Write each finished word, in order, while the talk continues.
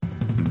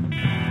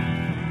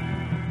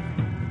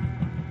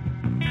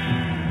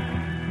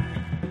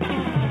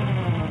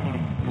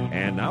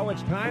Now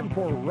it's time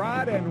for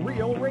Rod and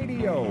Reel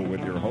Radio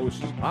with your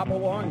hosts,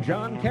 Hopalong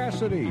John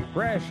Cassidy,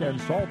 fresh and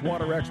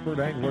saltwater expert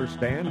angler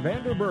Stan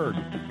Vanderberg,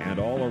 and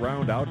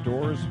all-around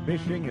outdoors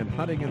fishing and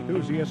hunting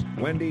enthusiast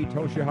Wendy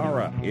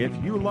Toshihara. If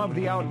you love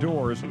the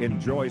outdoors,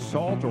 enjoy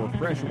salt or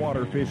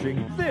freshwater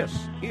fishing,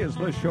 this is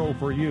the show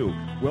for you.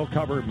 We'll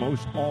cover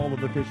most all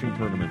of the fishing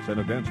tournaments and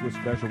events with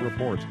special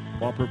reports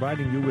while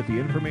providing you with the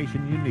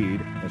information you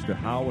need as to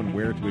how and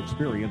where to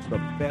experience the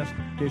best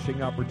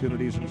fishing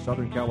opportunities in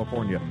Southern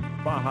California,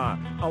 Baja,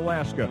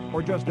 Alaska,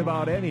 or just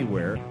about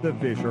anywhere the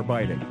fish are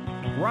biting.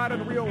 Rod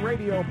and Reel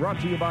Radio brought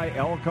to you by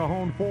El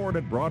Cajon Ford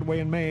at Broadway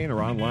in Maine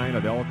or online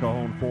at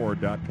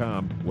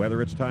elcajonford.com.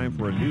 Whether it's time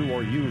for a new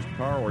or used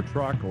car or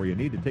truck, or you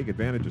need to take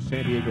advantage of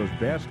San Diego's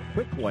best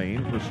quick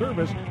lane for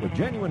service with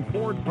genuine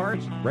Ford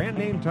parts, brand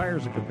name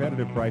tires at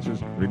competitive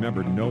prices,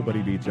 remember,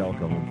 nobody beats El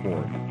Cajon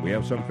Ford. We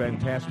have some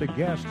fantastic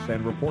guests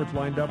and reports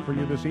lined up for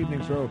you this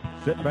evening, so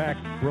sit back,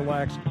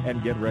 relax,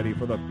 and get ready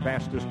for the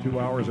fastest 2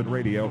 hours in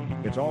radio.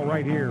 It's all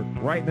right here,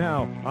 right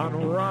now, on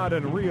Rod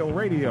and Reel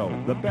Radio,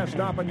 the best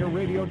stop on your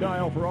radio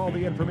dial for all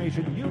the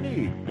information you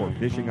need for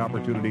fishing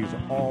opportunities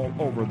all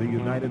over the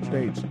United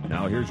States.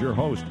 Now here's your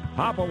host,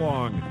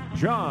 Hopalong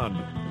John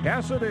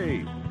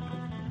Cassidy.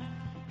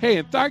 Hey,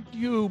 and thank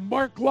you,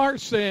 Mark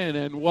Larson,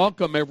 and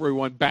welcome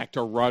everyone back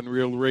to Rod and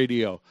Reel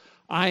Radio.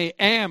 I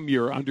am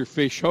your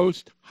underfish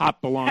host,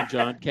 Hopalong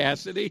John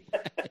Cassidy,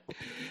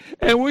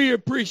 and we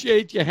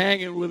appreciate you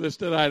hanging with us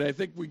tonight. I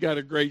think we got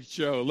a great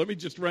show. Let me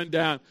just run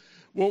down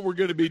what we're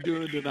going to be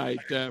doing tonight.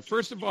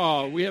 First of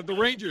all, we have the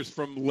Rangers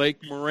from Lake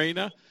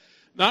Morena.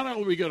 Not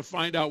only are we going to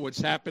find out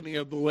what's happening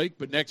at the lake,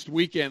 but next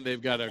weekend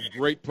they've got a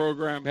great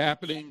program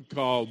happening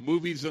called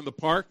Movies in the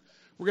Park.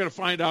 We're going to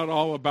find out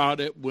all about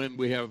it when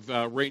we have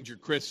Ranger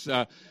Chris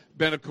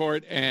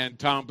Benacourt and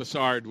Tom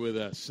Bassard with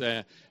us.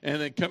 And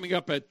then coming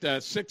up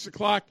at 6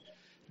 o'clock,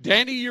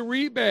 Danny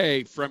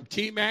Uribe from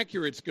Team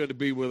Accurate's going to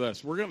be with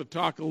us. We're going to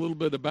talk a little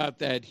bit about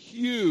that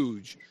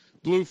huge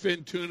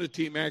bluefin tuna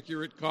Team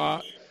Accurate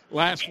caught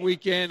last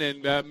weekend,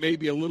 and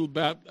maybe a little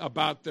bit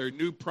about their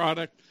new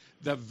product,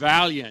 the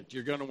Valiant.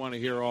 You're going to want to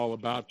hear all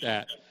about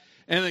that.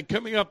 And then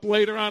coming up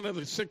later on in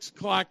the 6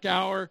 o'clock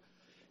hour,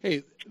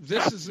 hey,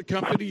 this is a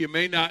company you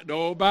may not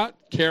know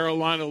about,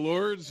 Carolina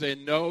Lures.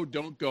 And no,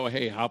 don't go,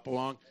 hey,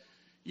 Hopalong,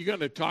 you're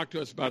going to talk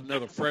to us about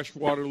another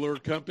freshwater lure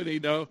company?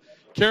 No.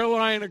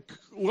 Carolina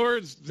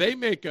Lures, they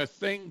make a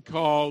thing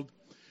called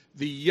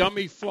the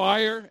Yummy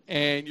Flyer,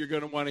 and you're going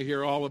to want to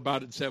hear all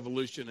about its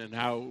evolution and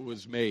how it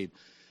was made.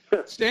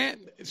 Stan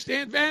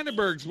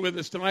Vanderberg's with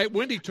us tonight.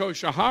 Wendy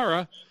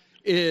Toshihara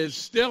is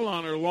still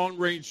on her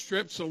long-range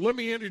trip, so let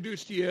me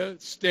introduce to you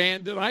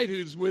Stan tonight,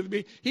 who's with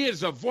me. He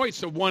is a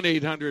voice of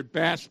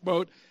 1-800-BASS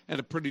Boat and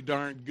a pretty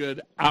darn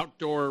good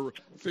outdoor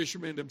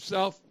fisherman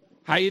himself.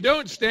 How you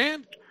doing,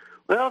 Stan?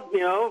 Well,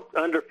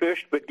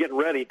 underfished, but getting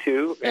ready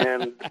to,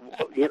 and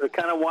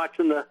kind of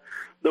watching the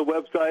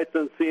websites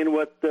and seeing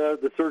what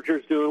the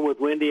searcher's doing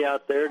with Wendy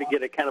out there to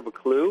get a kind of a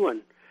clue.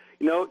 And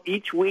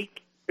each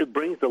week it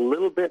brings a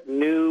little bit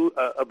new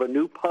of a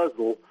new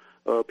puzzle,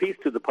 piece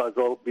to the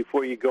puzzle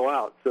before you go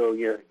out. So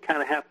you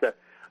kind of have to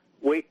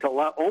wait till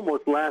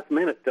almost last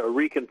minute to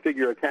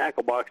reconfigure a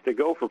tackle box to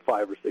go for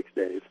 5 or 6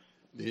 days.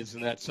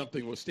 Isn't that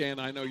something? Well, Stan,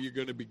 I know you're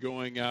going to be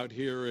going out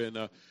here in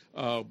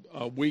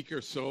a week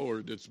or so,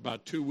 or it's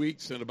about 2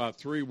 weeks. In about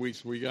 3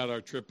 weeks, we got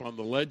our trip on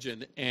the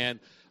Legend, and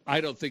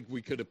I don't think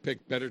we could have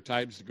picked better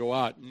times to go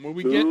out. And when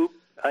we get,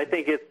 I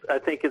think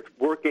it's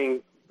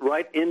working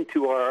right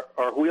into our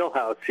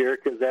wheelhouse here,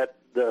 because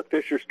the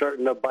fish are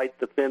starting to bite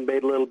the fin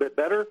bait a little bit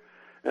better.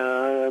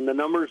 And the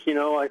numbers,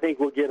 I think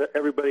we'll get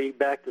everybody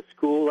back to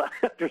school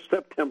after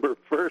September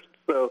 1st,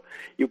 so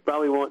you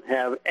probably won't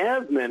have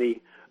as many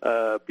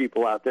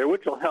people out there,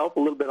 which will help a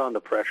little bit on the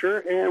pressure,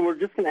 and we're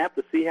just going to have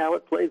to see how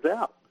it plays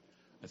out.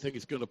 I think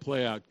it's going to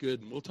play out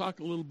good, and we'll talk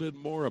a little bit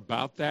more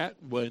about that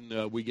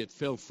when we get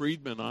Phil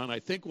Friedman on. I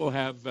think we'll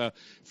have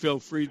Phil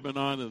Friedman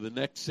on in the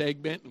next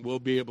segment, and we'll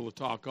be able to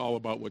talk all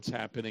about what's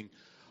happening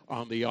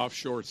on the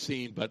offshore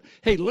scene. But,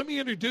 hey, let me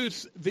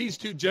introduce these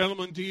two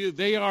gentlemen to you.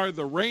 They are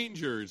the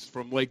Rangers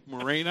from Lake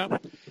Morena.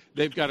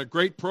 They've got a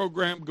great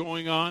program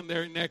going on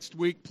there next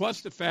week, plus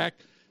the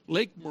fact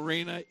Lake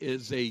Morena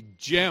is a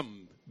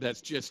gem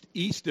that's just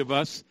east of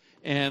us,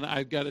 and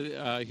I've got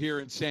it here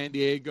in San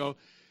Diego.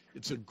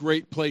 It's a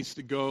great place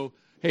to go.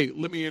 Hey,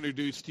 let me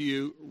introduce to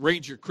you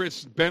Ranger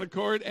Chris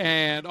Benacourt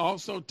and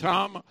also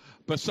Tom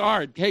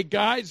Bassard. Hey,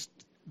 guys,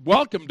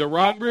 welcome to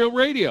Rod and Reel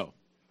Radio.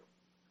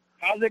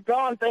 How's it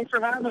going? Thanks for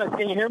having us.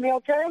 Can you hear me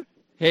okay?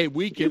 Hey,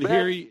 we can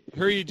hear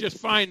you just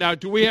fine. Now,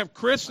 do we have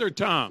Chris or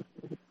Tom?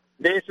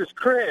 This is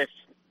Chris.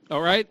 All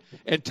right.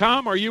 And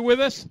Tom, are you with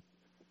us?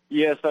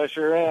 Yes, I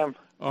sure am.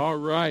 All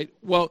right.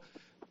 Well,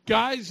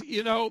 guys,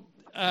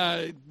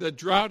 the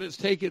drought has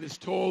taken its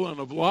toll on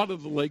a lot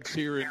of the lakes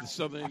here in the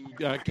Southern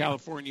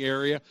California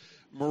area.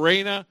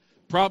 Morena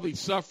probably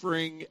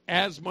suffering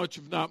as much,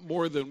 if not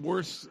more, than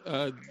worse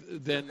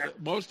than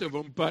most of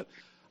them. But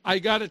I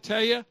got to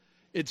tell you,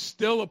 it's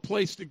still a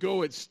place to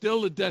go. It's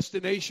still a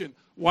destination.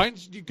 Why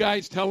don't you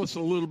guys tell us a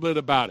little bit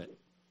about it?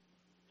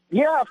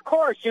 Yeah, of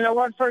course. You know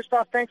what? First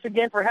off, thanks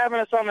again for having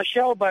us on the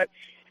show. But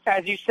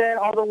as you said,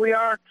 although we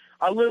are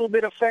a little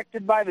bit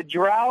affected by the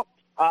drought,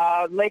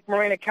 Lake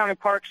Morena County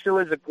Park still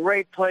is a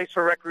great place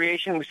for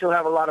recreation. We still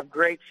have a lot of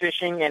great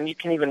fishing, and you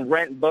can even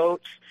rent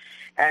boats.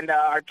 And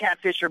our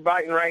catfish are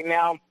biting right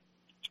now.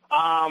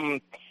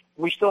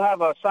 We still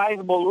have a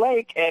sizable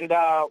lake, and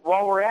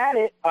while we're at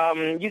it,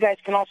 you guys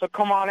can also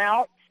come on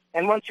out.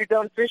 And once you're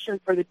done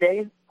fishing for the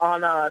day,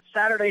 on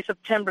Saturday,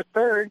 September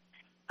 3rd,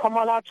 come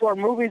on out to our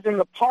Movies in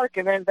the Park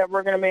event that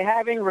we're going to be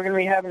having. We're going to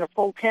be having a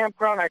full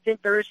campground. I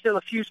think there is still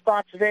a few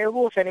spots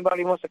available if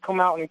anybody wants to come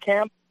out and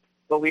camp.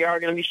 But we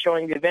are going to be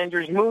showing the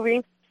Avengers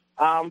movie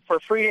for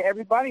free to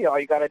everybody. All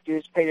you got to do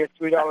is pay your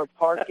 $3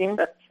 parking.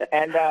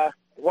 And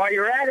while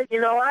you're at it, you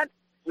know what?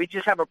 We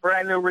just have a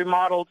brand new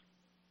remodeled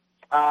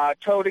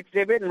toad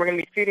exhibit, and we're going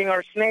to be feeding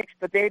our snakes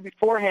the day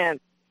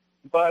beforehand.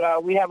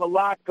 But we have a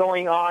lot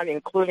going on,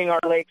 including our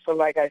lake. So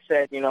like I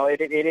said, you know,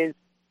 it is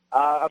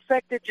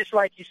affected, just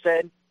like you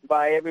said,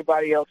 by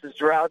everybody else's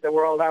drought that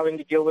we're all having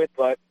to deal with,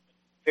 but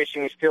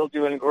fishing is still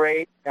doing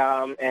great,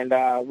 and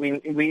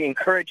we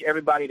encourage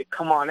everybody to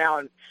come on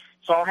out.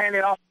 So I'll hand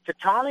it off to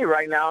Tommy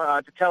right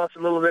now to tell us a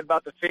little bit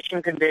about the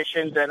fishing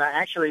conditions, and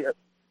actually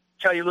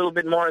tell you a little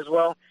bit more as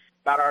well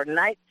about our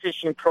night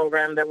fishing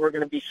program that we're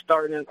going to be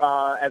starting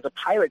as a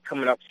pilot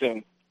coming up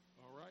soon.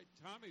 All right,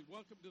 Tommy,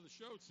 welcome to the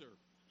show, sir.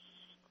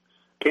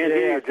 Can't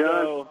hear you,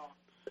 John.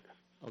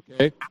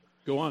 Okay,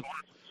 go on.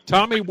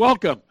 Tommy,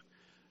 welcome.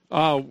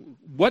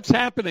 What's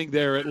happening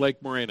there at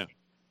Lake Morena?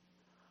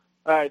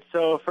 All right,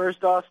 so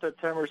first off,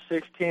 September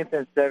 16th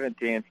and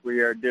 17th,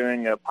 we are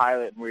doing a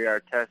pilot, and we are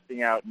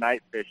testing out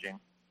night fishing.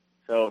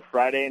 So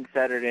Friday and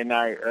Saturday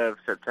night of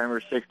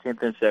September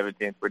 16th and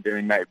 17th, we're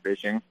doing night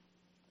fishing.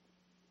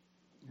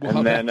 Well,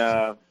 and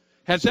then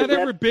has that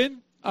ever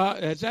been?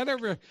 Has that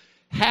ever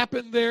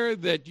happened there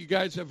that you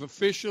guys have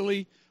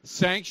officially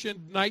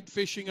sanctioned night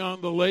fishing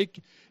on the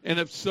lake? And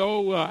if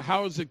so,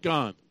 how has it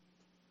gone?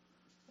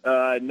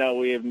 no,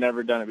 we have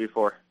never done it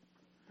before.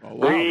 Oh,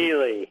 wow.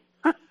 Really?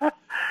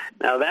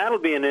 Now, that'll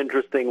be an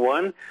interesting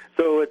one.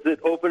 So is it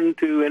open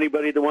to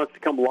anybody that wants to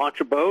come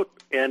launch a boat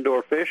and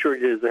or fish, or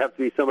does it have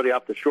to be somebody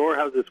off the shore?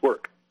 How does this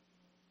work?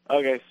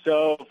 Okay,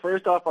 so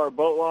first off, our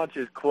boat launch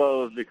is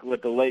closed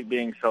with the lake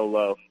being so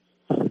low.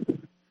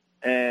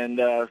 And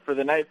for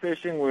the night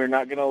fishing, we're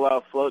not going to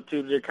allow float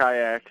tubes or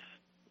kayaks,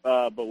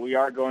 but we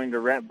are going to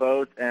rent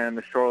boats, and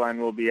the shoreline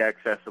will be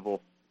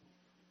accessible.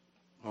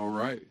 All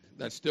right.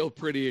 That's still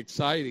pretty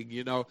exciting.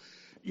 You know,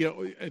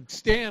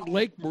 Stan,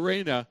 Lake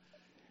Morena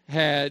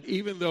had,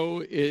 even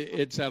though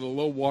it's at a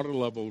low water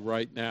level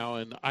right now,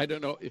 and I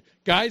don't know,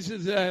 guys,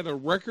 is it at a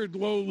record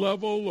low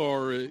level,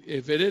 or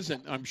if it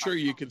isn't, I'm sure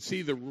you can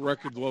see the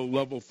record low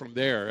level from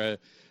there.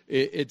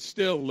 It's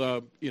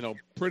still,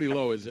 pretty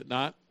low, is it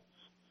not?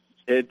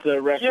 It's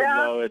a record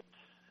low.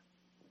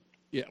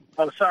 Yeah.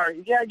 I'm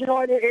sorry. Yeah, you know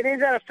what? It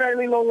is at a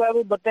fairly low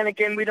level, but then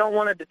again, we don't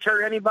want to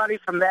deter anybody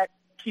from that,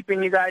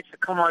 keeping you guys to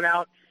come on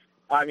out.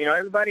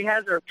 Everybody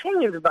has their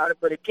opinions about it,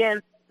 but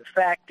again, the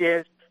fact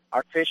is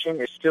our fishing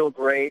is still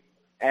great,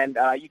 and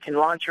you can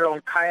launch your own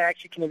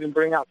kayaks. You can even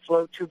bring out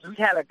float tubes. We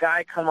had a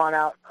guy come on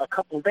out a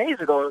couple of days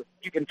ago.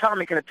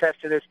 Tommy can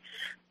attest to this,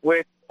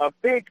 with a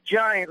big,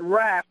 giant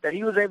raft that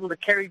he was able to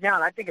carry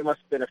down. I think it must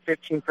have been a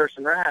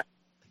 15-person raft.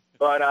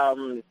 But,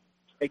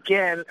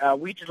 again,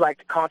 we just like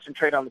to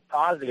concentrate on the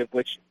positive,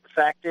 which the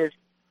fact is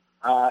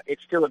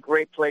it's still a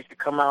great place to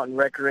come out and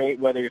recreate,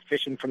 whether you're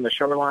fishing from the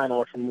shoreline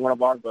or from one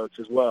of our boats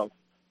as well.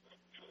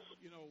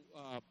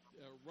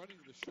 Running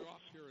the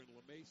shop here in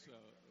La Mesa,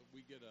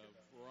 we get a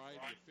variety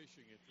of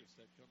fishing interests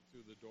that come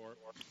through the door.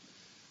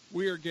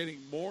 We are getting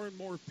more and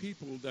more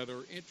people that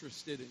are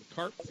interested in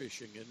carp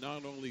fishing, and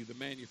not only the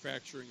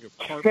manufacturing of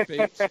carp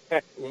baits,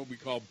 what we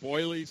call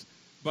boilies,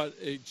 but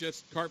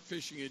just carp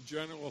fishing in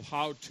general,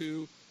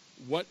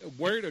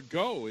 where to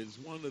go is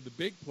one of the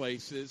big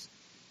places.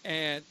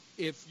 And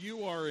if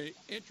you are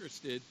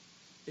interested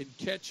in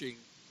catching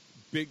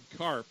big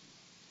carp,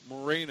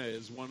 Morena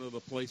is one of the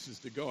places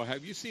to go.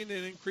 Have you seen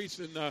an increase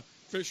in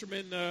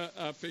fishermen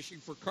fishing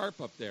for carp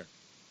up there?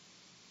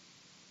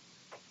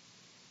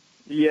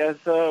 Yes,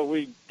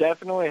 we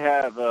definitely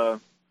have.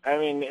 You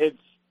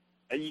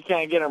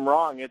can't get them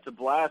wrong. It's a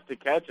blast to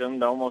catch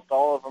them. Almost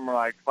all of them are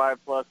like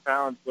 5+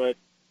 pounds, but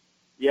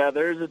yeah,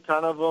 there's a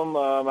ton of them.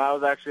 I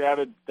was actually out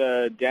at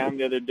the dam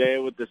the other day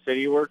with the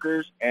city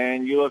workers,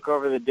 and you look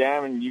over the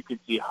dam and you could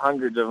see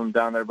hundreds of them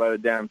down there by the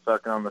dam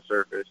sucking on the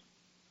surface.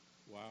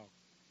 Wow.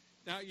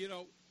 Now,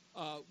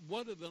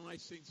 one of the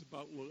nice things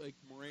about Lake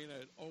Morena,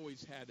 it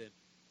always had an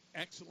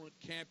excellent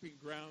camping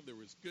ground. There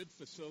was good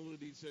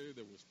facilities there.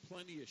 There was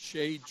plenty of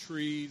shade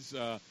trees,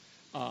 a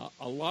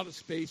lot of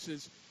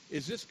spaces.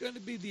 Is this going to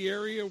be the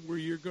area where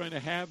you're going to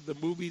have the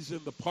movies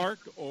in the park,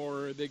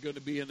 or are they going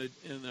to be in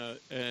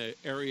a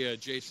area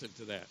adjacent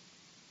to that?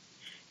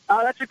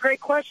 That's a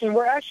great question.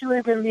 We're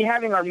actually going to be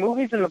having our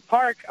Movies in the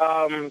Park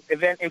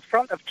event in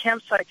front of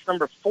campsites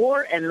number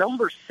 4 and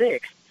number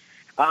 6.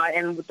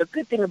 And the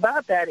good thing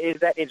about that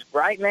is that it's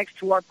right next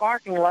to our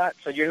parking lot,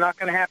 so you're not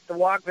going to have to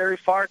walk very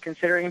far,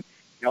 considering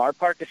Our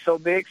park is so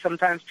big,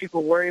 sometimes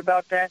people worry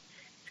about that.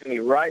 It's going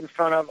to be right in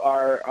front of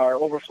our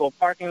overflow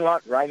parking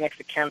lot, right next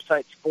to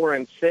campsites 4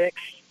 and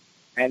 6.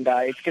 And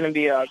it's going to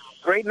be a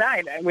great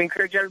night. And we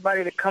encourage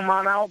everybody to come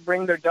on out,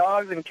 bring their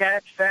dogs and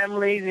cats,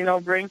 families,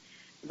 bring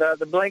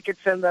the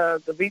blankets and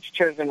the beach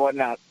chairs and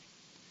whatnot.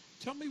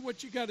 Tell me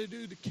what you got to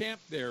do to camp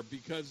there,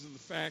 because of the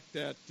fact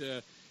that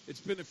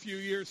it's been a few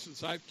years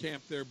since I've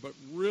camped there, but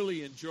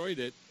really enjoyed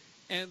it.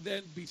 And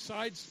then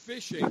besides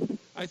fishing,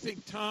 I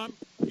think, Tom,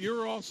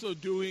 you're also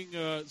doing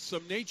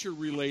some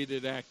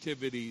nature-related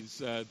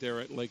activities there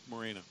at Lake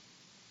Morena.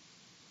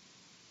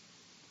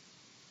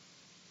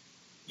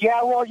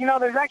 Yeah, well,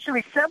 there's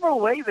actually several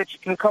ways that you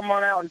can come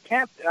on out and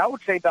camp. I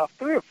would say about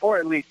 3 or 4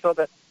 at least. So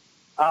the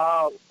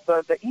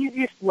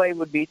easiest way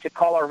would be to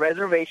call our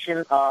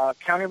reservation,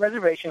 county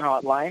reservation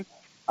hotline.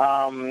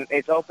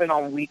 It's open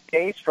on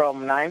weekdays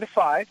from 9 to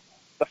 5.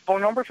 The phone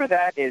number for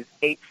that is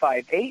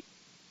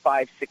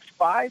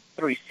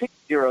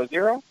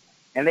 858-565-3600,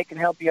 and they can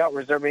help you out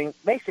reserving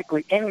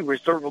basically any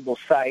reservable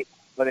site,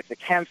 whether it's a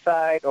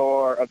campsite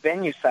or a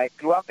venue site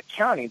throughout the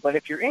county. But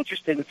if you're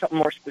interested in something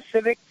more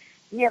specific,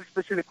 you have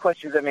specific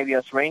questions that maybe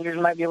us rangers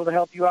might be able to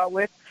help you out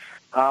with,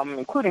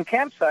 including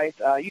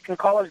campsites, you can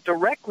call us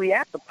directly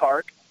at the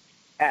park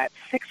at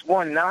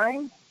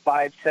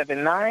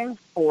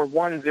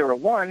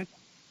 619-579-4101,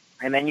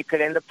 and then you could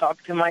end up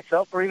talking to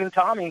myself or even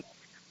Tommy.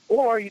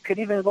 Or you could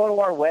even go to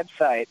our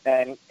website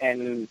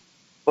and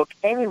book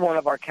any one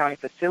of our county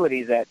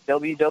facilities at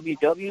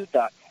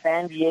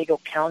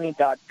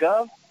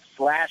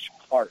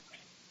www.sandiegocounty.gov/parks.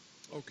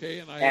 Okay,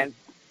 and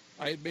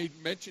I had made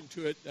mention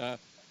to it. Do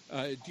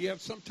you have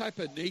some type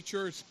of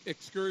nature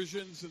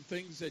excursions and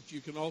things that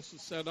you can also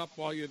set up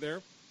while you're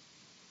there?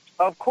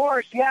 Of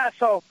course, yeah.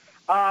 So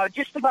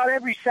just about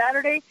every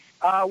Saturday,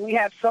 we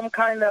have some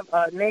kind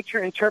of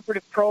nature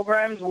interpretive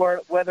programs,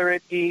 whether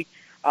it be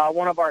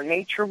one of our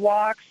nature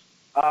walks.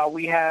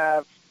 We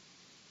have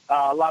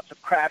lots of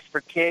crafts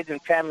for kids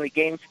and family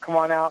games to come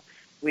on out.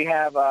 We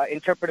have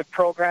interpretive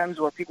programs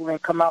where people can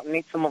come out and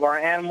meet some of our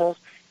animals,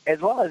 as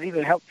well as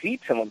even help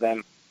feed some of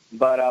them.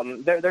 But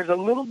there's a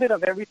little bit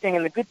of everything,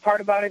 and the good part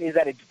about it is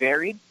that it's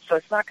varied, so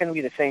it's not going to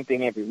be the same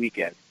thing every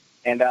weekend.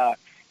 And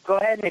go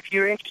ahead, and if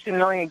you're interested in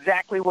knowing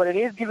exactly what it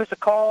is, give us a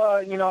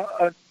call,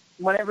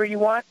 whenever you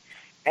want,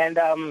 and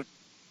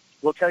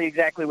we'll tell you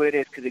exactly what it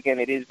is, because, again,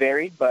 it is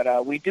varied.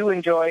 But we do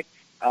enjoy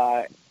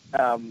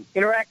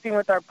interacting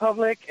with our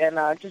public and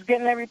just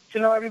getting to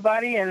know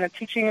everybody and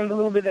teaching them a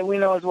little bit that we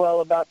know as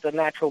well about the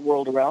natural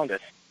world around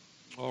us.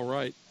 All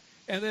right.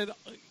 And then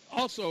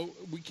also,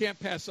 we can't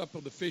pass up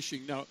on the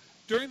fishing. Now,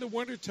 during the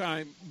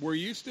wintertime, were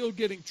you still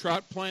getting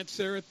trout plants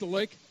there at the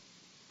lake?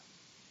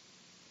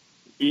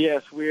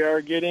 Yes, we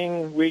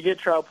get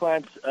trout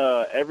plants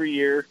every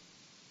year.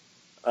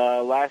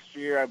 Last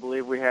year, I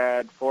believe we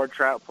had 4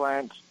 trout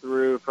plants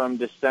from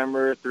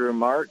December through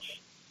March.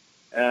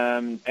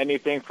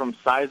 Anything from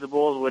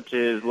sizables, which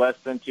is less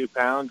than 2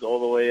 pounds, all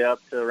the way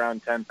up to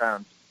around 10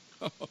 pounds.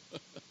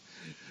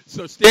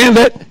 So, Stan,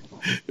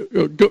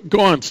 go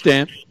on,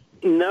 Stan.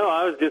 No,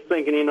 I was just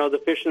thinking,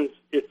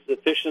 it's the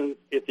fishing,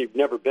 if you've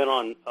never been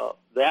on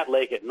that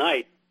lake at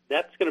night,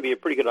 that's going to be a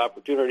pretty good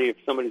opportunity if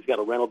somebody's got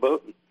a rental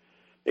boat. And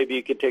maybe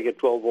you could take a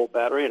 12-volt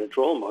battery and a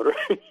trolling motor,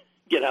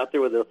 get out there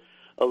with a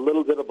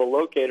little bit of a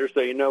locator so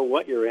you know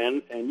what you're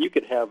in, and you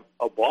could have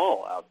a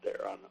ball out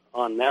there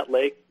on that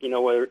lake,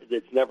 where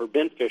it's never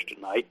been fished at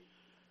night.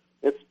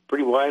 It's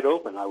pretty wide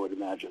open, I would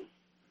imagine.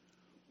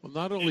 Well,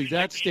 not only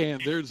that,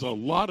 Stan, there's a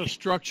lot of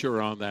structure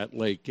on that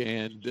lake,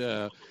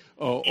 and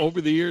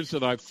over the years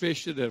that I've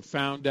fished it, I've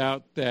found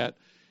out that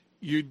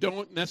you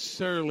don't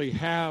necessarily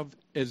have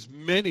as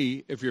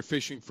many, if you're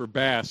fishing for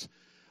bass,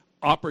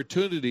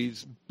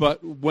 opportunities,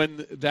 but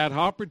when that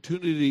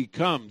opportunity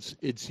comes,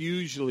 it's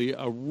usually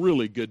a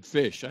really good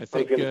fish. I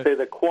think. I was going to say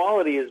the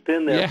quality has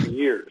been there for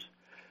years.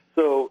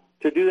 So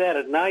to do that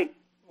at night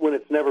when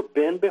it's never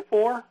been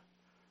before,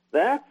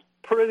 that's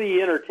pretty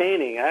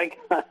entertaining. I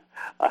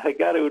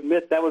got to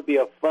admit that would be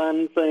a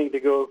fun thing to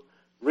go.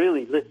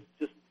 Really, let's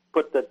just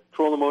put the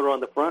trolling motor on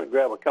the front,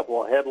 grab a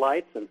couple of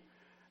headlights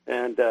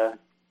and a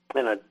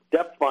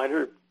depth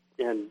finder,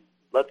 and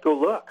let's go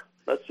look.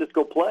 Let's just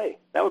go play.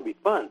 That would be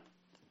fun.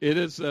 It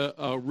is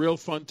a real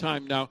fun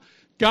time. Now,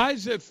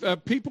 guys, if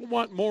people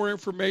want more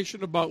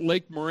information about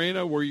Lake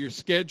Morena, where your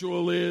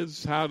schedule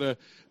is, how to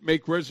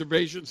make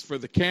reservations for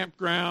the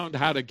campground,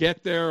 how to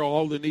get there,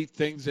 all the neat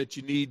things that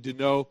you need to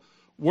know,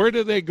 where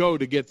do they go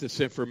to get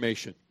this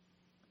information?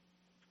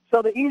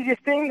 So the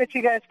easiest thing that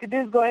you guys could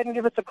do is go ahead and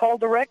give us a call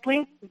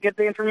directly, get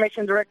the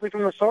information directly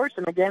from the source.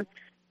 And, again,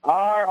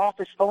 our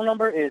office phone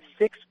number is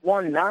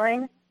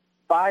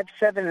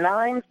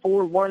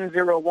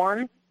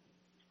 619-579-4101.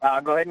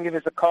 Go ahead and give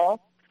us a call.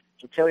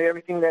 We'll tell you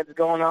everything that's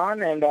going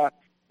on, and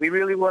we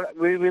really want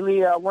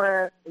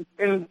to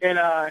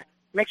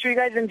make sure you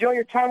guys enjoy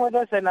your time with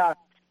us, and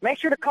make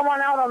sure to come on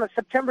out on the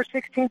September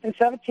 16th and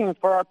 17th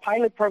for our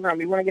pilot program.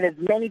 We want to get as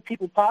many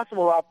people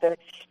possible out there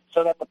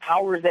so that the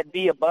powers that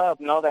be above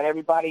know that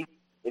everybody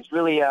is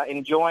really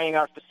enjoying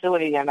our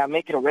facility and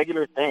make it a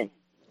regular thing.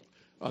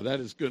 That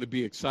is going to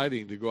be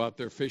exciting to go out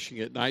there fishing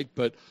at night,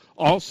 but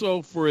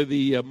also for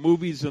the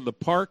movies in the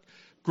park.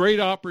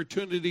 Great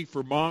opportunity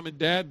for mom and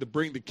dad to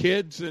bring the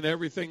kids and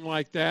everything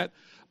like that.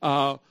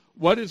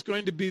 What is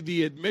going to be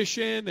the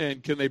admission,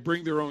 and can they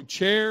bring their own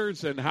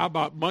chairs, and how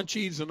about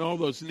munchies and all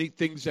those neat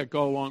things that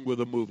go along with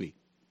a movie?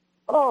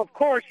 Oh, of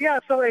course, yeah.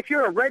 So if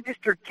you're a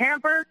registered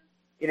camper,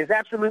 it is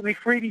absolutely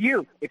free to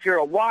you. If you're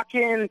a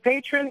walk-in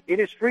patron, it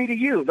is free to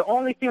you. The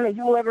only thing that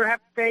you will ever have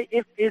to pay,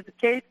 if is the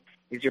case,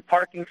 is your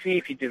parking fee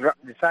if you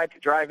decide to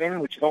drive in,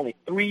 which is only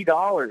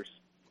 $3.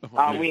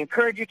 We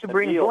encourage you to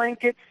bring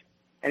blankets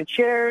and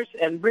chairs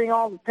and bring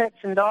all the pets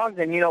and dogs.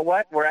 And you know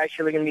what? We're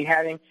actually going to be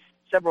having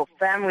several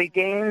family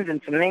games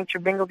and some nature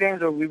bingo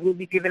games where we will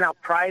be giving out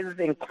prizes,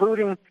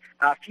 including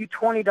a few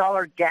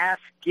 $20 gas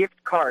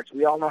gift cards.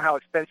 We all know how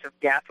expensive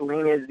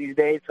gasoline is these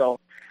days, so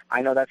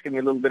I know that's going to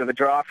be a little bit of a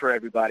draw for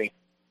everybody.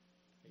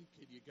 Hey,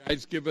 can you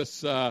guys give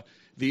us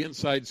the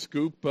inside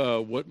scoop?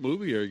 What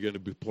movie are you going to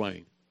be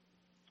playing?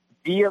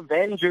 The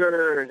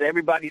Avengers,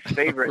 everybody's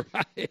favorite.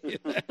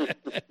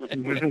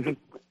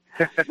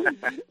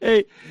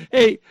 Hey,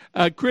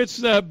 Chris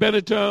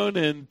Benetone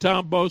and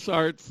Tom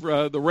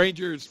Bossart, the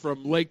Rangers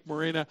from Lake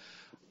Morena.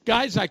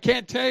 Guys, I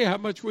can't tell you how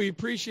much we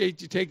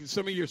appreciate you taking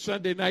some of your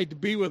Sunday night to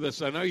be with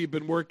us. I know you've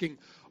been working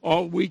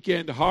all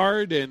weekend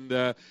hard,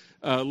 and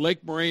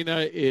Lake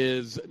Morena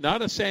is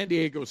not a San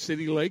Diego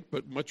City lake,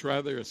 but much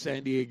rather a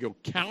San Diego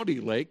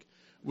County lake,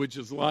 which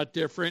is a lot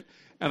different.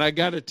 And I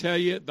got to tell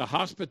you, the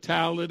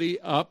hospitality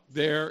up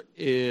there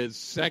is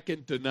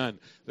second to none.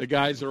 The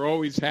guys are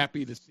always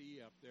happy to see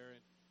you up there. And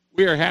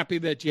we are happy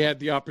that you had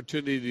the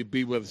opportunity to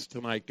be with us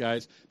tonight,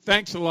 guys.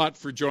 Thanks a lot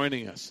for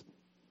joining us.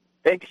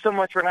 Thank you so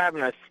much for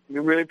having us. We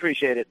really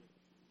appreciate it.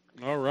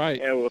 All right.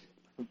 Yeah, we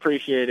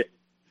appreciate it.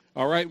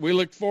 All right. We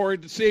look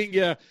forward to seeing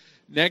you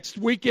next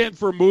weekend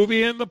for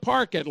Movie in the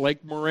Park at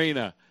Lake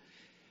Morena.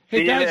 Hey,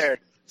 see guys. You there.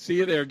 See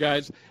you there,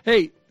 guys.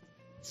 Hey,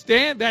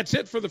 Stan, that's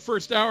it for the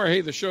first hour.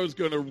 Hey, the show's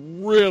going to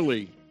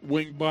really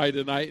wing by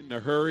tonight in a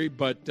hurry,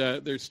 but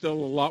there's still a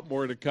lot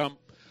more to come.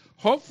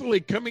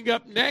 Hopefully coming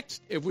up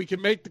next, if we can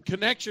make the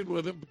connection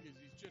with him, because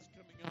he's just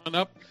coming on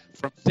up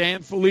from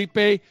San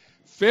Felipe,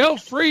 Phil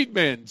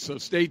Friedman. So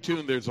stay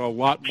tuned. There's a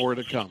lot more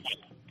to come.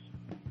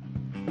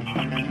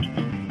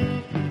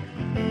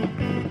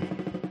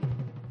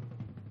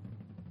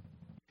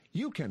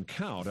 You can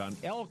count on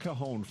El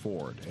Cajon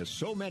Ford, as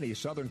so many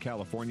Southern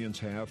Californians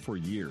have for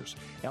years.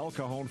 El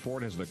Cajon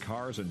Ford has the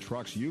cars and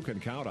trucks you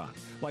can count on,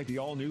 like the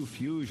all-new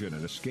Fusion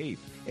and Escape,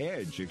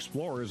 Edge,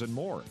 Explorers, and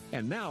more.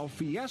 And now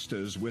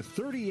Fiestas with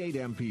 38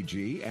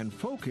 mpg and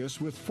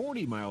Focus with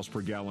 40 miles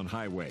per gallon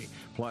highway,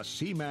 plus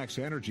C-Max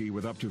Energy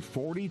with up to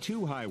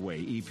 42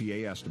 highway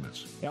EPA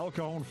estimates. El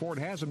Cajon Ford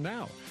has them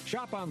now.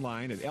 Shop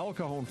online at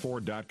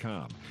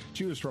elcajonford.com.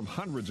 Choose from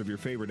hundreds of your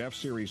favorite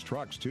F-Series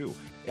trucks, too.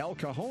 El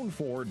Cajon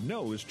Ford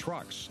knows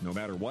trucks, no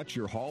matter what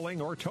you're hauling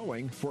or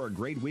towing, for a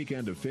great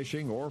weekend of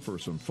fishing or for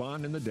some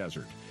fun in the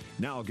desert.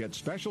 Now get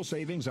special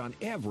savings on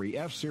every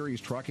F-Series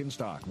truck in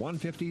stock,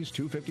 150s,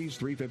 250s,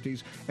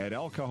 350s at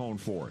El Cajon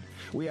Ford.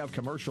 We have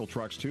commercial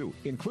trucks too,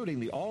 including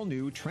the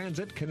all-new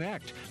Transit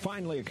Connect.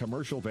 Finally, a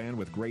commercial van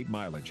with great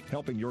mileage,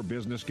 helping your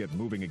business get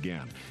moving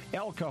again.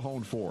 El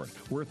Cajon Ford,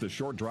 worth the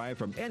short drive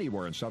from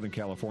anywhere in Southern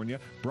California,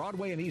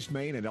 Broadway and East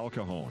Main at El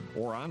Cajon,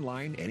 or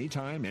online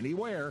anytime,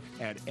 anywhere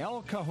at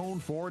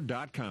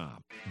elcajonford.com.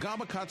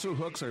 Gamakatsu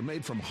hooks are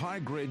made from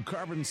high-grade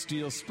carbon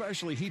steel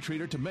specially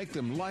heat-treated to make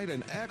them light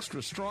and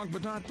extra strong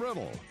but not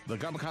brittle. The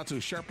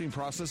Gamakatsu sharpening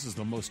process is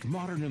the most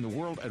modern in the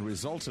world and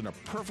results in a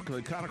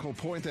perfectly conical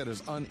point that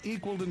is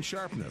unequaled in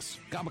sharpness.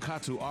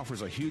 Gamakatsu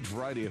offers a huge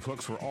variety of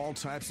hooks for all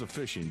types of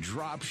fishing: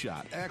 drop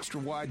shot, extra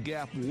wide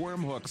gap,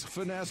 worm hooks,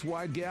 finesse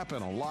wide gap,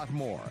 and a lot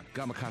more.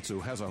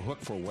 Gamakatsu has a hook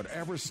for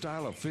whatever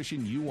style of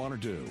fishing you want to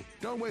do.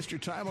 Don't waste your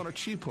time on a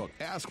cheap hook.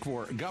 Ask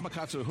for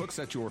Gamakatsu hooks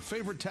at your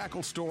favorite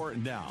tackle store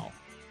now.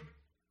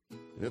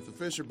 If the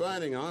fish are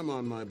biting, I'm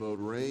on my boat,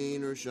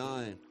 rain or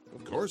shine.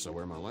 Of course, I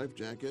wear my life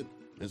jacket.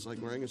 It's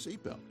like wearing a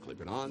seatbelt.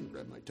 Clip it on,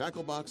 grab my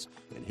tackle box,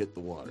 and hit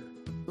the water.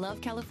 Love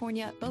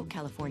California, Boat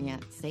California,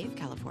 Save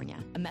California.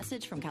 A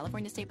message from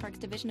California State Parks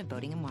Division of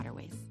Boating and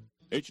Waterways.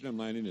 H&M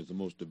Landing is the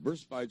most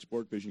diversified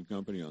sport fishing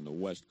company on the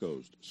West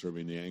Coast.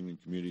 Serving the angling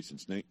community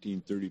since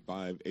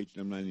 1935,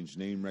 H&M Landing's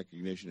name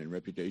recognition and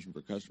reputation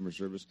for customer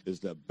service is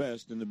the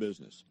best in the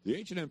business. The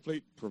H&M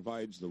fleet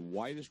provides the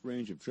widest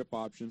range of trip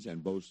options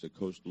and boasts the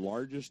coast's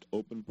largest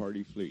open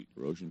party fleet.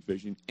 For ocean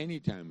fishing any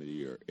time of the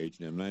year,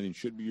 H&M Landing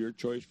should be your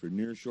choice for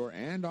nearshore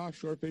and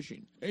offshore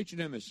fishing.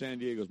 H&M is San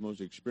Diego's most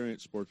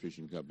experienced sport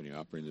fishing company,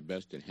 offering the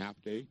best in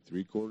half-day,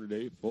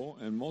 three-quarter-day, full,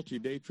 and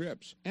multi-day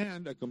trips,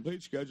 and a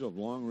complete schedule of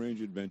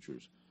long-range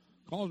adventures.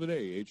 Call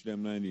today,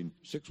 H&M Landing,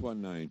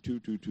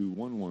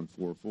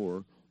 619-222-1144,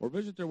 or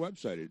visit their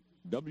website at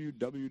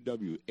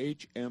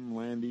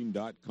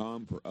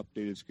www.hmlanding.com for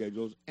updated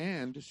schedules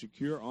and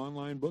secure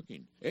online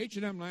booking.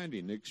 H&M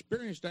Landing, the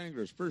experienced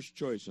angler's first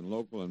choice in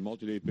local and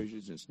multi-day fishing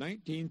since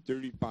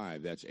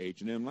 1935. That's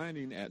H&M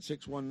Landing at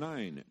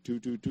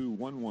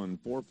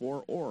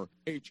 619-222-1144 or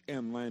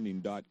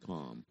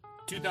hmlanding.com.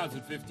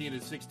 2015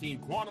 and 16,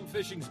 Quantum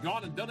Fishing's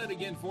gone and done it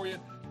again for you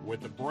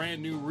with the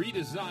brand new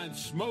redesigned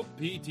Smoke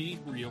PT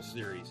Reel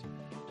Series.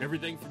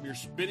 Everything from your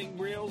spinning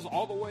reels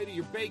all the way to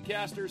your bait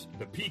casters,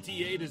 the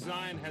PTA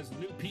design has the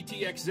new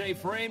PTXA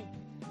frame,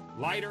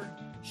 lighter,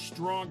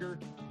 stronger,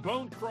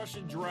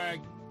 bone-crushing drag.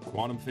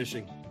 Quantum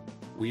Fishing.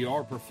 We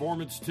are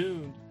performance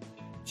tuned.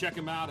 Check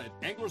them out at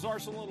Anglers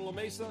Arsenal in La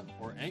Mesa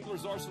or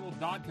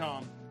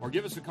anglersarsenal.com or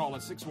give us a call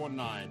at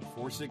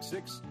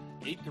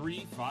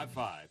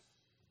 619-466-8355.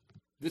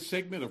 This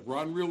segment of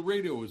Rod and Reel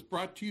Radio is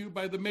brought to you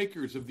by the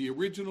makers of the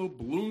original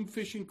balloon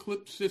fishing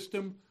clip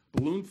system,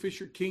 Balloon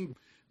Fisher King.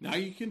 Now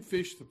you can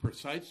fish the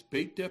precise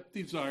bait depth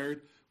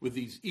desired with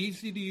these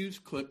easy-to-use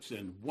clips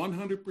and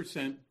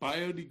 100%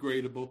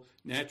 biodegradable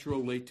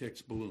natural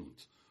latex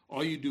balloons.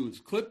 All you do is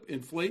clip,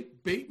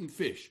 inflate, bait, and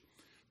fish.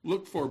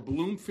 Look for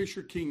Balloon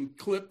Fisher King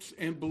clips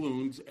and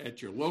balloons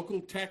at your local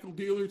tackle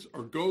dealers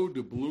or go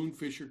to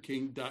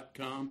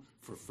balloonfisherking.com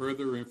for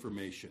further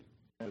information.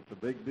 It's a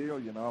big deal.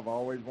 You know, I've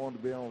always wanted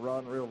to be on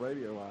Rod and Reel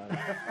Radio.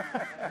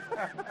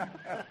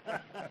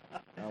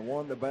 I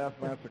won the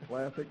Bassmaster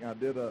Classic. I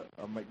did a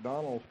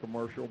McDonald's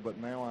commercial, but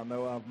now I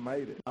know I've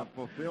made it. I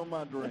fulfilled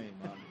my dream.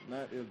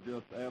 That is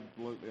just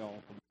absolutely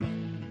awesome.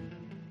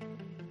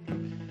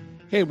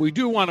 Hey, we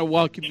do want to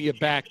welcome you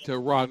back to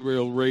Rod and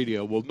Reel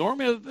Radio. Well,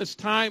 normally at this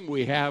time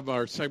we have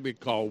our segment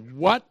called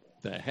What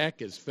the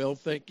Heck is Phil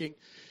Thinking?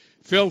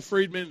 Phil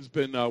Friedman's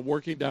been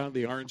working down at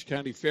the Orange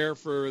County Fair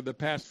for the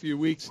past few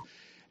weeks.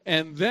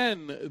 And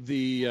then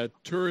the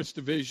tourist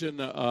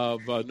division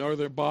of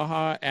Northern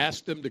Baja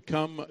asked him to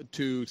come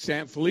to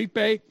San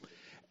Felipe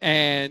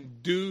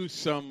and do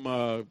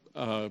some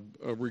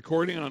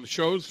recording on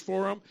shows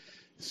for him.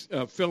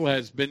 Phil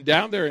has been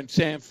down there in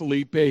San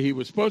Felipe. He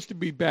was supposed to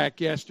be back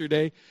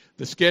yesterday.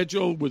 The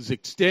schedule was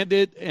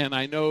extended, and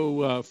I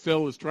know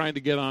Phil is trying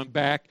to get on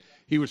back.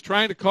 He was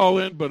trying to call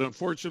in, but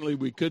unfortunately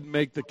we couldn't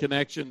make the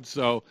connection.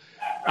 So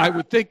I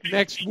would think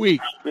next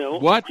week,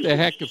 what the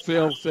heck is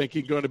Phil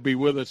thinking going to be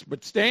with us?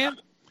 But Stan,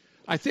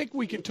 I think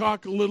we can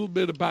talk a little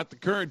bit about the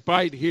current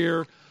bite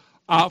here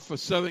off of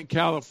Southern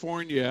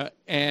California.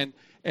 And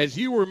as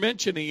you were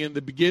mentioning in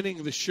the beginning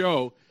of the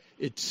show,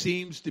 it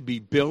seems to be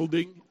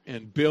building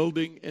and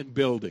building and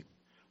building.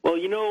 Well,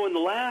 you know, in the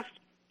last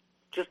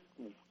just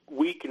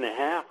week and a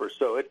half or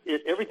so,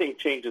 everything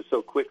changes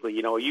so quickly.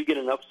 You know, you get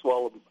an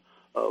upswell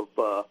of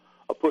a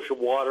push of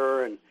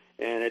water, and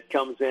it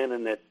comes in,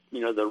 and that,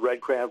 you know, the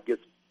red crab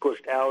gets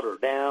pushed out or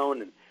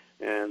down,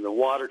 and the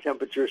water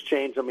temperatures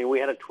change. I mean, we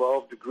had a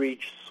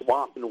 12-degree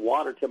swap in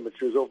water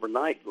temperatures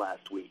overnight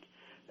last week,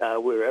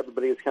 where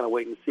everybody was kind of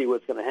waiting to see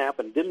what's going to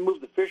happen. Didn't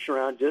move the fish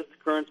around, just the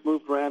currents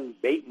moved around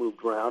and bait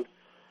moved around,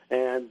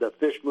 and the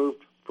fish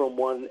moved from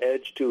one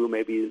edge to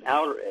maybe an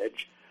outer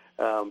edge.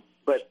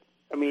 But,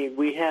 I mean,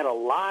 we had a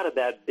lot of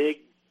that big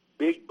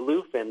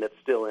bluefin that's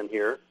still in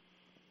here.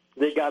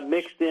 They got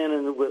mixed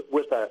in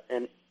with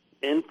an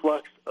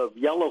influx of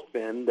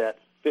yellowfin that's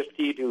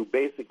 50 to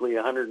basically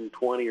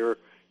 120 or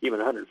even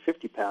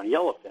 150-pound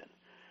yellowfin,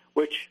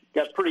 which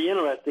got pretty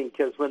interesting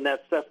because when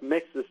that stuff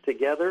mixes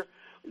together,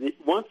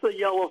 once the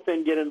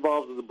yellowfin get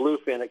involved with the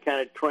bluefin, it kind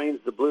of trains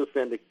the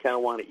bluefin to kind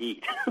of want to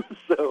eat.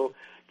 So,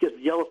 because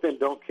yellowfin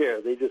don't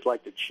care, they just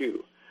like to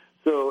chew.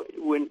 So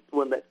when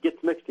that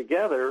gets mixed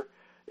together,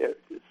 it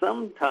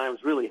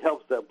sometimes really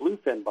helps that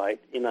bluefin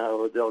bite. You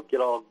know, they'll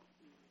get all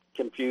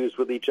confused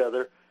with each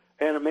other,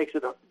 and it makes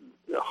it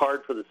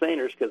hard for the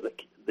seiners because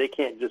they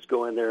can't just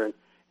go in there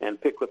and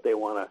pick what they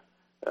want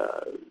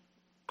to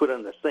put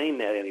on the seine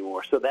net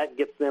anymore. So that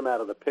gets them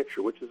out of the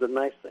picture, which is a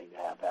nice thing to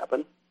have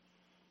happen.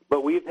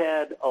 But we've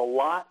had a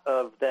lot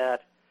of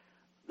that.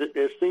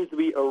 There seems to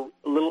be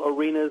little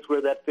arenas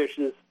where that fish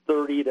is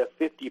 30 to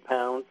 50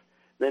 pounds.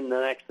 Then the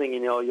next thing you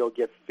know, you'll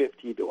get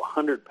 50 to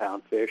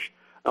 100-pound fish.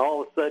 And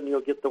all of a sudden,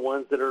 you'll get the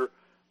ones that are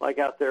like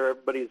out there,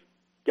 everybody's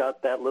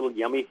got that little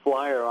yummy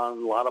flyer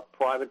on a lot of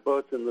private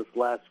boats in this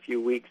last few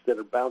weeks that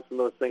are bouncing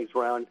those things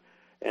around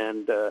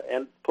and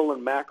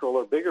pulling mackerel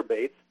or bigger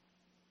baits,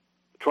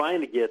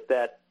 trying to get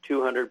that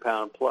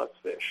 200-pound plus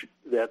fish.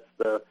 That's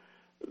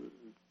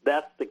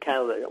the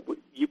kind of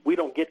we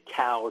don't get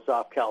cows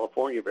off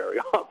California very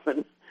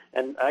often,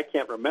 and I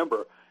can't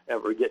remember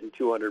ever getting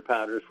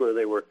 200-pounders where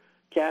they were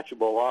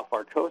catchable off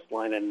our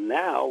coastline, and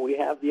now we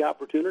have the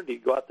opportunity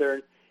to go out there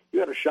and you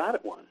got a shot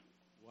at one.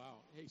 Wow.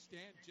 Hey, Stan,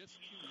 just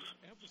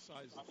to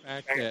emphasize the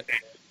fact that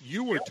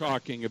you were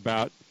talking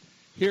about,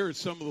 here is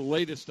some of the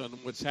latest on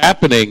what's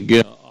happening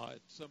at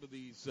some of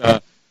these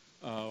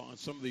on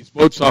some of these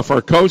boats off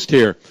our coast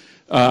here.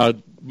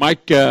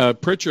 Mike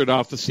Pritchard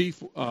off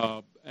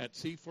the at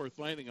Seaforth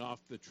Landing off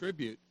the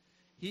Tribute,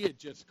 he had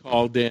just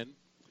called in,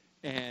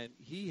 and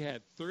he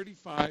had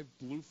 35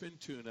 bluefin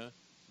tuna,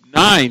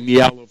 9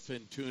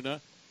 yellowfin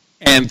tuna,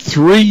 and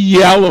 3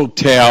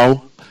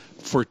 yellowtail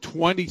for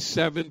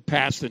 27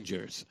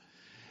 passengers.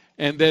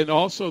 And then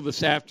also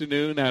this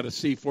afternoon out of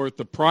Seaforth,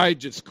 the Pride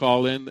just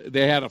called in.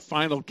 They had a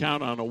final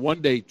count on a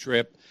one-day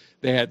trip.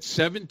 They had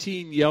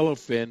 17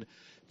 yellowfin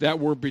that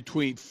were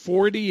between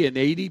 40 and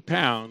 80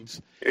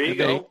 pounds. There you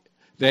go.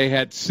 they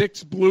had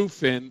 6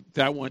 bluefin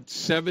that went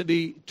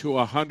 70 to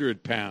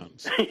 100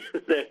 pounds.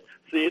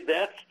 See,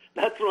 that's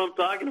what I'm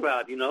talking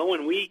about. You know,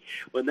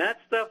 when that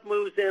stuff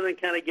moves in and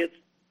kind of gets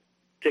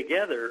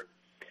together,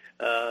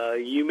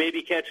 you may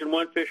be catching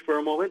one fish for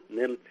a moment, and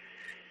then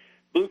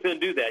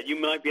bluefin do that.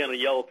 You might be on a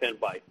yellowfin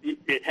bite.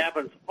 It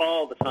happens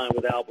all the time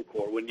with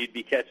albacore, when you'd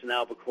be catching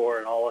albacore,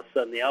 and all of a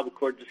sudden the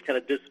albacore just kind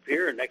of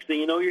disappear, and next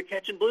thing you know, you're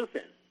catching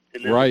bluefin.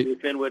 And then right. The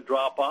bluefin would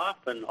drop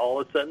off, and all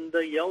of a sudden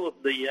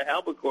the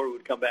albacore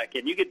would come back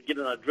in. You could get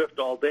on a drift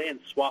all day and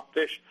swap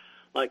fish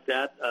like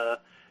that,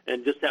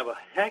 and just have a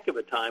heck of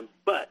a time.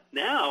 But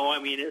now,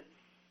 I mean,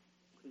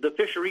 the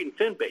fish are eating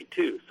fin bait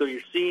too, so you're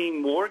seeing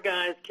more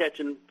guys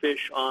catching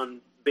fish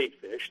on bait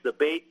fish. The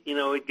bait, you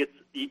know,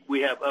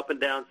 we have up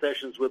and down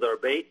sessions with our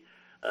bait,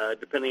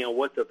 depending on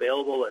what's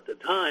available at the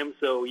time.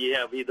 So you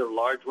have either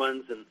large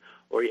ones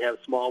or you have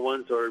small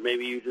ones, or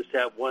maybe you just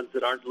have ones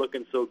that aren't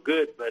looking so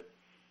good. But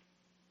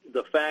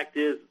the fact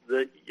is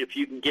that if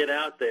you can get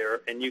out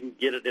there and you can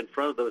get it in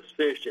front of those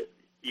fish,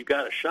 you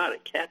got a shot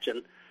at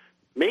catching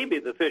maybe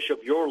the fish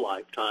of your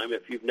lifetime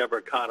if you've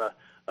never caught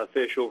a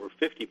fish over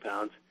 50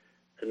 pounds.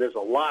 And there's a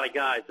lot of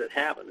guys that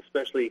haven't,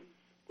 especially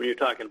when you're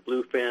talking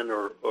bluefin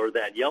or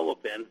that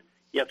yellowfin.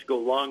 You have to go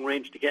long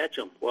range to catch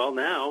them. Well,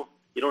 now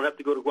you don't have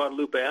to go to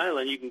Guadalupe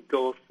Island. You can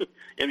go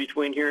in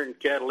between here and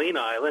Catalina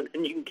Island,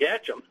 and you can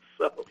catch them.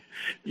 So,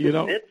 you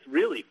know, it's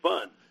really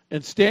fun.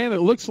 And Stan,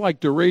 it looks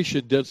like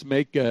duration does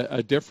make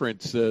a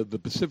difference. The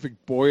Pacific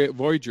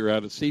Voyager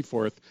out of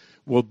Seaforth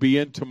will be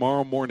in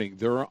tomorrow morning.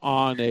 They're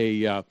on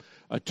a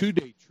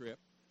 2-day trip,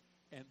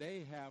 and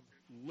they have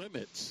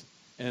limits,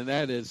 and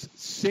that is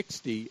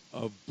 60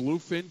 of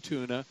bluefin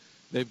tuna.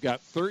 They've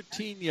got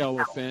 13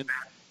 yellowfin,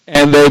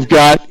 and they've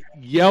got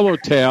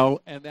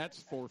yellowtail, and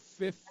that's for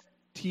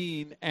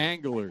 15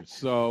 anglers.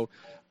 So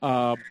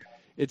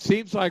it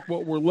seems like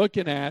what we're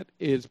looking at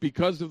is,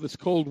 because of this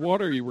cold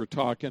water you were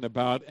talking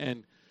about,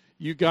 and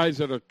you guys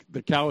that are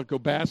the calico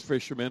bass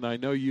fishermen, I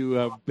know you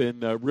have been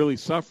really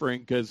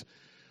suffering, because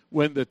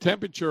when the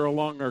temperature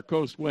along our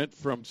coast went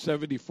from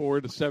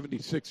 74 to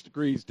 76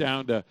 degrees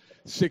down to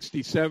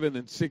 67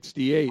 and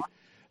 68,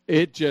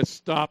 it just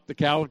stopped the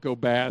calico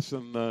bass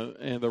and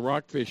the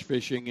rockfish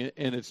fishing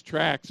in its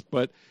tracks.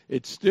 But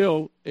it's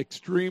still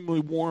extremely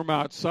warm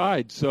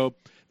outside. So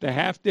the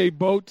half-day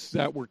boats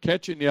that were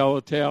catching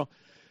yellowtail,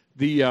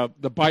 the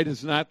bite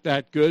is not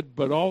that good.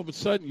 But all of a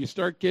sudden, you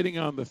start getting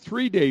on the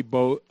 3-day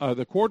boat,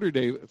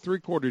 the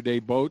three-quarter-day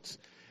boats,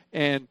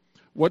 and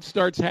what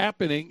starts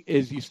happening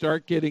is you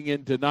start getting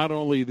into not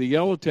only the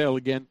yellowtail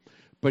again,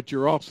 but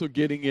you're also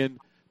getting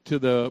into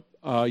the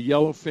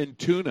yellowfin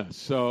tuna.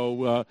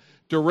 So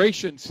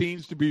duration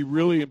seems to be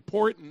really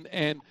important.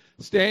 And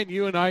Stan,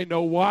 you and I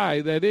know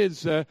why. That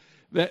is,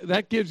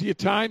 that gives you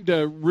time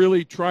to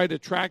really try to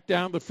track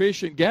down the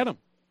fish and get them.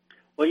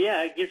 Well,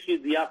 yeah, it gives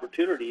you the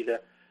opportunity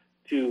to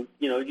you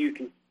know, you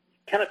can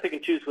kind of pick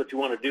and choose what you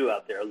want to do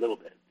out there a little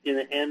bit.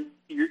 And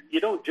you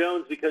don't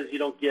Jones because you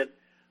don't get,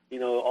 you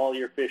know, all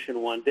your fish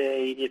in one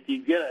day. If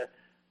you get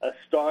a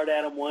start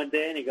at them one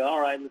day and you go, all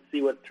right, let's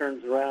see what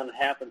turns around and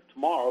happens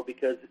tomorrow,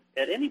 because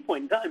at any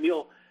point in time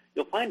you'll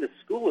find a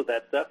school of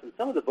that stuff, and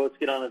some of the boats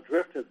get on a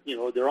drift, you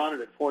know, they're on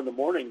it at 4 in the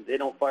morning. They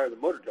don't fire the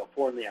motor till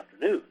 4 in the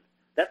afternoon.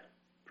 That's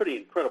pretty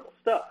incredible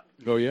stuff.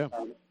 Oh, yeah.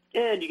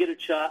 And you get a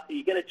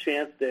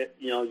chance that,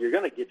 you know, you're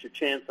going to get your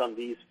chance on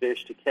these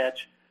fish to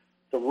catch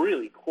some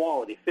really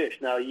quality fish.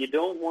 Now, you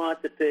don't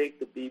want to take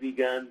the BB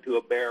gun to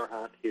a bear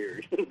hunt here.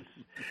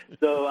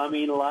 So, I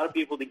mean, a lot of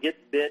people, to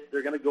get bit,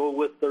 they're going to go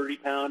with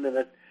 30-pound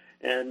and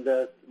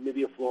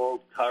maybe a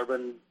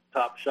fluorocarbon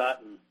top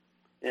shot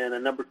and a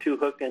number 2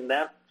 hook, and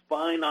that's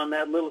fine on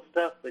that little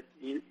stuff, but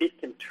it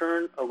can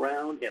turn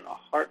around in a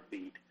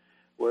heartbeat,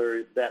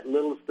 where that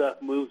little stuff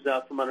moves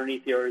out from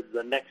underneath you, or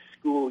the next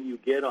school you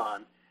get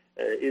on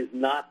is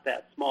not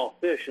that small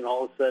fish, and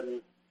all of a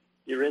sudden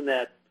you're in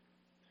that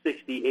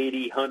 60,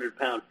 80,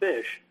 100-pound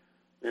fish,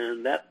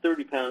 and that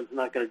 30 pounds is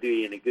not going to do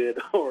you any good,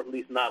 or at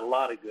least not a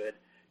lot of good.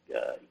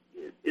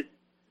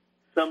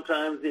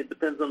 Sometimes it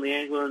depends on the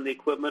angler and the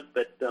equipment,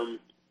 but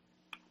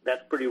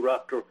that's pretty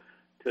rough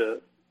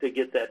to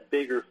get that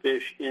bigger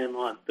fish in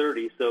on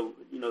 30. So,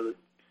 you know, the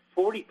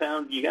 40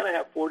 pounds, you got to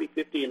have 40,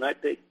 50, and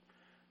I'd take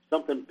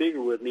something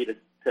bigger with me to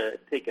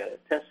take a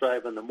test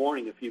drive in the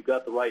morning if you've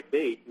got the right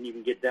bait, and you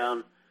can get down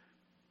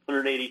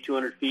 180,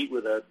 200 feet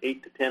with a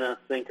 8 to 10 ounce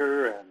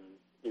sinker and,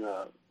 you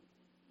know,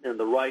 and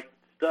the right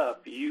stuff.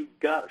 You've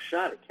got a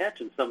shot at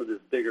catching some of this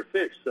bigger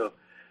fish. So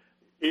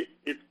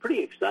it's pretty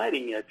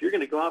exciting. If you're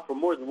going to go out for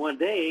more than one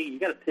day, you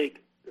got to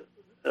take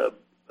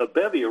a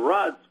bevy of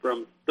rods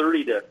from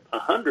 30 to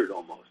 100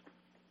 almost.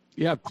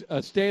 Yeah,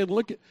 Stan,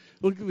 look at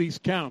these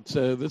counts.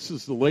 This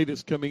is the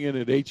latest coming in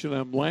at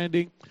H&M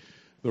Landing.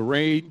 The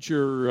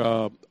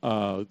Ranger,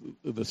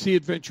 the Sea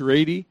Adventure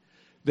 80,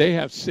 they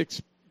have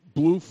 6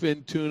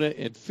 bluefin tuna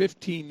and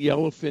 15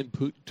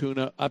 yellowfin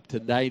tuna up to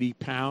 90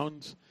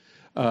 pounds.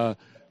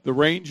 The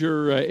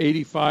Ranger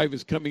 85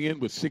 is coming in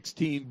with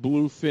 16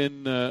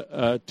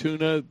 bluefin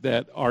tuna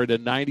that are to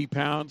 90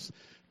 pounds.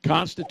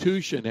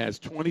 Constitution has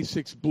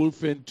 26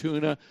 bluefin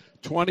tuna,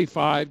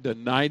 25 to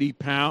 90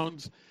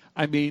 pounds.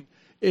 I mean,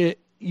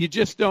 you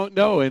just don't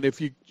know. And if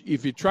you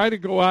try to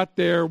go out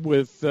there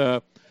with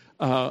a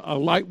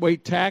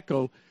lightweight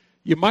tackle,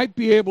 you might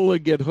be able to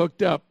get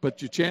hooked up,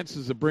 but your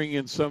chances of bringing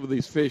in some of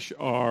these fish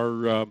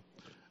are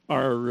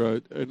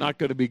not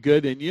going to be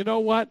good. And you know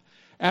what?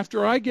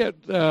 After I get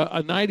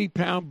a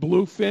 90-pound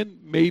bluefin,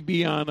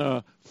 maybe on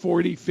a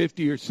 40,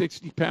 50, or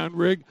 60-pound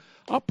rig,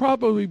 I'll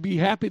probably be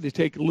happy to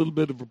take a little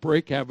bit of a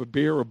break, have a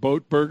beer, a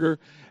boat burger,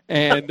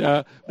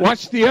 and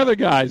watch the other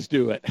guys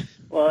do it.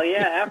 Well,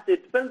 yeah,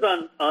 it depends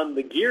on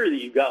the gear that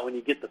you got when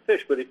you get the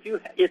fish. But if you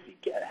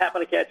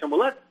happen to catch them,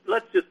 well,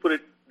 let's just put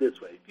it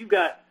this way: if you've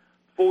got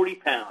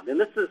 40-pound, and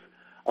this is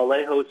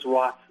Alejos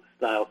Ross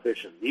style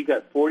fishing, you've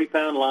got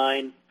 40-pound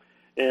line,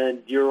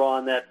 and you're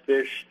on that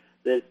fish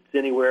that's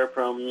anywhere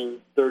from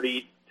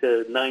 30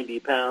 to 90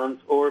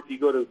 pounds, or if you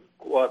go to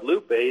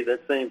Guadalupe,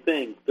 that same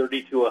thing,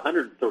 30 to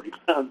 130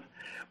 pounds,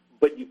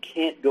 but you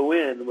can't go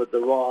in with the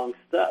wrong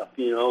stuff.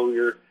 You know,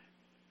 you're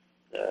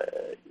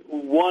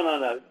one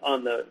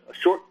on the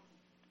short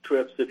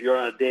trips. If you're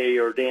on a day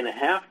or a day and a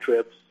half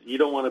trips, you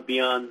don't want to be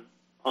on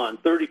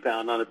 30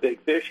 pound on a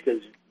big fish,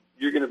 because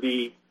you're going to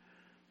be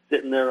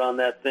sitting there on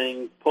that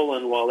thing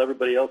pulling while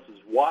everybody else is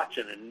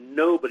watching, and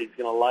nobody's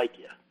going to like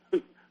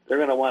you. They're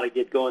going to want to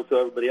get going so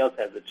everybody else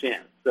has a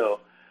chance. So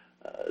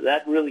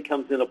that really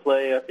comes into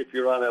play if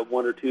you're on a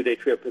 1 or 2 day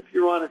trip. If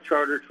you're on a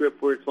charter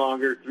trip where it's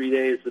longer, 3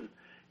 days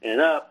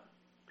and up,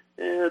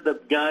 the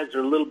guys are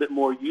a little bit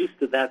more used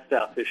to that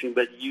style fishing,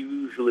 but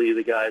usually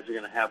the guys are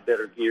going to have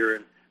better gear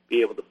and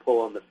be able to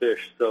pull on the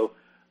fish. So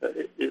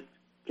it's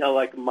kind of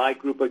like my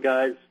group of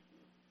guys.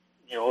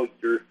 You know,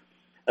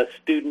 a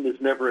student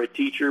is never a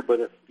teacher,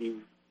 but if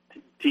you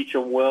teach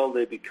them well,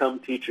 they become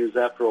teachers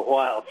after a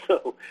while.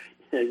 So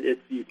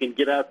you can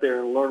get out there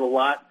and learn a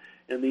lot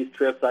in these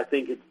trips. I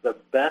think it's the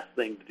best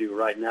thing to do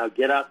right now.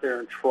 Get out there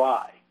and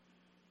try.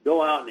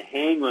 Go out and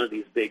hang one of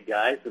these big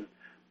guys and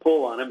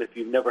pull on them if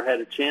you've never had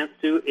a chance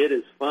to. It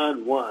is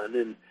fun,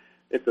 and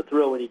it's a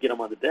thrill when you get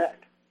them on the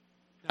deck.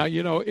 Now,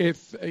 you know,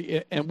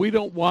 and we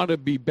don't want to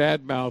be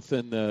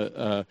bad-mouthing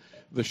the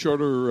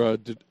shorter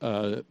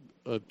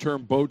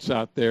term boats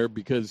out there,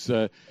 because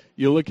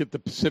you look at the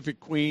Pacific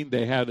Queen.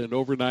 They had an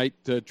overnight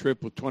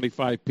trip with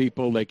 25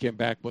 people. They came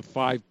back with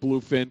 5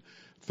 bluefin,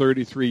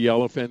 33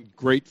 yellowfin,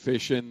 great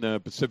fishing.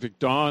 Pacific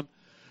Dawn,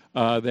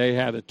 they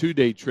had a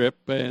 2-day trip,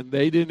 and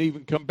they didn't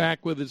even come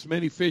back with as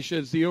many fish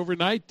as the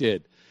overnight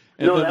did.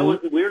 And no,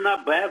 we're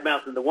not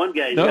bad-mouthing the one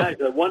guy. No.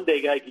 The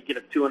one-day guy could get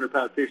a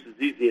 200-pound fish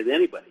as easy as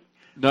anybody.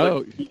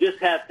 No. But you just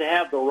have to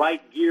have the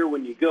right gear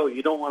when you go.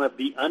 You don't want to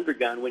be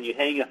undergunned when you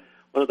hang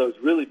one of those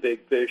really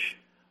big fish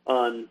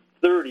on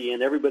 30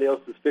 and everybody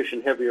else is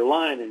fishing heavier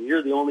line, and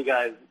you're the only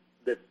guy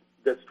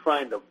that's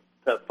trying to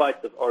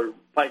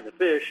fighting the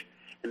fish,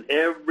 and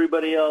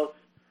everybody else,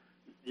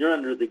 you're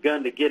under the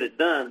gun to get it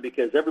done,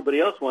 because everybody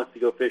else wants to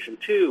go fishing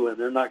too, and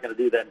they're not going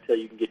to do that until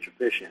you can get your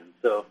fish in.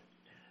 So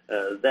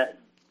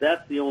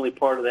that's the only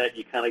part of that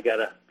you kind of got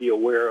to be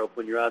aware of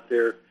when you're out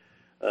there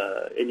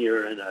and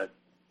you're in a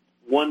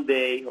 1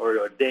 day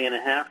or a day and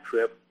a half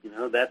trip. You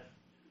know, that's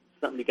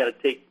something you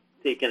got to take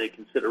into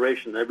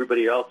consideration.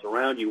 Everybody else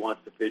around you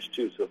wants to fish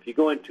too. So if you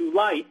go in too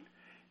light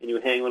and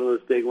you hang one of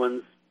those big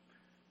ones,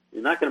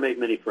 you're not going to make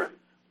many friends.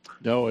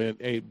 No,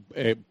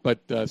 but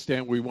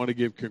Stan, we want to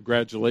give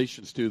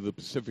congratulations to the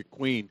Pacific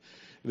Queen.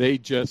 They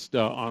just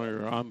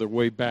on their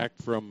way back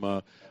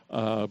from,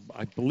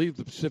 I believe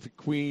the Pacific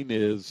Queen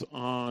is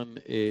on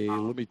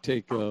let me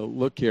take a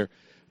look here.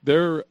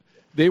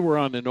 They were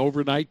on an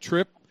overnight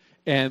trip,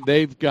 and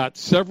they've got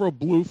several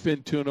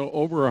bluefin tuna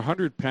over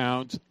 100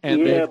 pounds,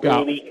 and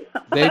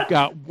they've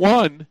got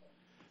one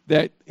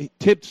that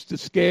tips the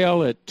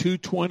scale at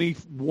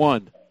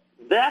 221.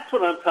 That's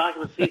what I'm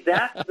talking about. See,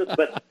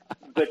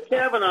 but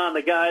Kevin on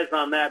the guys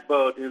on that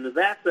boat, and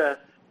that's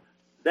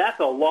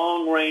a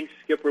long range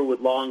skipper with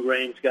long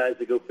range guys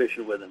that go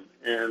fishing with him.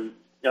 And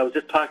I was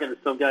just talking to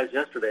some guys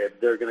yesterday.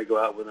 They're going to go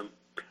out with him,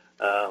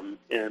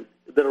 and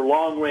that are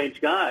long range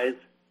guys.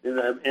 And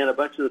a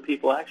bunch of the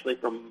people actually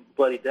from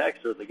Bloody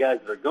Decks are the guys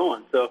that are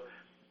going. So,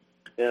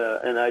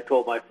 and I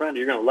told my friend,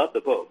 you're going to love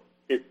the boat.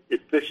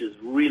 It fishes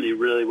really,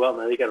 really well.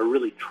 Now, they got a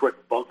really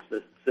trick bunk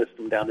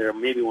system down there,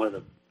 maybe one of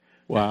the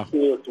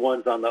coolest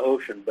ones on the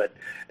ocean.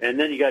 And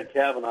then you got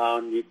Kavanaugh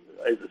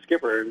as a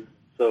skipper. And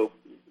so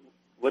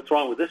what's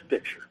wrong with this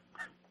picture?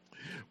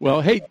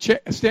 Well, hey,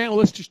 Stan,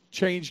 let's just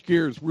change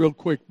gears real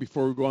quick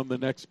before we go on the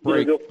next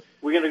break.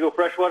 We're going to go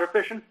freshwater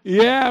fishing?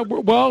 Yeah,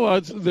 well,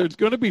 there's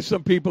going to be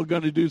some people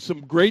going to do some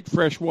great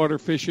freshwater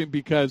fishing,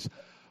 because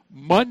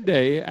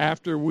Monday,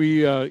 after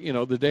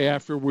the day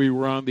after we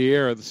were on the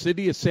air, the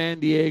city of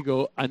San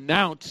Diego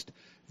announced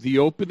the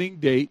opening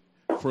date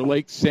for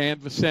Lake San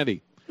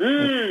Vicente.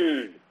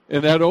 And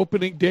that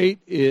opening date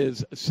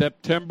is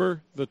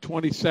September the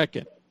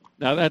 22nd.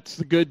 Now, that's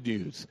the good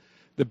news.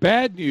 The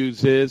bad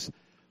news is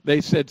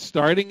they said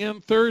starting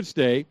on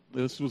Thursday,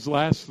 this was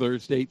last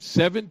Thursday,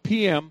 7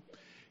 p.m.,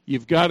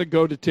 you've got to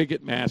go to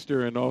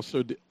Ticketmaster and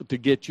also to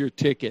get your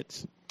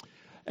tickets.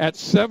 At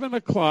 7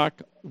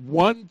 o'clock,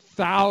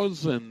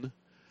 1,000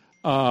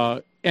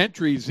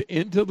 entries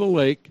into the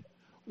lake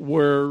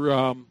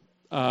were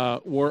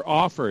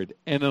offered.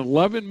 And in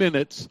 11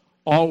 minutes,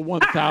 all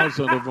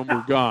 1,000 of them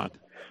were gone.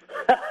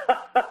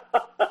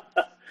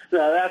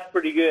 No, that's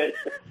pretty good.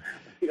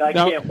 I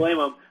can't blame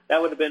them.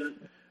 That would have been.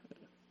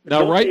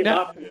 Now, right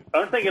now,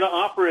 aren't they going to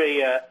offer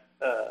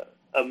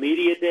a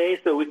media day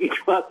so we can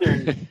go out there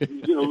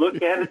and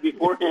look at it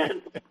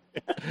beforehand?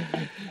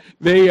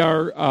 They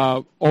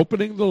are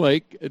opening the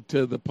lake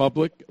to the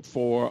public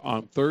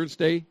on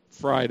Thursday,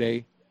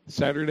 Friday,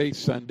 Saturday,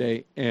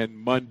 Sunday, and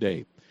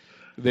Monday.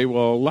 They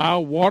will allow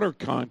water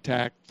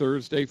contact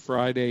Thursday,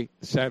 Friday,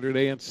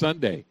 Saturday, and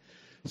Sunday.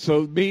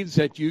 So it means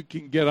that you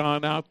can get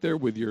on out there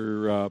with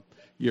your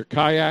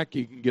kayak.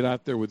 You can get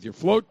out there with your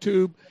float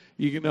tube.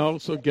 You can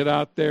also get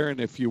out there, and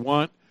if you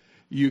want,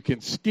 you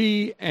can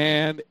ski.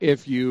 And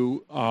if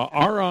you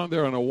are on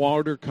there on a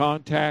water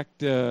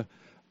contact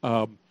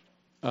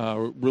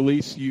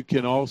release, you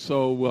can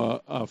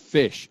also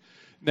fish.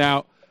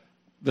 Now,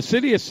 the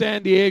city of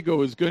San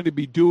Diego is going to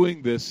be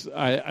doing this,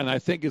 and I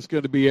think it's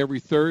going to be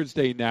every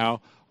Thursday now,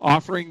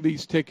 offering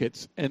these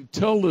tickets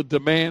until the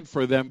demand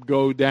for them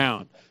go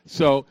down.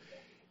 So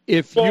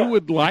if you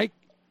would like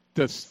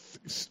to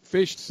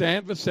fish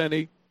San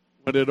Vicente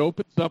when it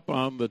opens up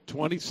on the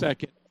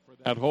 22nd for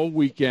that whole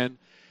weekend,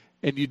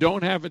 and you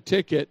don't have a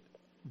ticket,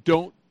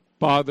 don't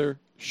bother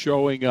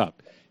showing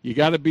up. You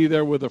got to be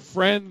there with a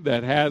friend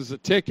that has a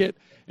ticket,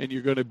 and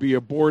you're going to be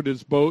aboard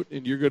his boat,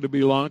 and you're going to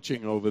be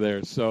launching over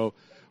there. So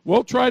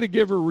we'll try to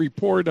give a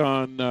report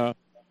on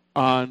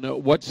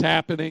what's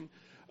happening.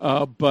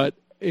 But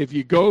if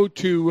you go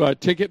to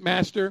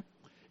Ticketmaster,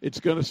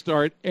 it's going to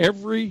start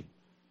every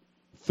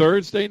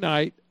Thursday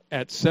night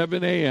at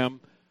 7 p.m.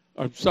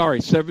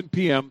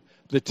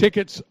 The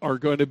tickets are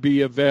going to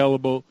be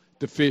available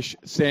to fish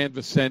San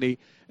Vicente.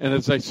 And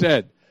as I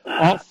said,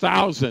 all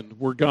 1,000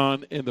 were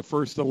gone in the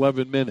first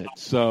 11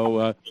 minutes.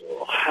 So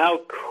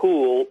how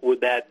cool would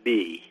that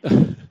be?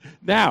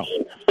 Now,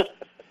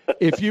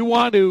 if you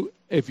want to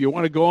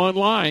go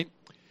online,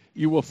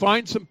 you will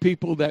find some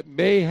people that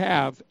may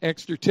have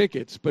extra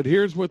tickets. But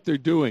here's what they're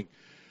doing.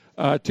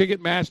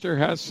 Ticketmaster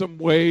has some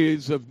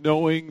ways of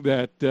knowing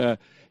that,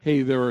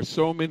 hey, there are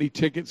so many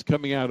tickets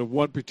coming out of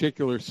one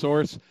particular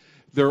source.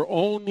 They're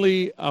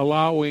only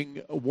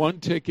allowing one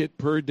ticket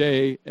per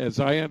day, as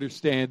I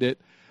understand it,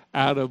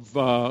 out of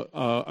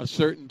a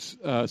certain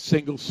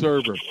single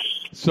server.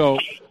 So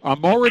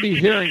I'm already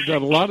hearing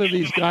that a lot of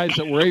these guys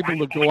that were able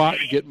to go out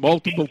and get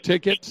multiple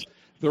tickets,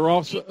 they're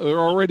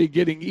already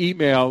getting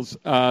emails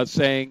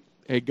saying,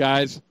 hey,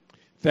 guys,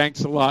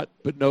 thanks a lot,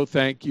 but no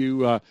thank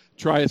you.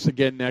 Try us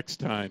again next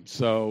time.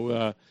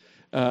 So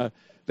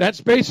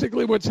that's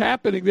basically what's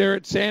happening there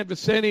at San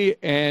Vicente.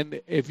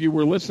 And if you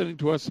were listening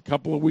to us a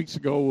couple of weeks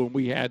ago when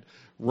we had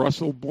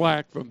Russell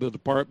Black from the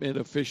Department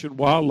of Fish and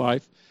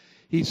Wildlife,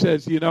 he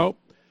says,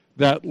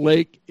 that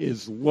lake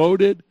is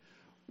loaded.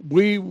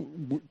 We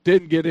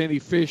didn't get any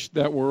fish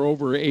that were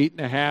over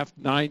 8.5,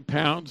 9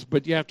 pounds,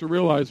 but you have to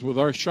realize with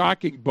our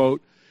shocking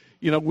boat,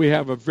 we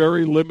have a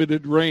very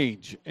limited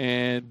range,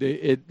 and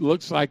it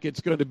looks like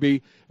it's going to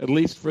be, at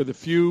least for the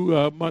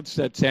few months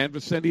that San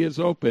Vicente is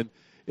open,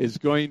 is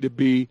going to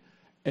be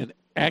an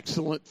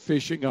excellent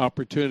fishing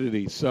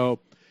opportunity. So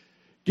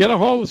get a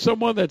hold of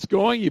someone that's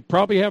going. You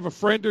probably have a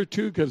friend or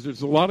two, because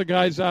there's a lot of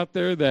guys out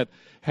there that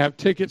have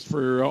tickets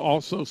for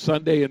also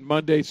Sunday and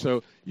Monday,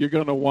 so you're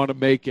going to want to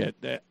make it.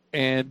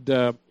 And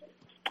how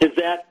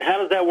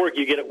does that work?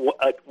 You get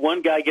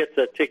one guy gets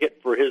a ticket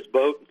for his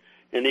boat,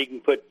 and he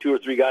can put 2 or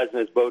 3 guys in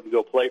his boat and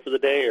go play for the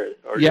day, or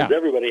does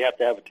everybody have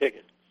to have a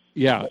ticket?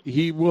 Yeah,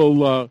 he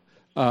will.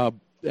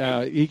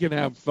 He can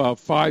have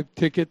 5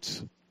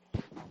 tickets.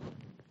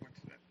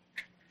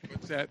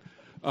 What's that?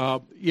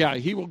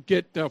 He will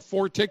get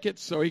 4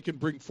 tickets, so he can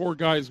bring 4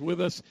 guys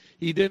with us.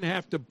 He didn't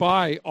have to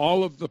buy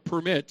all of the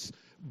permits,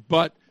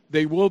 but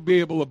they will be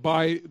able to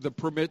buy the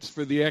permits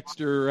for the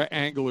extra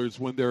anglers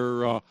when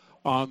they're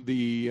on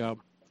the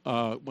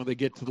when they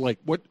get to the lake.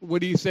 What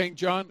are you saying,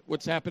 John?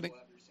 What's happening? We'll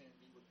have your San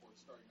V report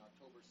starting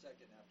October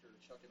 2nd after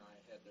Chuck and I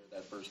had there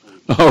that first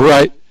week. All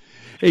right.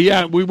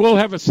 Yeah, we will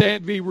have a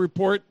San V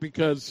report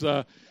because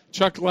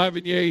Chuck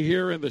Lavigny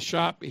here in the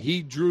shop,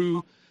 he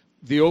drew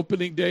the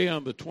opening day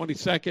on the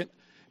 22nd,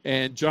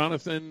 and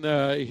Jonathan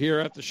here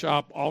at the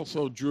shop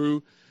also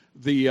drew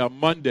the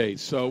Monday.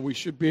 So we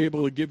should be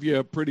able to give you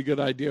a pretty good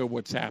idea of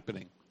what's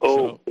happening.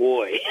 Oh,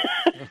 boy.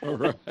 All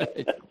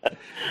right.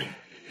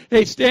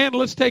 Hey, Stan,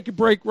 let's take a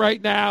break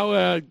right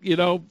now.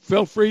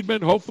 Phil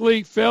Friedman,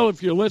 hopefully, Phil,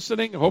 if you're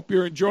listening, hope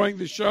you're enjoying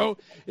the show.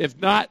 If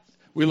not,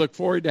 we look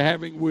forward to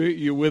having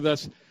you with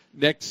us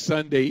next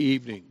Sunday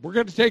evening. We're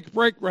going to take a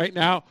break right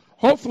now.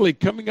 Hopefully,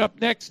 coming up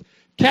next,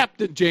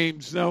 Captain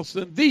James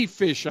Nelson, the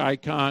fish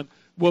icon,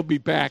 will be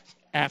back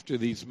after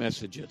these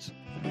messages.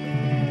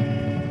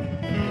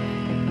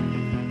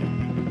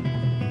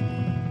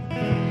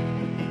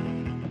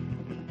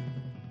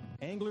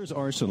 Angler's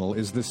Arsenal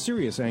is the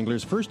serious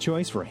angler's first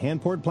choice for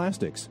hand-poured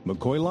plastics,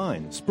 McCoy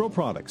line, Spro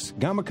products,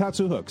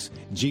 Gamakatsu hooks,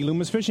 G.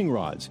 Loomis fishing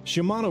rods,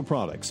 Shimano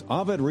products,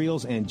 Ovid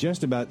reels, and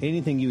just about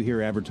anything you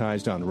hear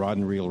advertised on Rod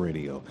and Reel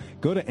Radio.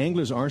 Go to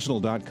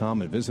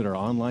anglersarsenal.com and visit our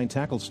online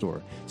tackle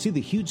store. See the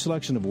huge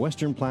selection of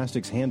Western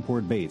Plastics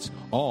hand-poured baits,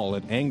 all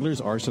at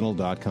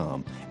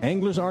anglersarsenal.com.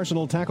 Angler's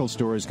Arsenal Tackle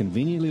Store is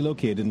conveniently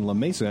located in La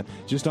Mesa,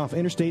 just off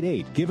Interstate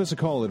 8. Give us a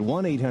call at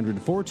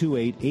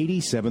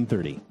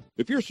 1-800-428-8730.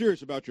 If you're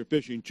serious about your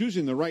fishing,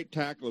 choosing the right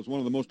tackle is one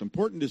of the most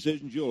important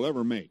decisions you'll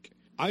ever make.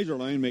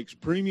 Izorline makes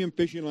premium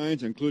fishing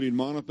lines including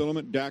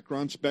monofilament,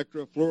 Dacron,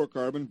 Spectra,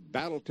 fluorocarbon,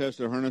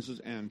 battle-tested harnesses,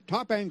 and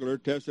top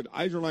angler-tested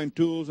Izorline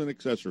tools and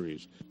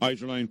accessories.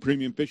 Izorline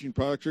premium fishing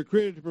products are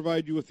created to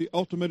provide you with the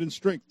ultimate in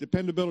strength,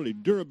 dependability,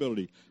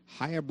 durability,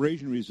 high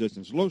abrasion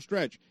resistance, low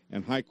stretch,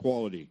 and high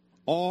quality.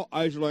 All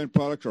Izorline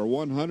products are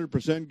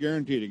 100%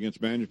 guaranteed against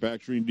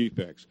manufacturing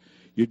defects.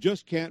 You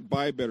just can't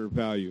buy better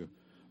value.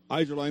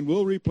 Izorline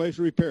will replace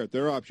or repair at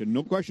their option.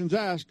 No questions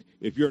asked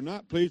if you're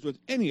not pleased with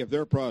any of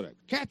their products.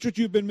 Catch what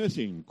you've been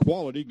missing.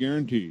 Quality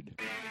guaranteed.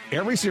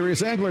 Every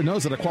serious angler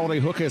knows that a quality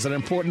hook is an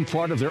important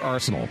part of their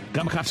arsenal.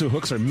 Gamakatsu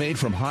hooks are made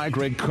from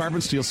high-grade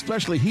carbon steel,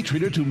 specially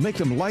heat-treated to make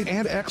them light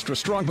and extra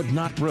strong but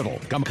not brittle.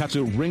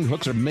 Gamakatsu ring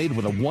hooks are made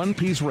with a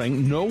one-piece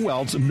ring, no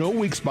welds, no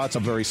weak spots,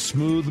 a very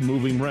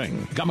smooth-moving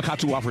ring.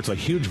 Gamakatsu offers a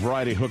huge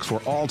variety of hooks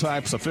for all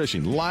types of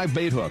fishing. Live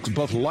bait hooks,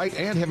 both light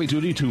and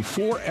heavy-duty to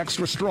 4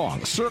 extra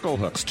strong. Circle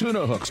hooks,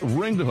 tuna hooks,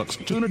 ringed hooks,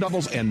 tuna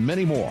doubles, and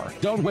many more.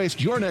 Don't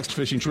waste your next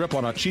fishing trip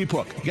on a cheap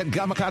hook. Get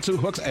Gamakatsu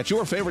hooks at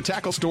your favorite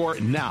tackle store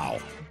now.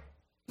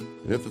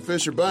 If the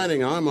fish are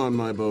biting, I'm on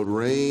my boat,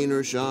 rain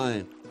or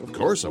shine. Of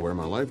course I wear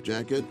my life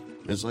jacket.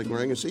 It's like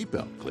wearing a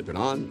seatbelt. Clip it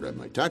on, grab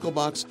my tackle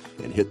box,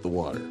 and hit the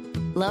water.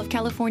 Love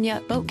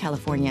California, Boat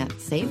California,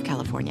 Save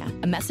California.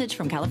 A message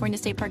from California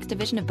State Parks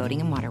Division of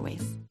Boating and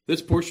Waterways.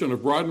 This portion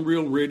of Rod and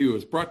Reel Radio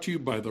is brought to you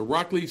by the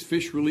Rockley's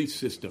Fish Release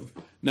System.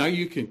 Now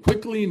you can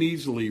quickly and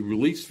easily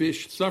release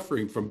fish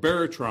suffering from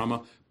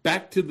barotrauma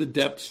back to the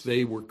depths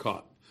they were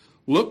caught.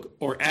 Look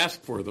or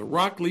ask for the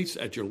Rockley's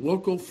at your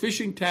local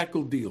fishing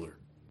tackle dealer.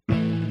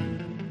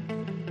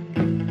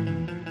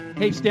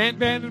 Hey, Stan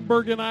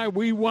Vandenberg and I,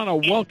 we want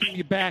to welcome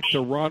you back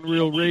to Rod and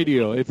Reel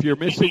Radio. If you're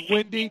missing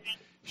Wendy,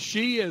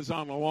 she is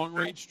on a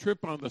long-range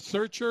trip on the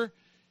Searcher.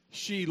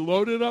 She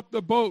loaded up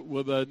the boat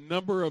with a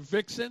number of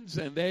vixens,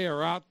 and they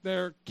are out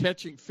there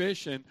catching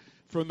fish. And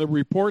from the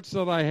reports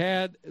that I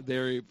had,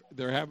 they're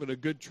having a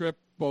good trip,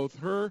 both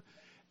her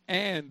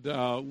and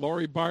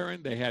Lori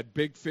Byron. They had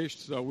big fish,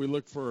 so we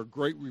look for a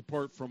great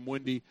report from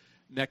Wendy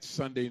next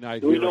Sunday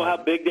night. Do we know how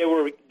big they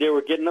were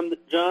getting them,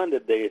 John?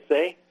 Did they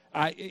say?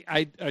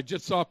 I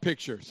just saw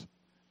pictures.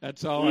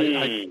 That's all.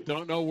 I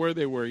don't know where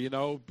they were,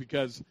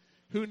 because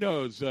who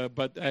knows.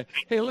 But,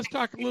 hey, let's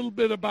talk a little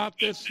bit about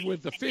this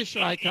with the fish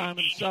icon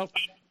himself,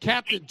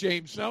 Captain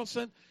James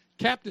Nelson.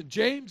 Captain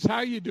James,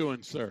 how you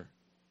doing, sir?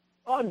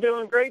 Oh, I'm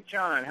doing great,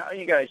 John. How are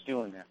you guys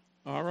doing there?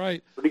 All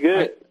right. Pretty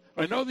good.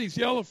 I know these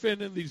yellowfin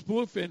and these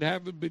bluefin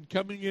haven't been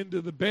coming into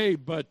the bay,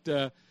 but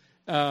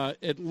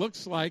it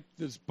looks like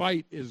this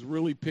bite is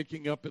really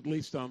picking up, at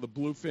least on the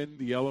bluefin,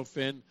 the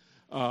yellowfin,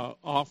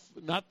 off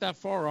not that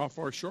far off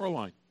our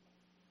shoreline.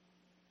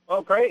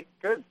 Oh, great.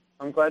 Good.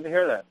 I'm glad to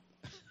hear that.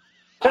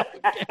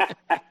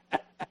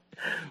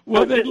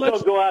 Well, then just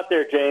don't go out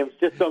there, James.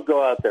 Just don't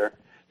go out there.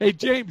 Hey,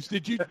 James,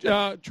 did you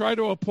try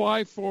to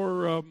apply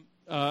for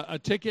a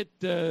ticket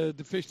to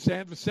fish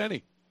San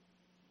Vicente?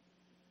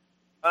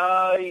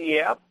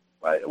 Yeah.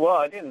 Well,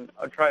 I didn't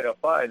try to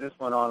apply. I just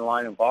went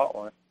online and bought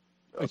one.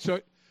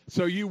 So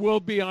you will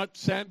be on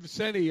San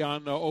Vicente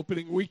on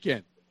opening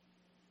weekend?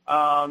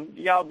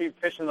 Yeah, I'll be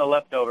fishing the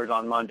leftovers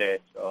on Monday,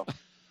 so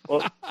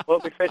we'll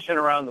be fishing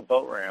around the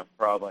boat ramp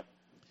probably.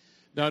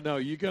 No,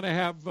 you're going to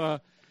have.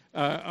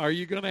 Are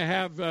you going to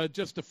have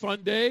just a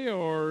fun day,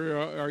 or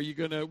are you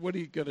going to? What are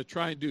you going to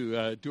try and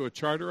do? Do a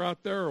charter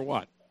out there, or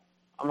what?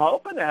 I'm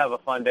hoping to have a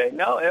fun day.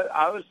 No,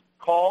 I was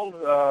called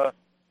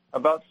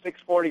about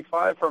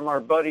 6:45 from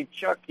our buddy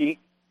Chucky,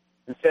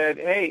 and said,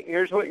 "Hey,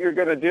 here's what you're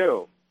going to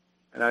do."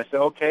 And I said,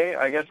 "Okay,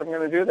 I guess I'm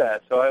going to do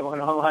that." So I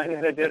went online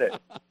and I did it.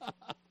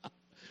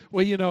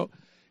 Well,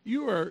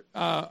 you are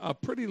a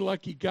pretty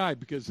lucky guy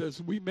because,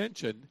 as we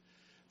mentioned,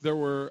 there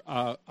were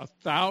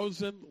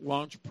 1,000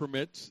 launch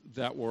permits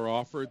that were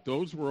offered.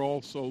 Those were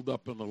all sold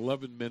up in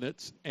 11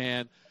 minutes.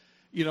 And,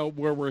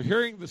 where we're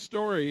hearing the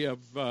story of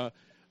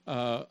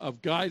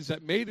guys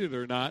that made it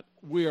or not,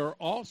 we are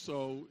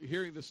also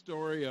hearing the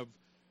story of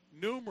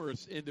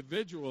numerous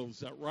individuals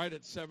that right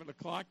at 7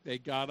 o'clock, they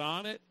got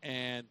on it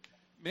and,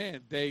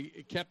 man, they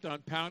kept on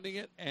pounding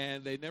it,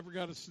 and they never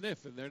got a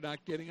sniff, and they're not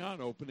getting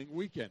on opening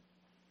weekend.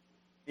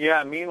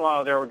 Yeah,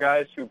 meanwhile, there were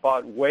guys who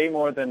bought way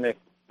more than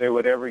they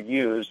would ever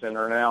use and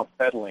are now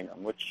peddling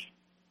them, which,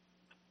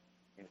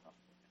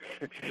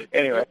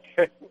 anyway.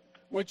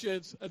 Which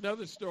is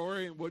another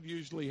story and what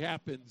usually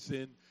happens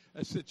in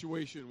a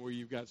situation where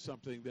you've got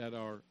something that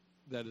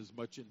is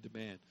much in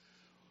demand.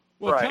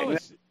 Well, right. Tell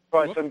us.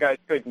 Why some guys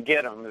couldn't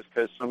get them is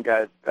because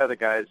other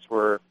guys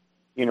were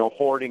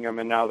hoarding them,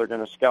 and now they're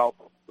going to scalp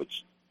them,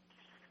 which,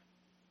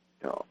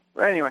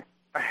 anyway,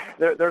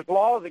 there's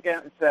laws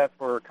against that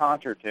for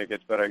concert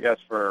tickets, but I guess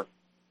for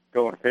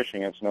going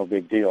fishing, it's no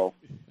big deal.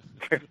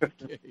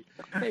 Okay.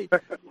 Hey,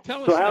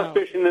 tell us So how's now.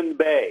 fishing in the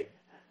bay?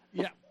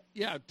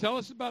 Yeah. Tell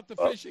us about the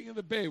fishing in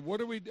the bay. What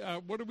are we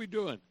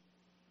doing?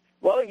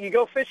 Well, you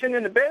go fishing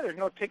in the bay. There's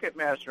no ticket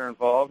master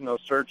involved, no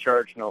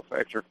surcharge, no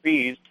extra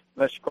fees,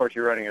 unless, of course,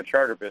 you're running a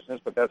charter business,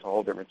 but that's a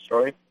whole different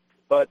story.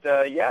 But,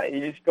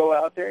 you just go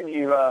out there and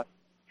you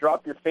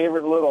drop your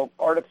favorite little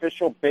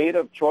artificial bait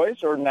of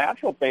choice or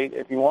natural bait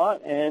if you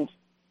want, and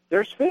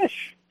there's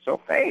fish.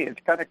 So, hey,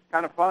 it's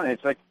kind of fun.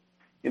 It's like,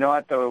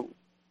 at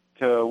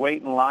to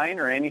wait in line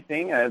or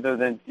anything other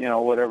than,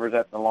 whatever's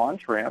at the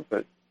launch ramp,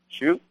 but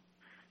shoot.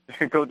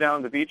 Go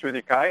down the beach with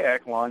your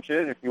kayak, launch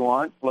it if you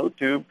want, float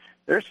tube.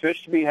 There's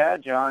fish to be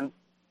had, John.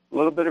 A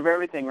little bit of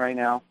everything right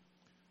now.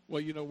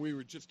 Well, we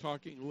were just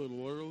talking a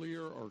little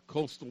earlier, our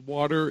coastal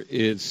water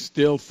is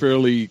still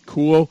fairly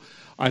cool.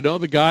 I know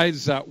the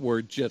guys that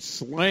were just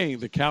slaying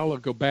the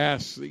calico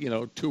bass,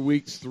 2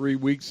 weeks, 3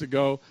 weeks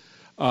ago,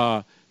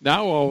 now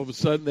all of a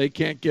sudden they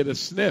can't get a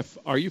sniff.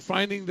 Are you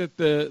finding that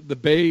the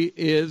bay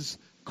is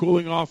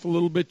cooling off a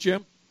little bit,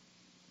 Jim?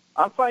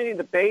 I'm finding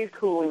the bay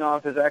cooling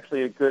off is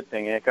actually a good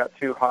thing. It got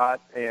too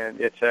hot, and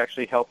it's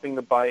actually helping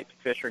the bite.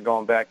 Fish are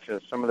going back to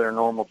some of their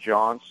normal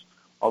jaunts.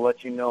 I'll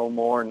let you know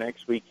more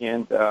next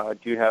weekend. I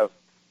do have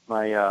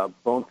my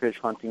bonefish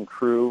hunting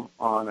crew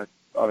on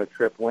a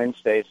trip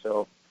Wednesday,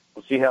 so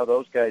we'll see how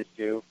those guys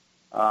do.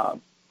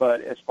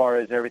 But as far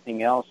as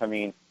everything else, I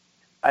mean,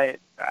 I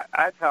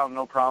found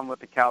no problem with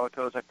the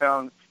calicos. I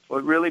found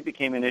what really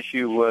became an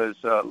issue was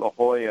La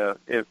Jolla.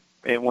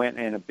 It went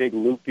in a big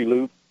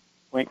loop-de-loop.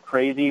 Went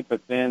crazy, but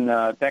then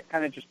that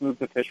kind of just moved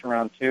the fish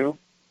around too.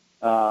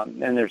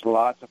 And there's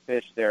lots of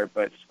fish there.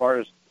 But as far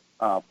as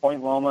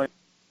Point Loma,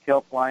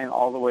 kelp line,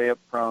 all the way up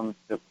from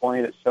the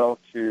point itself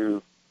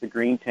to the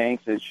green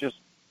tanks, there's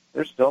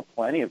still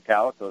plenty of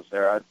calicos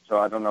there. So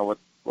I don't know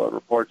what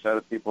reports other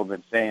people have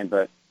been saying,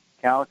 but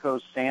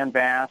calicos, sand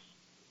bass,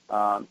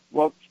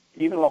 well,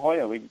 even La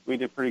Jolla, we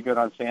did pretty good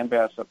on sand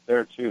bass up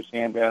there too.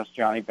 Sand bass,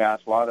 Johnny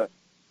bass, a lot of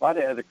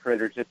other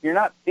critters. If you're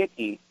not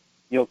picky,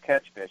 you'll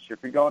catch fish. If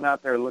you're going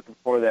out there looking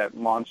for that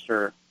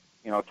monster,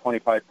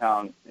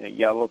 25-pound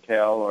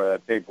yellowtail or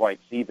that big white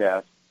sea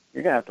bass,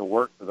 you're going to have to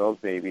work for those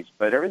babies.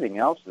 But everything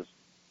else is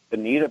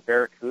bonita,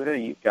 barracuda,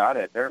 you got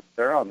it.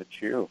 They're on the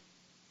chew.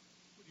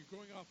 When you're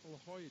going off La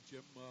Jolla,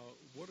 Jim,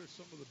 what are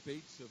some of the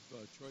baits of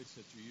choice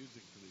that you're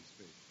using for these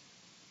fish?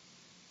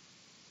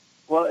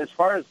 Well, as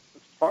far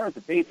as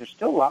the bait, there's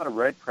still a lot of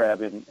red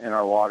crab in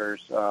our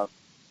waters,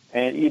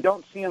 and you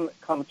don't see them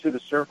come to the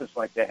surface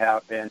like they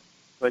have been.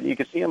 But you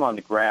can see them on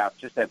the graph,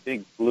 just that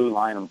big blue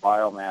line of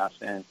biomass,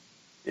 and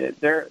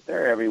they're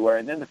everywhere.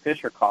 And then the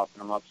fish are coughing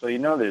them up, so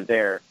they're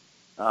there.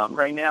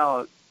 Right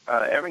now,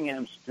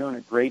 Evringham's doing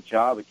a great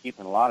job of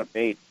keeping a lot of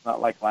bait. It's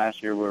not like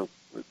last year where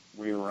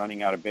we were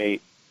running out of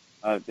bait.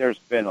 There's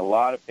been a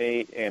lot of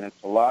bait, and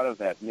it's a lot of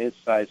that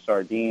mid-sized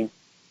sardine.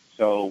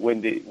 So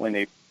when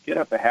they get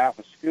up a half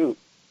a scoop,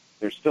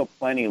 there's still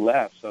plenty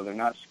left, so they're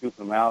not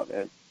scooping them out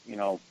at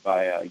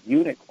by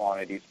unit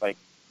quantities like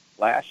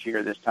last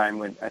year, this time,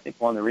 when I think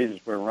one of the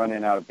reasons we're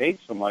running out of bait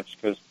so much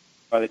because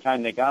by the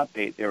time they got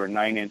bait, they were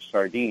 9-inch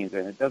sardines,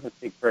 and it doesn't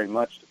take very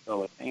much to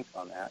fill a tank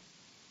on that.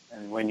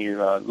 And when you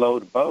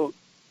load a boat,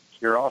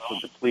 you're also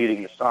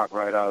depleting the stock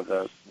right out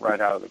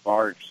of the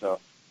barge. So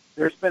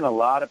there's been a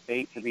lot of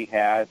bait to be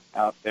had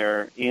out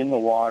there in the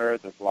water.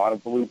 There's a lot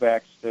of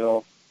bluebacks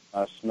still,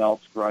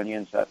 smelts,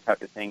 grunions, that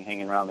type of thing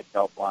hanging around the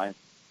kelp line.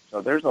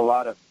 So there's a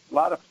lot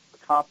of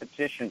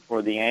competition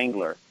for the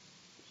angler.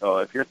 So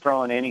if you're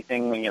throwing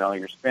anything,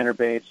 your spinner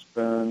baits,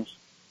 spoons,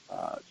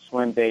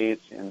 swim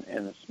baits, and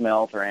the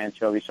smelt or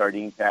anchovy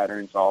sardine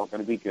patterns, all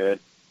going to be good.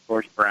 Of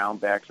course,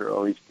 brownbacks are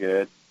always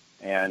good.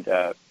 And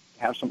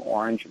have some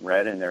orange and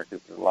red in there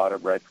because there's a lot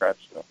of red crab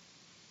still.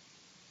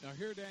 Now,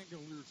 here at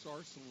Anglers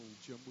Arsenal,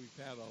 Jim,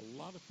 we've had a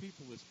lot of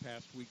people this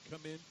past week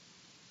come in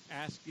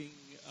asking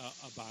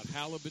about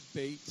halibut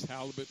baits,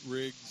 halibut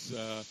rigs.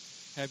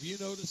 Have you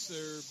noticed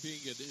there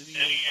being any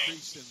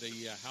increase in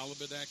the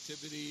halibut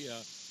activity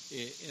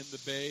in the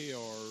bay,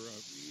 or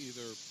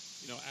either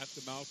at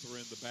the mouth or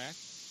in the back?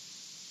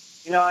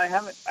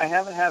 I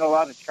haven't had a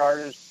lot of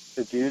charters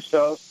to do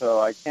so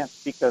I can't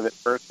speak of it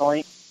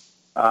personally.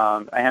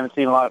 I haven't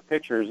seen a lot of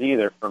pictures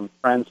either from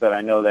friends that I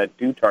know that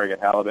do target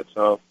halibut.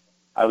 So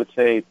I would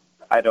say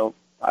I don't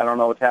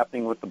know what's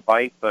happening with the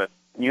bite, but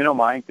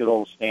my good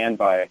old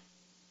standby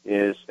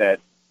is that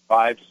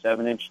 5 to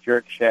 7 inch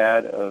jerk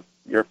shad of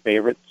your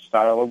favorite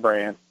style or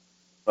brand,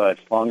 but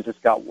as long as it's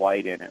got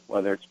white in it,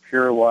 whether it's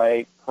pure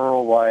white,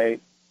 pearl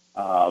white,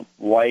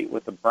 white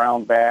with a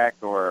brown back,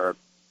 or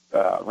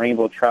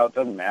rainbow trout,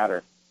 doesn't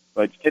matter.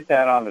 But get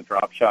that on the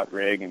drop shot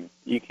rig, and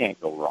you can't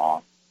go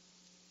wrong.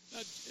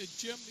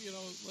 Jim,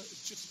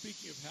 just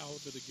speaking of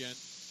halibut again,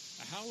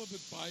 a halibut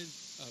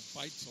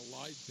bites a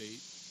live bait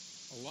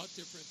a lot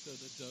different than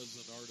it does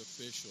an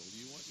artificial.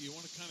 You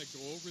want to kind of go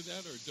over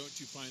that, or don't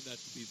you find that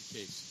to be the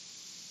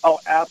case? Oh,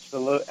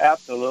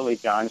 absolutely,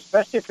 John.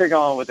 Especially if you're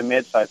going with a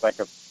mid-size, like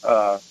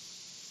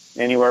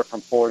anywhere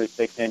from 4 to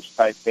 6 inch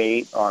type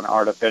bait on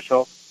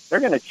artificial, they're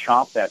going to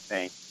chomp that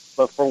thing.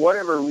 But for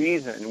whatever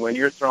reason, when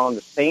you're throwing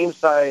the same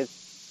size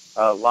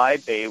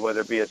live bait,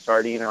 whether it be a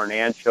sardine or an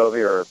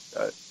anchovy or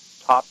a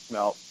top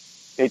smelt,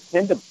 they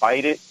tend to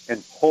bite it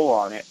and pull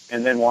on it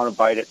and then want to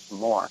bite it some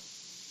more.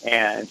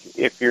 And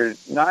if you're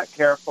not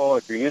careful,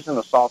 if you're using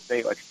a soft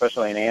bait, like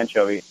especially an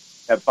anchovy,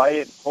 that bite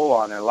it and pull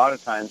on it a lot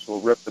of times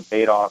will rip the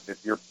bait off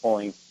if you're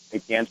pulling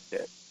against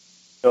it.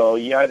 So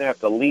you either have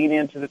to lean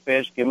into the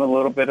fish, give them a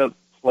little bit of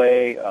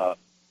play.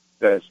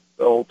 The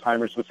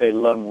old-timers would say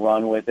let them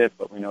run with it,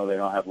 but we know they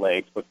don't have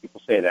legs, but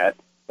people say that.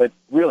 But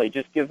really,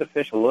 just give the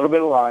fish a little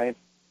bit of line,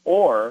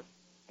 or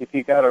if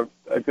you got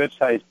a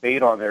good-sized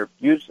bait on there,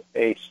 use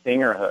a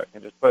stinger hook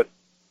and just put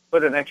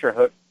an extra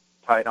hook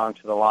tied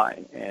onto the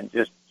line and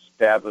just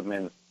stab them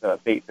in the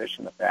bait fish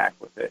in the back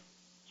with it.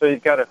 So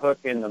you've got a hook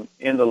in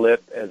the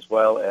lip as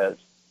well as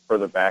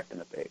further back in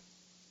the bait.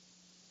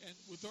 And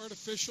with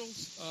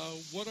artificials,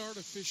 what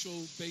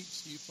artificial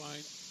baits do you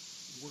find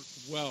work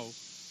well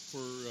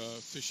for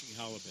fishing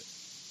halibut?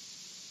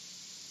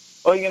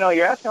 Well,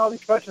 you're asking all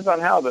these questions on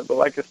halibut, but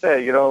like I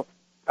said,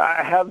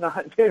 I have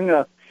not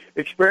been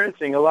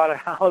experiencing a lot of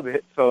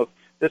halibut, so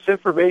this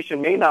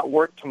information may not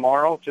work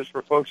tomorrow just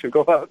for folks who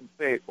go out and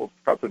say, well,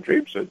 Captain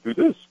James said do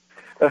this.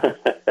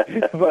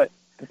 But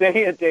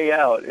day in, day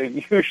out,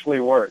 it usually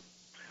works.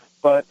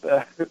 But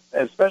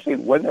especially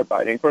when they're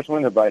biting. Of course,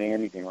 when they're biting,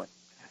 anything works.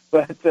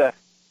 But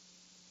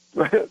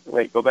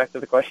wait, go back to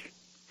the question.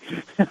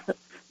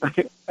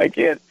 I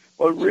can't.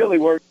 What really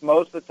works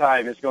most of the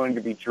time is going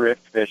to be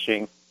drift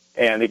fishing,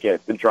 and again,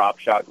 the drop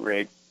shot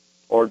rig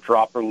or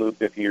dropper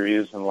loop if you're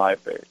using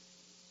live bait.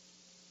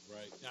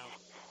 Right.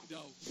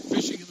 Now,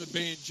 fishing in the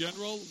bay in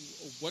general,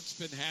 what's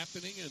been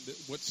happening and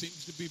what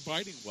seems to be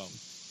biting well?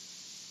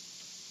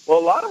 Well,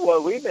 a lot of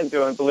what we've been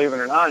doing, believe it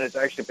or not, has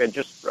actually been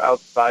just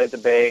outside the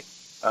bay,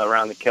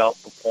 around the Kelp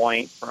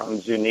Point, from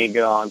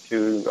Zuniga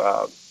onto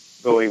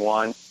Buoy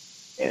 1,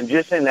 and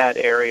just in that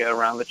area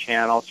around the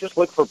channel. Just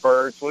look for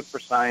birds, look for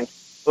signs.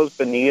 Those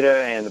bonita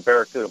and the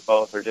barracuda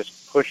both are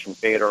just pushing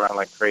bait around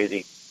like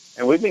crazy.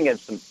 And we've been getting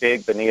some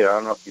big bonita. I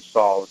don't know if you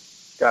saw.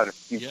 We've got a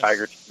few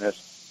tigers in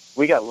this.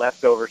 We got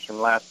leftovers from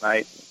last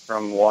night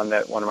from one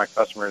that one of my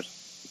customers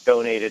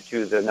donated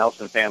to the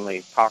Nelson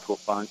Family Taco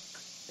Fund.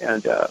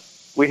 And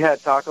we had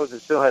tacos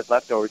and still has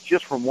leftovers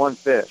just from one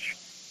fish.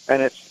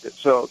 And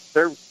so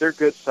they're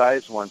good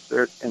sized ones.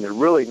 They're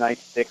really nice,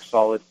 thick,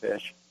 solid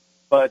fish.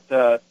 But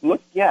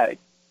look,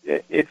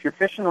 if you're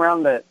fishing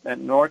around that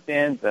north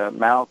end, the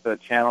mouth, the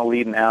channel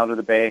leading out of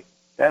the bay,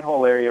 that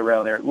whole area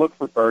around there, look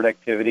for bird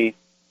activity.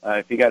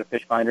 If you got a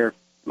fish finder,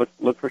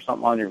 look for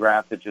something on your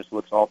raft that just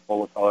looks all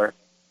full of color,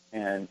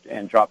 and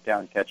drop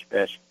down and catch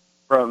fish.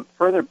 From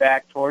further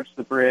back towards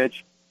the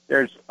bridge,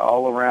 there's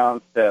all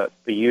around the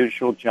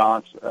usual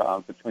jaunts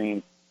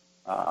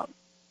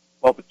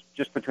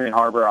just between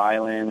Harbor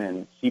Island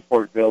and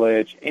Seaport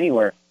Village,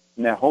 anywhere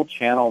in that whole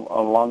channel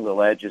along the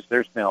ledges.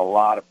 There's been a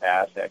lot of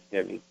bass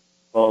activity,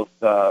 both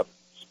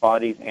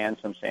spotties and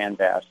some sand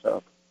bass.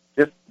 So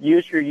just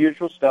use your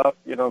usual stuff,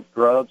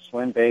 grubs,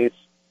 swim baits,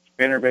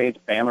 spinner baits,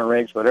 Bama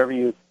rigs, whatever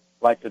you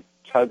like to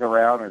tug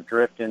around or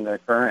drift in the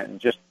current, and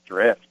just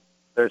drift.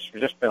 There's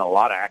just been a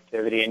lot of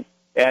activity,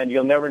 and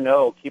you'll never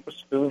know. Keep a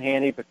spoon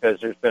handy because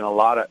there's been a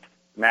lot of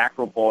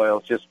mackerel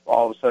boils just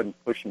all of a sudden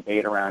pushing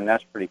bait around, and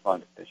that's pretty fun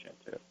to fish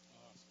into.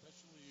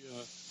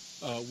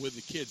 Especially with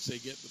the kids, they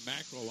get the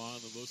mackerel on,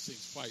 and those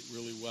things fight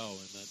really well,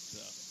 and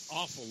that's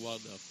awful lot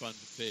of fun to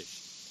fish.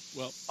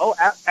 Well,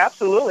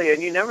 absolutely,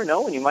 and you never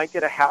know when you might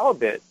get a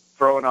halibut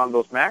throwing on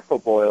those mackerel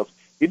boils.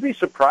 You'd be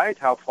surprised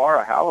how far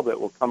a halibut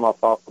will come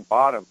up off the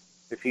bottom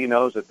if he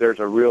knows that there's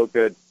a real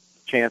good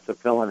chance of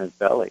filling his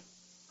belly.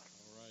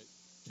 All right.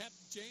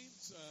 Captain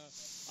James,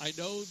 I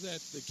know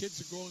that the kids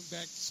are going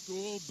back to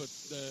school, but,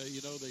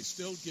 they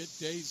still get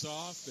days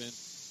off, and,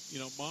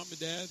 mom and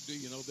dad,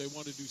 they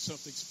want to do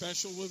something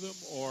special with them,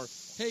 or,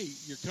 hey,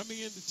 you're coming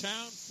into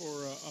town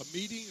for a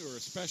meeting or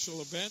a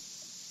special event.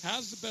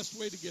 How's the best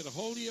way to get a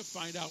hold of you,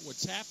 find out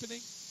what's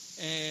happening,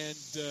 and,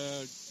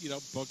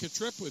 book a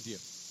trip with you?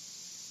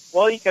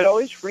 Well, you could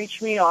always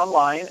reach me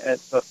online at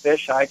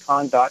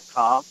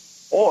thefishicon.com,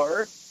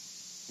 or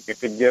you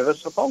could give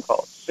us a phone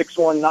call,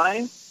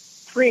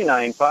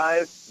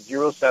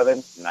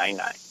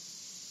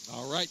 619-395-0799.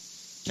 All right.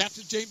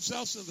 Captain James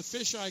Selson of the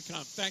Fish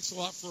Icon, thanks a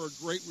lot for a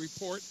great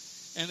report.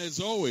 And as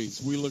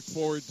always, we look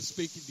forward to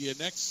speaking to you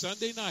next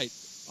Sunday night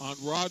on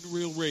Rod and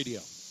Reel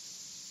Radio.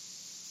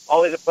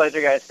 Always a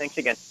pleasure, guys. Thanks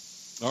again.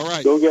 All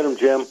right. Go get them,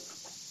 Jim.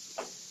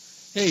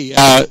 Hey,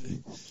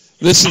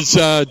 this is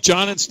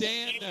John and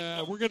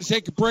Stan. We're going to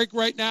take a break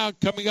right now.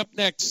 Coming up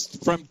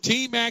next from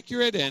Team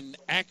Accurate and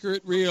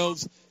Accurate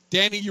Reels,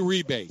 Danny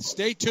Uribe.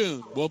 Stay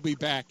tuned. We'll be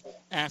back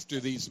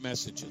after these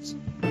messages.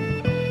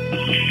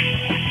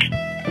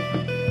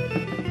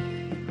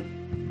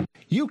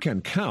 You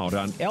can count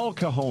on El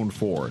Cajon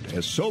Ford,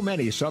 as so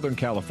many Southern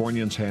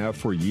Californians have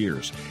for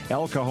years.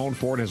 El Cajon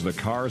Ford has the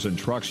cars and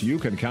trucks you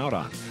can count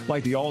on,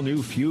 like the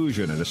all-new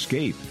Fusion and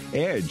Escape,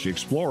 Edge,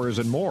 Explorers,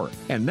 and more.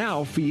 And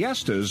now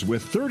Fiestas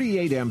with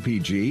 38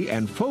 mpg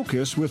and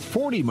Focus with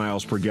 40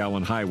 miles per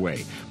gallon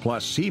highway,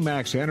 plus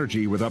C-Max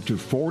Energy with up to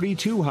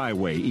 42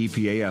 highway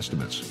EPA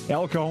estimates.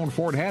 El Cajon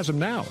Ford has them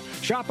now.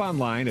 Shop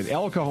online at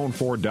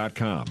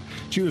elcajonford.com.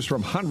 Choose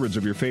from hundreds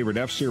of your favorite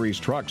F-Series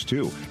trucks,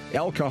 too.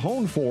 El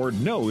Cajon Ford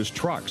knows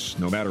trucks,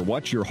 no matter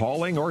what you're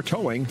hauling or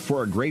towing,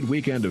 for a great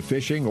weekend of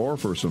fishing or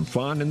for some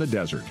fun in the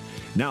desert.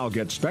 Now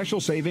get special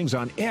savings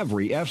on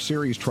every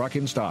F-Series truck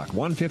in stock,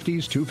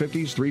 150s,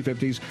 250s,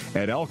 350s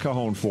at El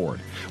Cajon Ford.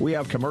 We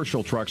have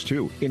commercial trucks,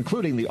 too,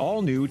 including the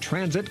all-new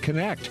Transit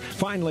Connect.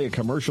 Finally, a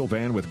commercial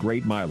van with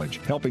great mileage,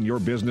 helping your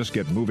business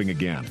get moving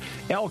again.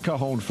 El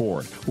Cajon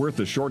Ford, worth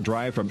the short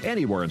drive from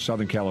anywhere in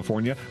Southern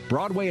California,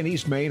 Broadway and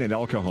East Main in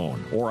El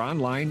Cajon, or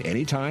online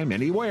anytime,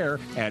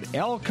 anywhere at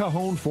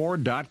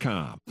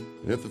elcajonford.com.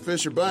 If the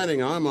fish are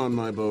biting, I'm on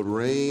my boat,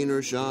 rain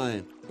or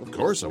shine. Of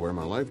course I wear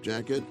my life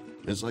jacket.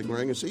 It's like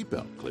wearing a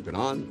seatbelt. Clip it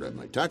on, grab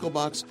my tackle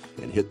box,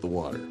 and hit the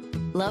water.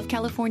 Love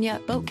California,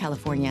 Boat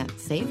California,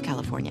 Save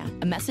California.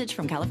 A message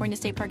from California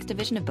State Parks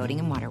Division of Boating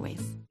and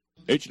Waterways.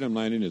 H&M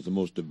Landing is the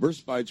most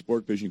diversified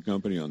sport fishing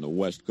company on the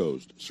West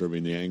Coast,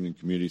 serving the angling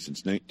community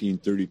since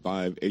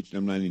 1935.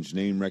 H&M Landing's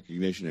name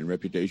recognition and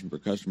reputation for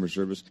customer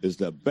service is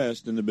the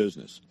best in the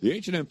business. The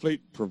H&M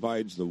fleet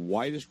provides the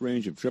widest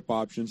range of trip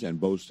options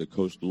and boasts the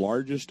coast's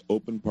largest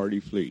open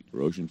party fleet.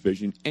 For ocean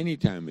fishing any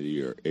time of the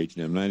year,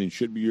 H&M Landing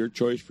should be your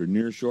choice for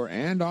nearshore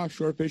and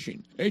offshore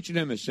fishing.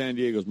 H&M is San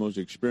Diego's most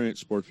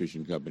experienced sport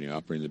fishing company,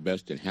 offering the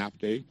best in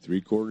half-day,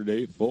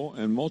 three-quarter-day, full,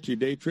 and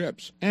multi-day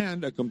trips,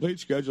 and a complete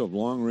schedule of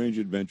long-range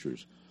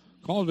adventures.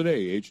 Call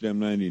today, H&M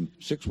Landing,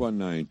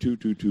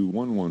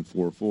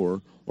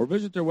 619-222-1144, or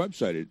visit their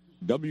website at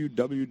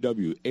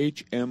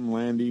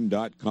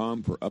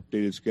www.hmlanding.com for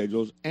updated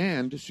schedules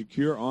and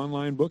secure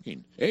online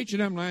booking.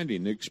 H&M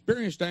Landing, the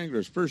experienced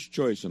angler's first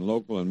choice in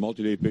local and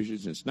multi-day fishing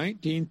since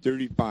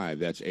 1935.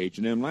 That's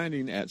H&M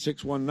Landing at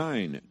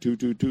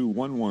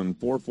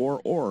 619-222-1144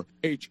 or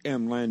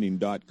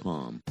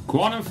hmlanding.com.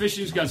 Quantum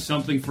Fishing's got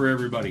something for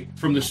everybody.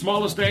 From the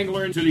smallest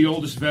angler to the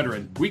oldest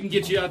veteran, we can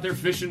get you out there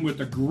fishing with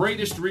the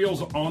greatest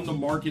reels on the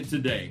market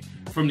today.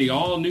 From the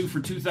all-new for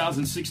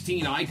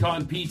 2016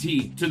 Icon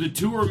PT to the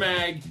Tour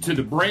Mag to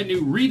the brand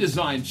new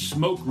redesigned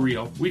Smoke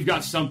Reel, we've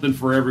got something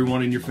for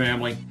everyone in your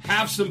family.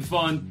 Have some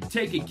fun.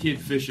 Take a kid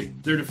fishing.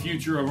 They're the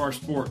future of our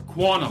sport.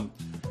 Quantum.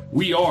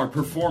 We are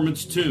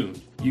performance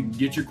tuned. You can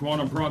get your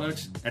Quantum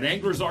products at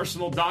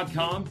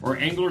anglersarsenal.com or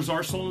Anglers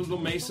Arsenal in La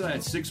Mesa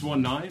at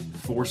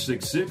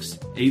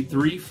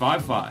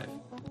 619-466-8355.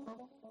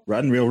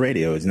 Rod and Reel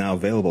Radio is now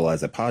available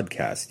as a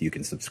podcast you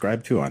can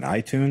subscribe to on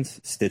iTunes,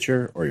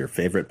 Stitcher, or your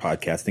favorite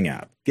podcasting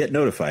app. Get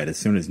notified as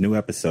soon as new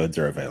episodes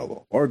are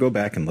available, or go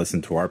back and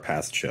listen to our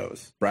past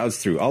shows. Browse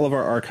through all of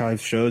our archive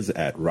shows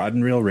at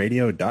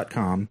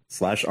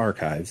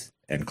rodandreelradio.com/archives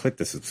and click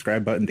the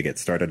subscribe button to get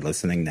started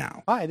listening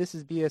now. Hi, this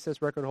is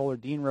BSS record holder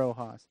Dean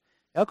Rojas.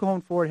 El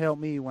Cajon Ford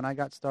helped me when I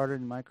got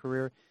started in my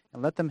career,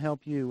 and let them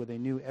help you with a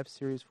new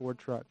F-Series Ford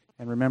truck.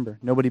 And remember,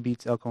 nobody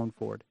beats El Cajon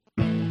Ford.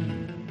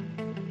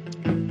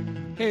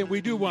 Hey,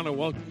 we do want to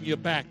welcome you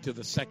back to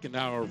the second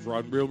hour of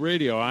Rod and Reel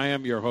Radio. I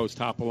am your host,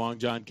 Hopalong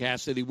John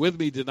Cassidy. With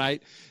me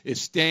tonight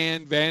is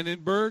Stan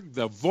Vandenberg,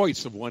 the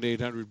voice of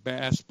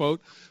 1-800-BASS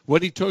Boat.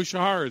 Wendy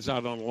Toshihara is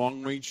out on a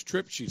long-range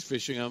trip. She's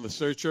fishing on the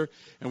Searcher,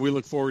 and we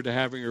look forward to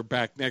having her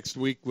back next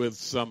week with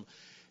some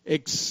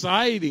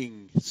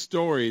exciting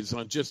stories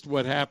on just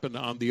what happened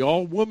on the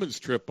all-women's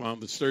trip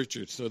on the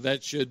Searcher, so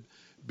that should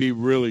be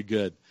really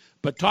good.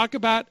 But talk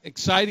about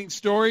exciting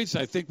stories.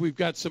 I think we've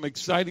got some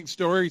exciting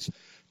stories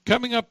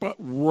coming up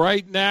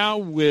right now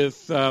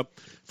with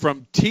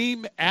from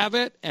Team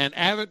Avid and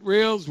Avid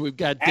Reels. We've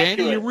got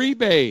Danny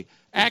Uribe.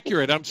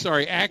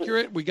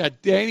 Accurate. We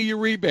got Danny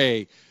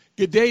Uribe.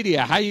 Good day to you.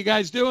 How you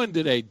guys doing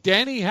today?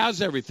 Danny,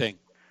 how's everything?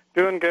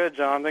 Doing good,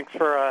 John. Thanks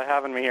for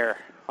having me here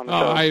on the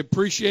show. I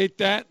appreciate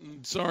that,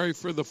 and sorry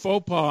for the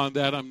faux pas on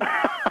that.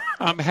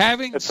 I'm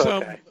having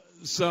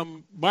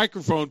some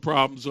microphone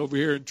problems over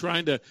here and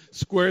trying to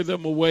square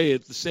them away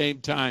at the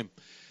same time.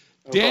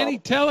 Danny,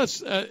 tell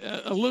us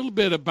a little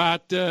bit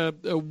about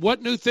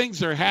what new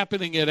things are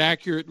happening at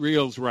Accurate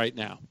Reels right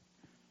now.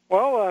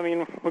 Well, I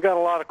mean, we've got a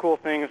lot of cool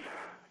things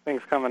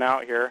coming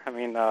out here. I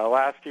mean,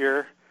 last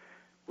year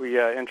we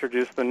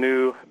introduced the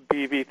new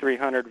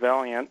BV300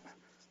 Valiant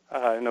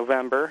in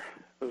November.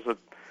 It was a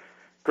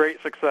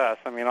great success.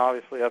 I mean,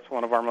 obviously that's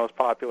one of our most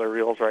popular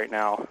reels right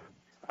now.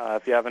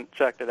 If you haven't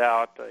checked it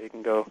out, you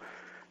can go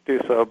do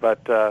so.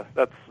 But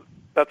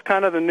that's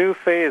kind of the new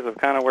phase of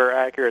kind of where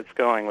Accurate's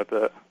going with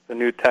the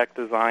new tech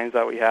designs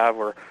that we have.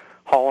 We're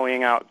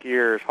hollowing out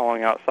gears,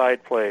 hollowing out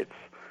side plates,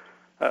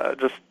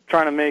 just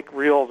trying to make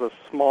reels as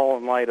small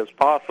and light as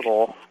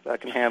possible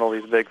that can handle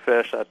these big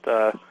fish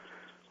that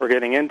we're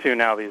getting into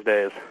now these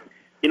days.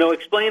 You know,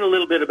 explain a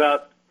little bit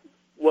about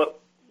what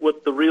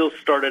the reels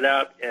started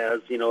out as,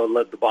 you know,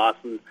 led the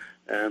Boston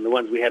and the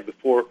ones we had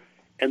before,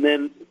 and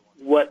then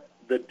what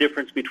the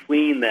difference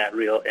between that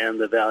reel and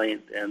the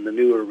Valiant and the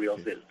newer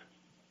reels is.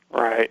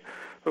 Right.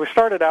 So we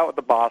started out with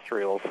the Boss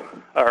reels,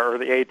 or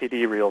the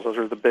ATD reels. Those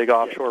are the big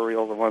offshore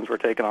reels, the ones we're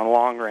taking on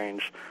long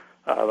range,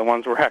 the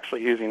ones we're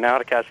actually using now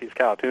to catch these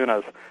cow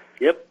tunas.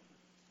 Yep.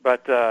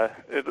 But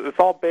it's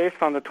all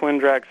based on the twin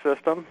drag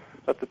system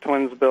that the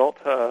twins built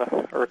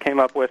or came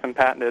up with and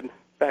patented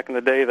back in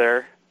the day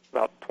there,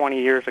 about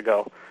 20 years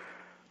ago.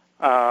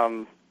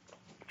 The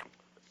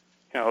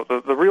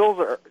reels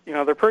are,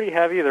 they're pretty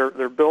heavy.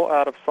 They're built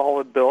out of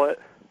solid billet,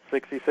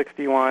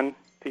 6061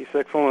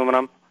 T6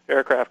 aluminum,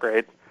 aircraft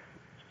grade.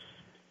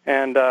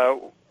 And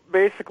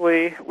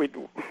basically, we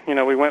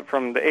went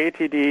from the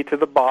ATD to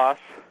the Boss,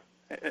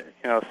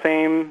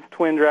 same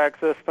twin drag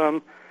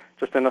system,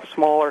 just in a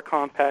smaller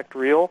compact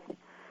reel,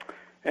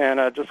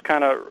 and just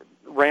kind of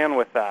ran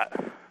with that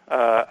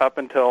up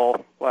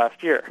until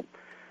last year.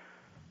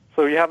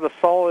 So you have the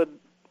solid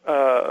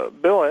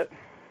billet,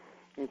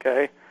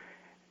 okay,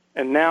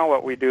 and now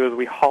what we do is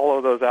we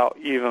hollow those out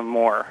even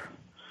more.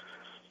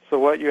 So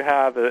what you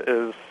have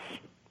is,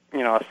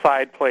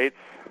 side plates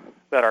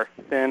that are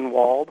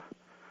thin-walled,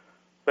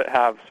 that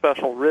have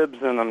special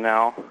ribs in them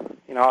now.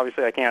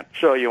 Obviously I can't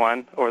show you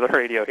one over the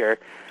radio here,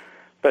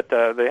 but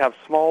they have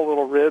small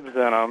little ribs in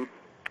them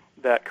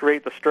that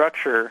create the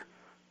structure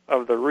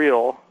of the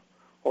reel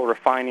while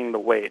refining the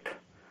weight.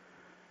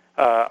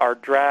 Our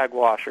drag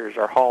washers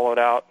are hollowed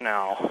out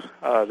now.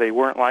 They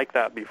weren't like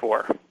that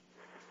before.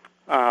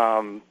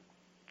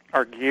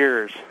 Our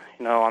gears,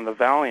 on the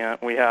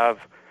Valiant, we have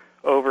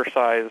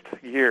oversized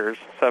gears,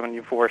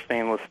 74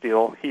 stainless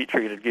steel,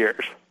 heat-treated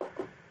gears.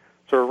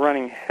 So we're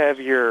running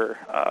heavier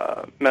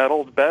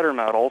metals, better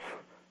metals,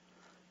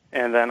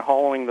 and then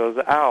hollowing those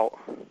out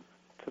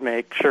to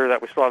make sure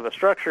that we still have the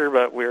structure,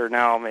 but we're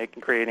now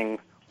creating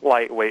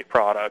lightweight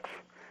products.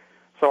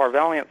 So our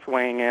Valiant's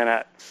weighing in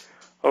at,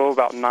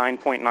 about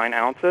 9.9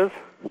 ounces,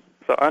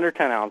 so under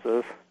 10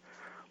 ounces,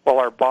 while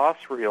our Boss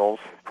reels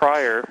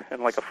prior,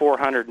 in like a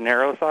 400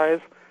 narrow size,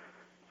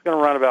 it's going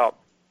to run about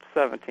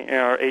 17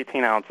 or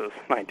 18 ounces,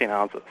 19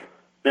 ounces.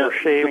 Now, we're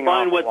shaving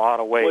off a lot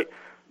of weight.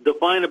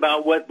 Define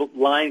about what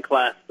line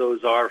class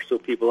those are so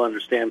people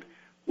understand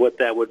what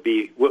that would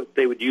be, what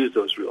they would use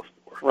those reels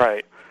for.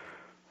 Right.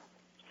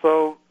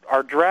 So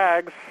our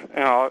drags,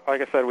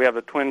 like I said, we have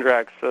the twin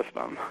drag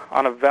system.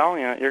 On a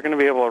Valiant, you're going to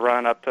be able to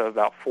run up to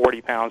about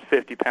 40 pounds,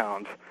 50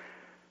 pounds.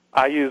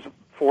 I use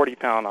 40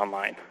 pound on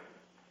mine.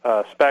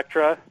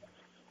 Spectra,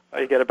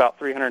 you get about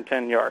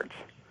 310 yards.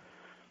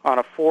 On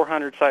a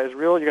 400 size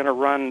reel, you're going to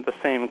run the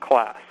same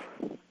class.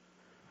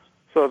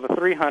 So the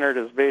 300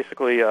 is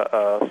basically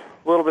a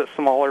little bit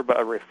smaller, but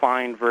a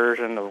refined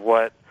version of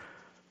what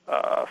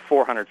a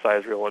 400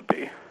 size reel would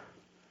be.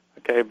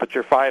 Okay, but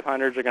your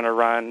 500s are going to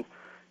run,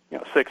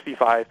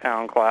 65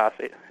 pound class,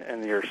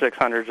 and your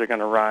 600s are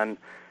going to run,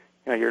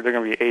 they're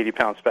going to be 80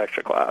 pound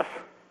Spectra class.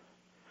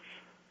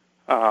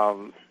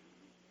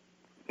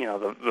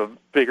 The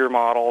bigger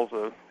models,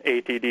 the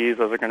ATDs,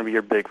 those are going to be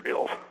your big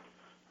reels.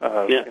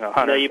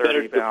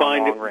 130 pound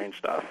long range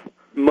stuff.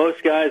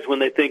 Most guys, when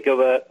they think of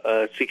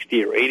a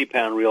 60 or 80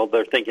 pound reel,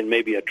 they're thinking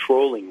maybe a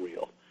trolling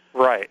reel.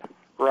 Right.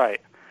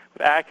 With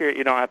Accurate,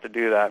 you don't have to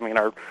do that.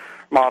 Our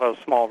motto is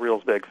small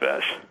reels, big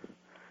fish.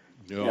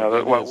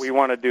 What we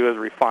want to do is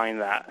refine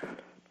that.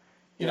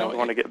 We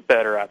want to get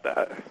better at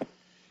that.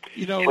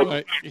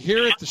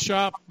 Here at the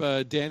shop,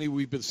 Danny,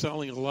 we've been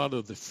selling a lot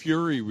of the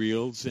Fury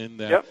reels,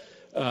 and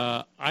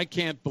I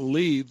can't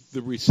believe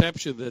the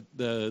reception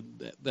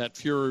that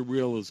Fury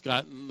reel has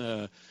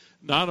gotten.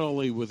 Not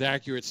only with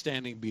Accurate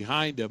standing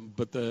behind them,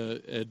 but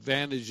the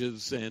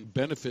advantages and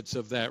benefits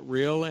of that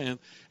reel, and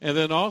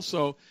then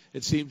also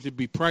it seems to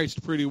be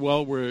priced pretty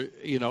well where,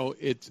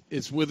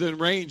 it's within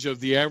range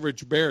of the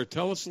average bear.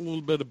 Tell us a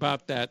little bit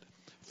about that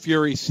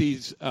Fury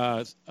series.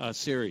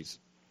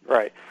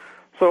 Right.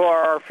 So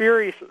our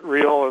Fury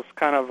reel is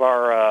kind of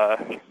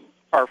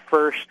our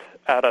first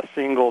at a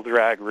single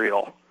drag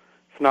reel.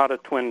 It's not a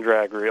twin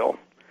drag reel.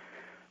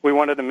 We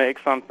wanted to make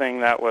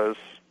something that was,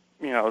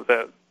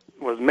 that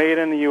was made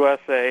in the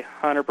USA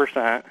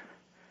 100%,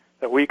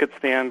 that we could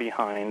stand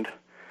behind,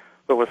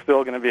 but was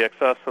still going to be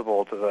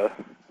accessible to the,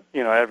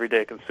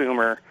 everyday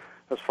consumer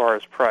as far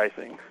as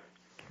pricing.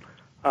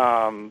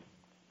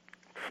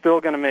 Still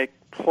going to make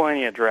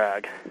plenty of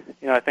drag.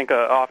 I think an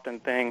often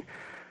thing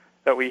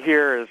that we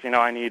hear is,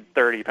 I need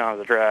 30 pounds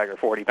of drag or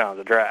 40 pounds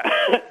of drag,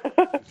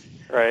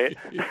 right?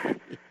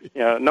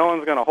 No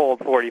one's going to hold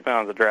 40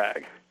 pounds of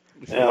drag.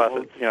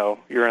 Unless it's,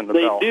 you're in the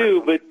belt. They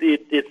do, but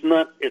it's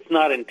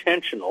not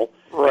intentional.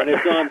 Right. And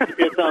it's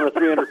on a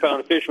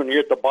 300-pound fish when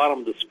you're at the bottom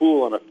of the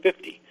spool on a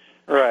 50.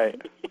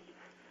 Right.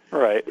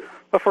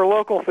 But for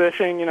local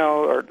fishing,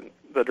 or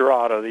the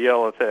Dorado, the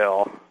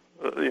yellowtail,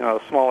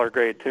 smaller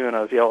grade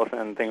tunas,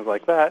 yellowfin, things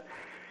like that,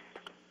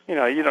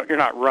 you're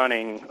not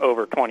running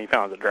over 20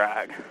 pounds of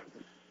drag.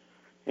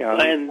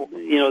 And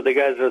the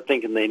guys are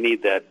thinking they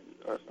need that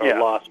are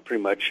lost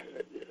pretty much.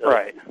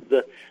 Right.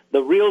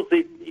 The reels.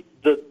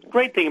 The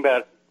great thing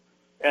about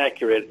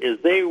Accurate is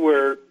they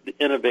were the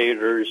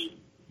innovators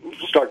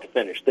start to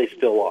finish. They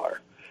still are.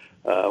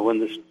 When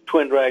the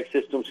twin drag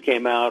systems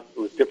came out, it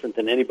was different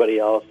than anybody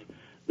else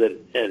that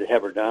had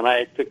ever done.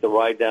 I took the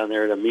ride down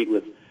there to meet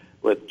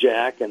with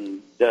Jack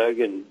and Doug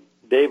and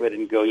David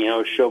and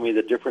go, show me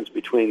the difference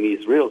between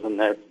these reels. And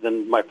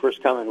then my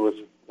first comment was,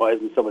 why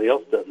hasn't somebody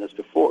else done this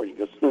before? And he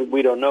goes,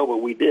 we don't know, but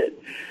we did.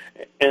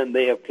 And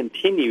they have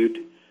continued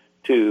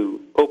to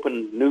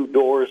open new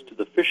doors to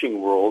the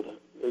fishing world,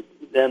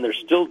 and they're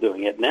still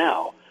doing it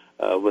now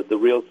with the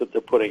reels that they're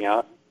putting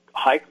out,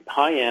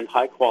 high-end,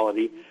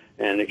 high-quality,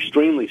 and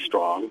extremely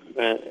strong.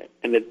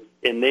 And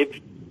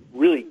they've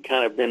really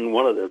kind of been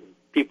one of the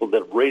people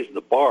that have raised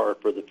the bar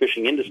for the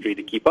fishing industry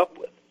to keep up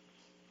with.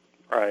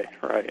 Right.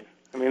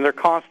 I mean, they're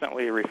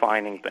constantly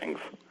refining things.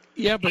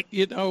 Yeah, but,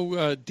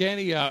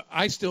 Danny,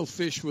 I still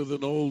fish with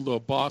an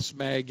old Boss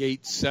Mag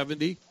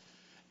 870,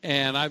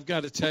 and I've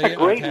got to tell you,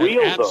 I've had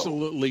reel,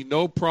 absolutely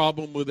no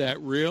problem with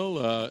that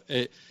reel.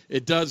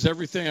 It does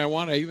everything I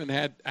want.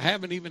 I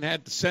haven't even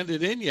had to send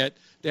it in yet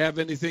to have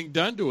anything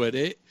done to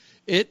it.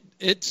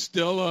 It's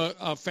still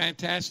a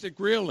fantastic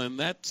reel, and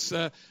that's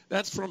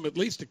from at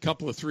least a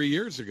couple of 3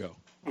 years ago.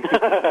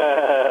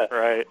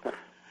 Right.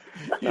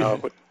 No,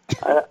 but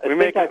we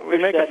make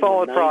a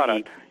solid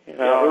product.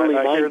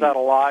 I hear that a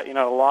lot.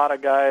 A lot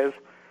of guys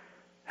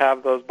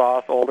have those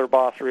older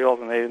Boss reels,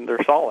 and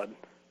they're solid.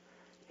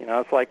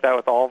 It's like that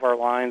with all of our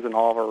lines and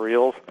all of our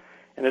reels,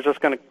 and it's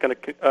just going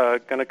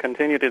to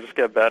continue to just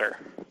get better.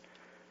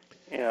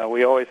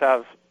 We always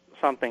have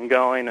something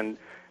going, and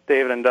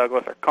David and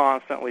Douglas are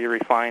constantly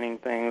refining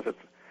things. It's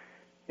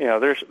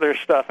there's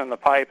stuff in the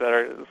pipe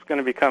that's going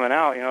to be coming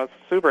out. It's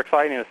super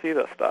exciting to see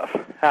this stuff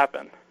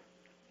happen.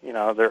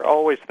 They're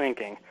always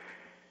thinking,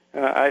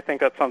 and I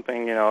think that's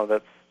something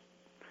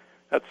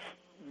that's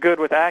good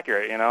with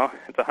Accurate.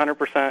 It's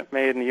 100%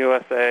 made in the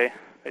USA.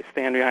 They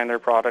stand behind their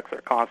products. They're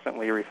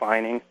constantly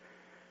refining,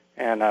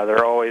 and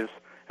they're always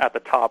at the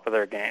top of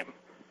their game.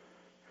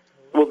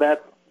 Well,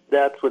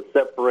 that's what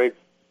separates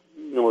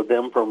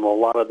them from a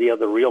lot of the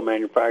other reel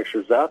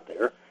manufacturers out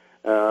there.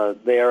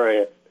 They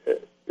are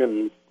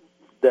in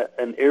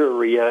an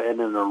area and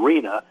an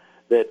arena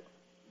that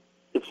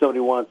if somebody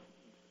wants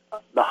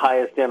the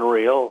highest end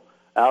reel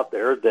out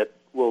there that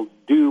will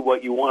do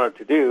what you want it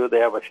to do, they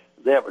have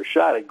a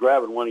shot at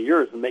grabbing one of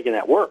yours and making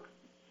that work.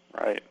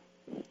 Right.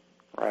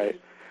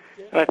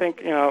 And I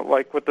think,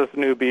 like with this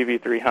new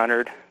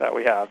BV300 that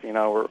we have,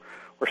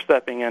 we're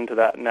stepping into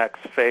that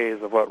next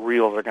phase of what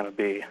reels are going to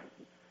be.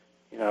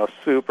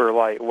 Super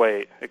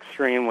lightweight,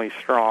 extremely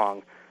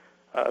strong,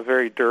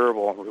 very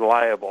durable and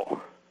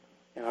reliable.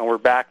 We're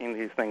backing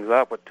these things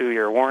up with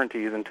 2-year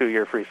warranties and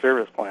 2-year free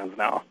service plans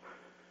now.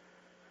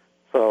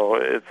 So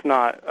it's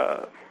not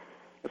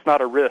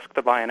a risk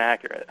to buy an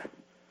Accurate.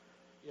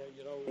 Yeah,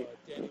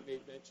 Danny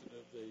made mention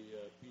of the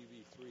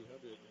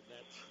BV300, and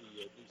that's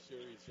the new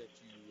series that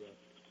you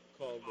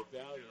call the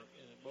Valiant.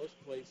 And in most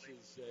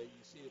places, you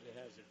see that it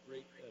has a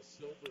great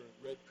silver and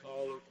red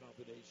collar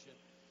combination.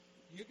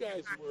 You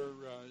guys were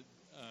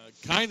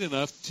kind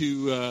enough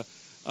to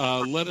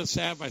let us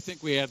have, I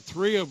think we had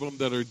 3 of them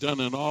that are done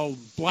in all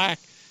black.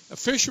 A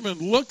fisherman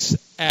looks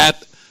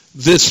at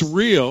this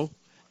reel,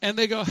 and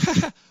they go,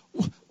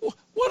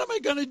 what am I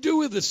going to do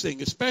with this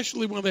thing,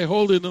 especially when they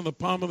hold it in the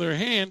palm of their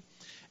hand,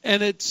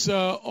 and it's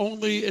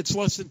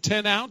less than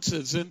 10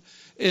 ounces.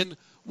 And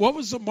what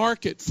was the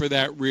market for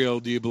that reel,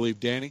 do you believe,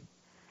 Danny?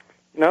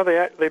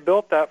 They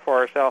built that for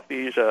our South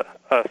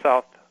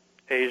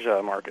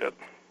Asia market.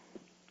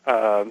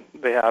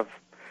 They have,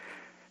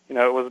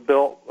 it was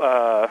built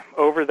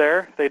over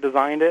there. They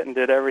designed it and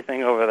did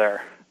everything over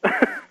there.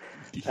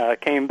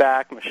 Came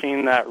back,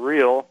 machined that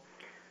reel,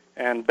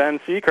 and Ben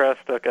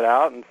Seacrest took it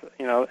out and,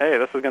 hey,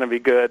 this is going to be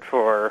good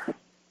for,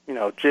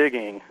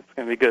 jigging. It's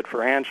going to be good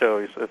for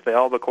anchovies if the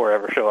albacore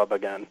ever show up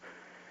again.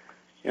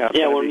 You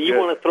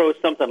want to throw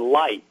something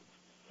light.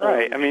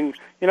 Right. I mean,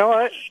 you know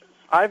what?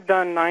 I've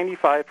done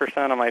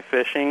 95% of my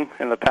fishing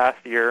in the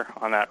past year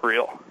on that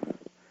reel.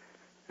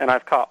 And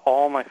I've caught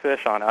all my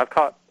fish on it. I've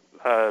caught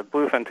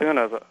bluefin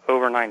tunas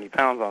over 90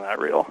 pounds on that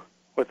reel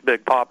with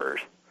big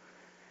poppers.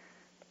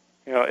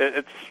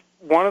 It's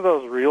one of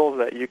those reels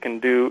that you can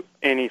do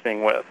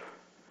anything with.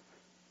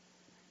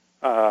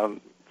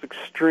 It's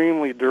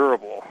extremely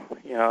durable.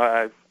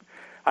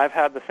 I've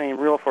had the same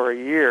reel for a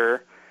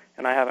year,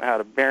 and I haven't had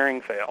a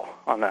bearing fail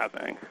on that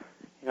thing.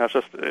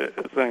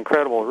 It's an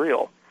incredible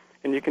reel,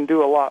 and you can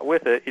do a lot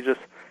with it. You just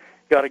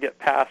got to get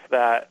past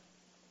that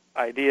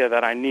idea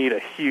that I need a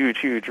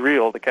huge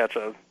reel to catch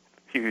a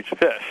huge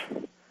fish.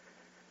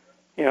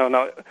 No,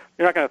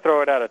 you're not going to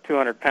throw it at a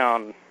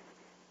 200-pound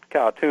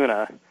cow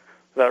tuna.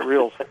 That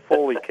reel's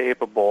fully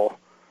capable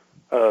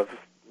of,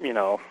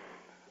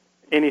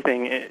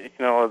 anything,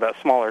 that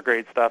smaller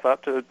grade stuff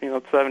up to,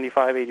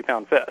 75,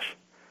 80-pound fish.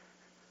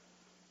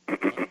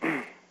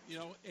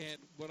 And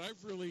what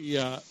I've really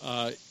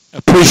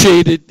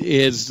appreciated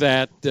is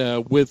that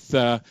with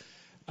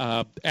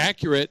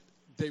Accurate,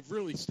 they've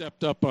really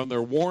stepped up on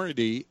their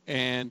warranty,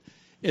 and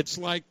it's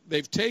like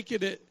they've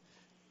taken it,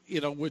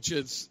 which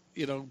is,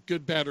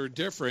 good, bad, or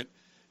different.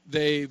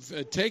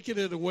 they've taken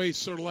it away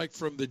sort of like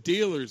from the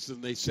dealers,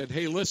 and they said,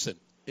 hey, listen,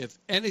 if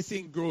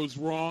anything goes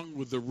wrong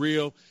with the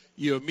reel,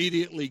 you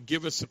immediately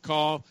give us a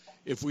call.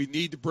 If we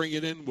need to bring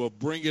it in, we'll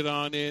bring it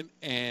on in.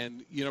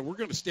 And, we're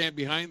going to stand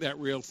behind that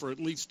reel for at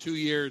least 2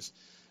 years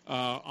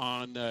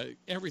on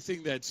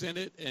everything that's in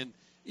it. And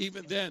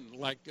even then,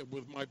 like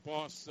with my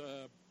Boss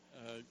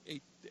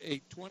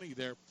 820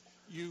 there,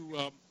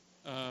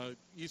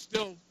 you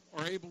still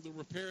are able to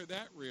repair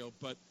that reel.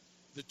 But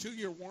the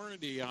 2-year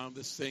warranty on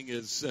this thing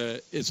is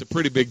a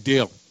pretty big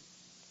deal.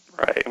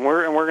 Right, and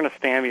we're going to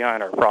stand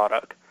behind our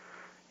product.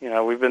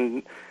 We've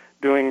been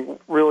doing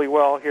really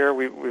well here.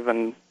 We've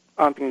been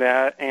upping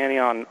the ante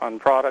on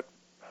product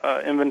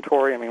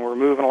inventory. I mean, we're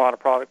moving a lot of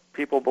product.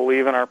 People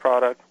believe in our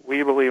product.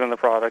 We believe in the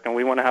product, and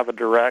we want to have a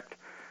direct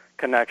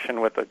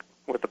connection with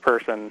the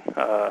person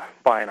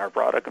buying our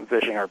product and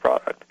fishing our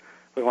product.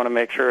 We want to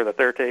make sure that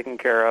they're taken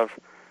care of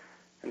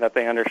and that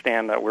they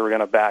understand that we're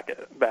going to back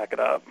it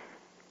up.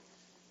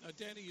 Now,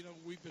 Danny,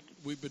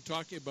 we've been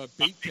talking about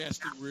bait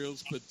casting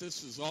reels, but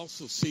this has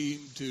also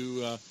seemed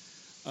to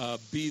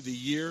be the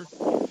year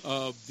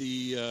of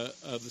the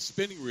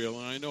spinning reel.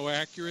 And I know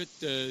Accurate,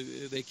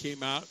 they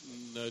came out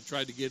and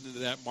tried to get into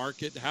that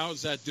market. How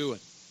is that doing?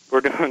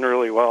 We're doing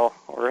really well.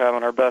 We're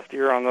having our best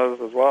year on those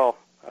as well.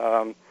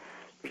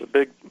 There's a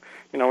big,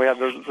 we have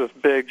this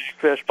big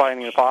fish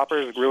biting the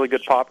poppers, really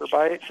good popper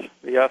bite.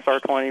 The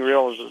SR20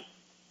 reel is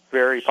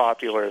very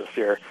popular this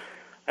year.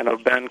 I know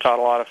Ben caught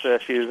a lot of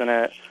fish using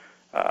it.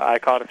 I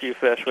caught a few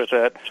fish with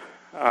it.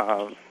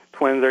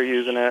 Twins are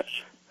using it.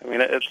 I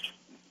mean,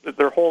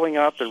 they're holding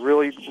up. They're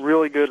really,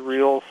 really good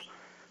reels.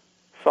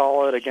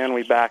 Solid. Again,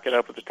 we back it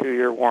up with a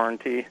 2-year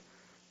warranty.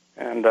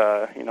 And,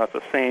 it's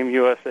the same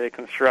USA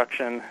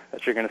construction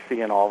that you're going to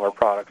see in all of our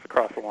products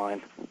across the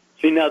line.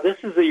 See, now this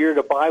is the year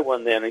to buy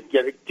one then and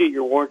get a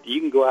 2-year warranty.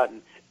 You can go out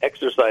and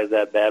exercise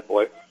that bad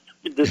boy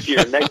this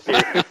year, next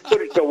year,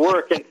 put it to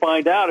work and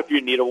find out if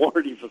you need a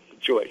warranty for the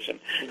situation.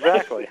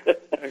 Exactly. I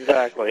mean, this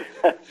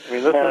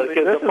is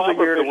the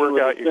year to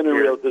work out your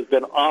gear. Reels has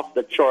been off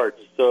the charts,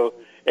 so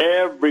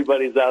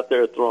everybody's out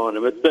there throwing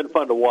them. It's been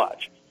fun to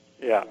watch.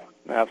 Yeah,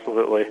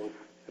 absolutely.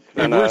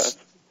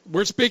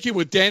 We're speaking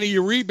with Danny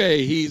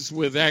Uribe. He's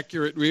with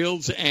Accurate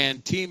Reels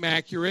and Team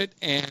Accurate.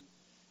 And,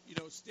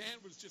 Stan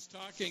was just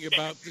talking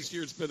about this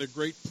year's been a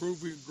great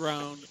proving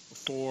ground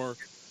for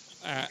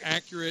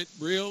Accurate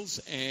Reels.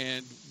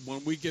 And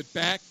when we get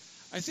back,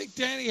 I think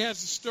Danny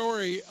has a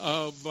story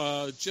of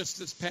just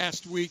this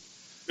past week.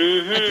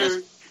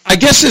 Mm-hmm. I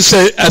guess it's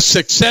a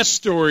success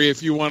story,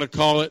 if you want to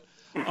call it,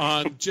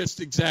 on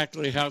just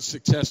exactly how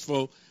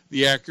successful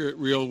the Accurate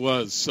Reel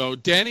was. So,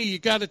 Danny, you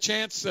got a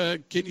chance.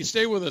 Can you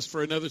stay with us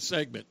for another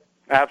segment?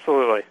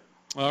 Absolutely.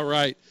 All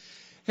right.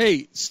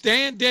 Hey,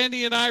 Stan,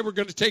 Danny, and I, we're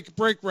going to take a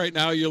break right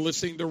now. You're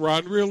listening to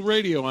Rod and Reel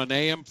Radio on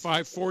AM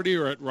 540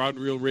 or at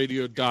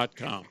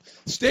rodandreelradio.com.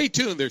 Stay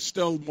tuned. There's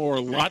still more,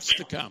 lots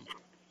to come.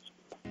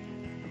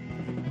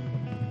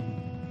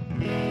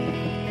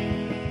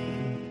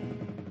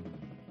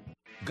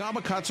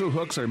 Gamakatsu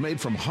hooks are made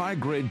from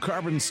high-grade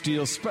carbon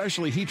steel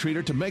specially heat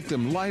treated to make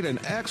them light and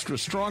extra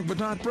strong but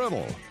not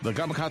brittle. The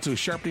Gamakatsu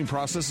sharpening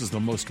process is the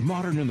most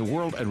modern in the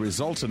world and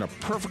results in a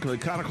perfectly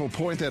conical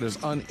point that is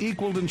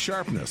unequaled in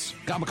sharpness.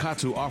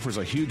 Gamakatsu offers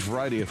a huge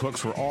variety of hooks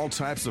for all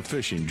types of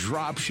fishing: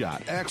 drop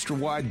shot, extra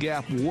wide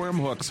gap, worm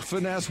hooks,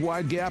 finesse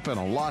wide gap, and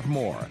a lot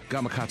more.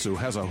 Gamakatsu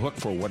has a hook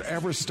for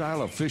whatever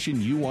style of fishing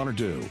you want to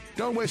do.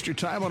 Don't waste your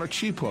time on a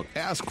cheap hook.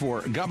 Ask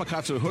for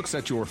Gamakatsu hooks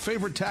at your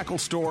favorite tackle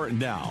store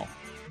now.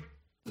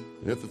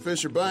 If the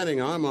fish are biting,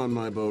 I'm on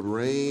my boat,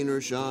 rain or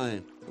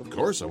shine. Of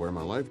course I wear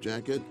my life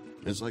jacket.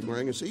 It's like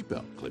wearing a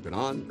seatbelt. Clip it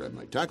on, grab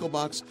my tackle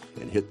box,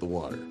 and hit the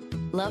water.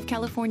 Love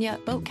California,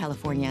 boat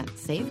California,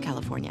 save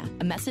California.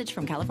 A message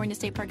from California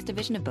State Parks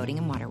Division of Boating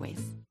and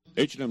Waterways.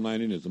 H&M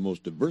Landing is the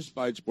most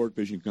diversified sport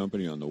fishing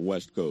company on the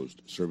West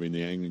Coast. Serving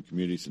the angling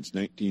community since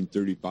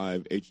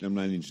 1935, H&M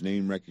Landing's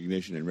name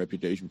recognition and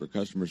reputation for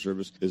customer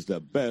service is the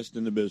best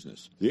in the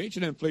business. The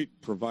H&M fleet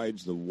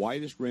provides the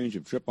widest range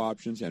of trip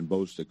options and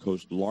boasts the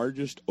coast's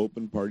largest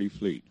open party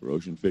fleet. For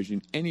ocean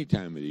fishing any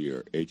time of the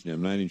year,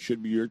 H&M Landing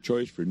should be your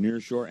choice for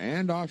nearshore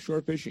and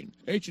offshore fishing.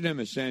 H&M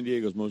is San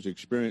Diego's most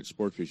experienced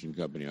sport fishing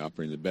company,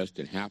 offering the best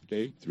in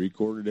half-day,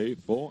 three-quarter-day,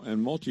 full,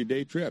 and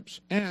multi-day trips,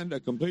 and a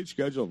complete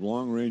schedule of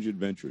long-range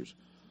adventures.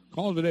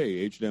 Call today,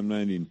 H&M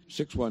Landing,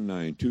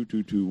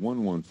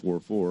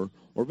 619-222-1144,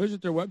 or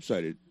visit their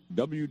website at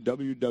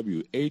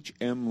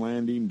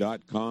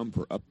www.hmlanding.com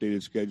for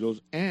updated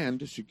schedules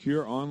and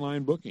secure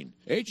online booking.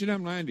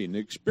 H&M Landing, the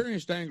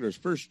experienced angler's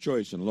first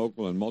choice in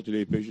local and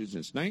multi-day fishing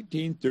since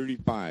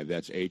 1935.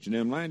 That's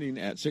H&M Landing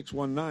at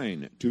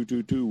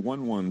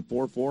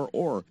 619-222-1144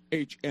 or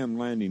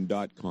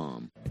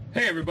hmlanding.com.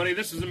 Hey, everybody,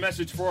 this is a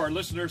message for our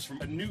listeners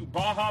from a new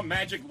Baja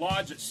Magic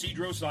Lodge at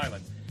Cedros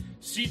Island.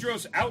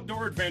 Cedros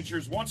Outdoor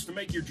Adventures wants to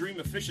make your dream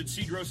of fish at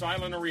Cedros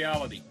Island a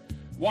reality.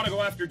 Want to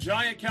go after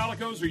giant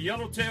calicos or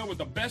yellowtail with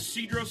the best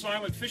Cedros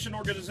Island fishing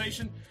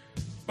organization,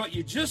 but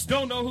you just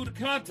don't know who to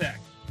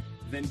contact?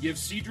 then give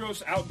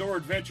Cedros Outdoor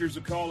Adventures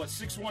a call at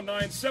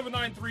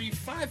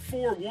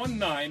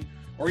 619-793-5419,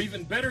 or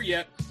even better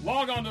yet,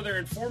 log on to their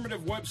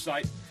informative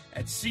website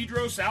at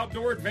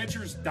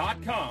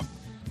cedrosoutdooradventures.com.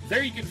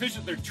 There you can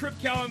visit their trip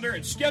calendar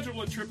and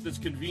schedule a trip that's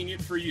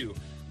convenient for you.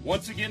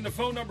 Once again, the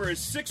phone number is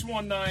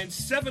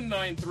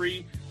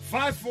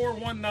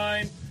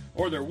 619-793-5419,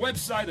 or their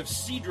website of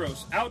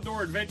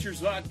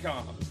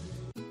cedrosoutdooradventures.com.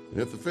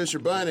 If the fish are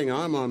biting,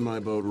 I'm on my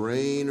boat,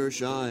 rain or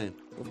shine.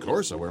 Of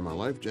course, I wear my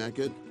life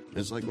jacket.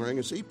 It's like wearing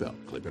a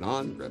seatbelt. Clip it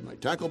on, grab my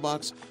tackle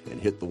box,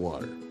 and hit the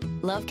water.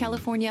 Love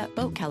California,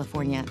 Boat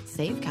California,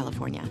 Save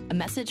California. A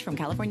message from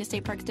California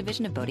State Parks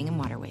Division of Boating and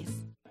Waterways.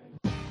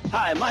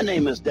 Hi, my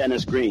name is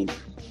Dennis Green,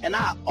 and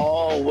I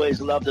always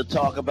love to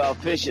talk about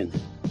fishing.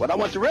 When I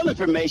want the real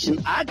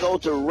information, I go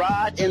to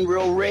Rod and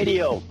Reel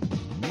Radio.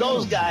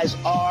 Those guys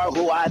are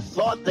who I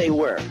thought they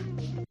were.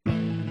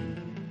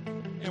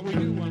 And we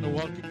do want to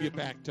welcome you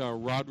back to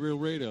Rod Reel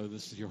Radio.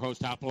 This is your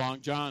host,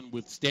 Hopalong John,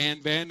 with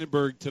Stan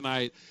Vandenberg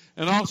tonight.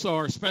 And also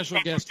our special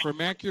guest from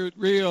Accurate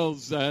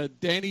Reels,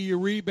 Danny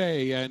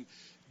Uribe. And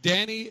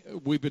Danny,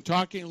 we've been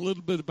talking a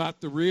little bit about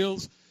the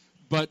reels,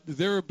 but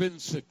there have been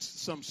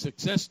some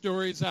success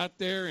stories out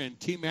there, and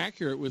Team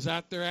Accurate was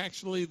out there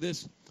actually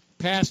this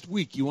past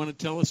week. You want to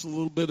tell us a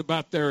little bit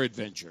about their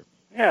adventure?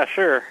 Yeah,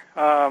 sure.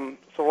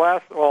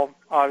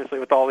 Obviously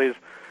with all these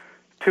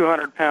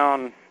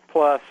 200-pound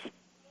plus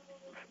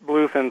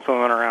bluefin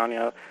swimming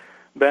around,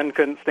 Ben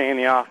couldn't stay in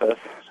the office.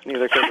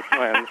 Neither could the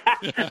twins.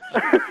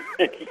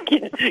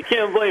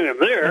 Can't blame him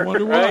there.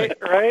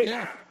 Right?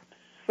 Yeah.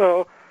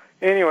 So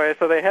anyway,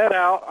 they head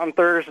out on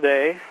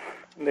Thursday,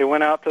 and they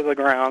went out to the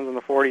grounds in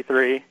the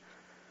 43,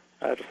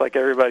 just like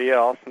everybody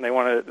else, and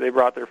they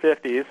brought their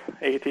 50s,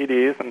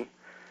 ATDs, and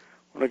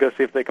want to go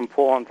see if they can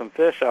pull on some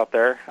fish out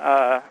there.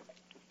 I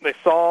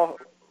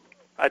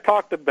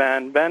talked to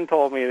Ben. Ben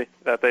told me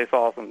that they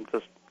saw some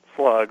just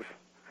slugs.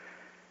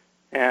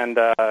 And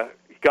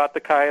he got the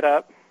kite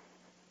up,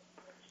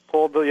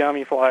 pulled the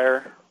Yummy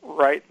Flyer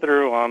right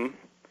through them,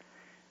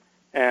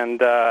 and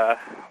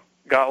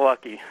got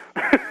lucky.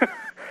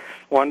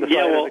 One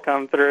decided to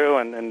come through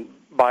and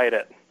bite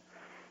it.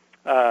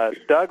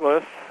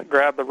 Douglas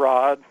grabbed the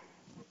rod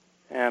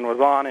and was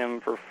on him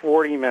for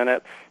 40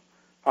 minutes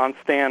on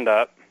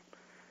stand-up,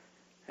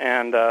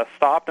 and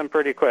stopped him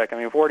pretty quick.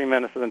 40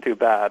 minutes isn't too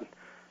bad.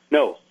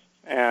 No.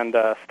 And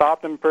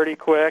stopped him pretty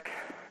quick,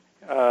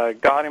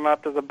 got him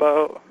up to the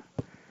boat.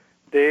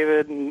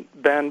 David and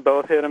Ben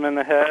both hit him in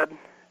the head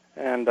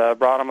and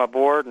brought him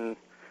aboard and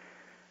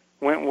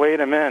went and weighed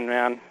him in,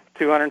 man,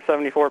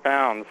 274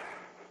 pounds.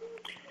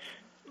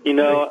 And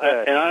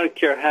I don't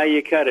care how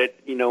you cut it,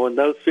 when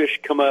those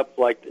fish come up,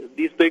 like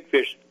these big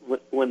fish,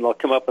 when they'll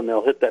come up and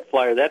they'll hit that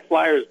flyer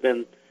has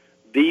been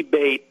the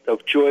bait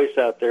of choice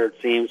out there, it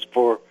seems,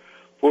 for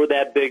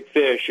that big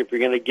fish. If you're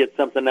going to get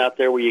something out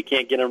there where you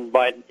can't get them to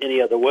bite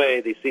any other way,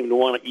 they seem to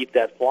want to eat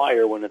that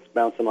flyer when it's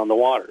bouncing on the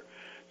water.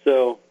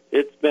 So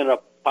it's been a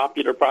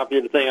popular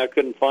thing. I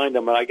couldn't find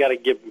them, and I got to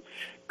give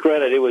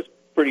credit. It was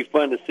pretty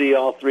fun to see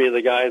all three of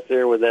the guys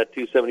there with that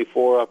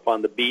 274 up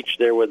on the beach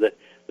there with the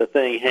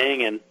thing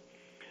hanging,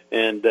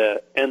 and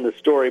the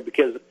story,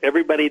 because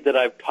everybody that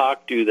I've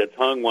talked to that's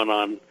hung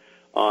one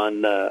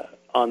on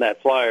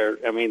that flyer,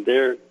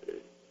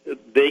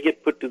 they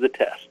get put to the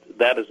test.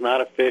 That is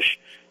not a fish.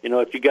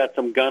 If you got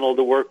some gunnel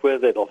to work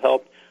with, it'll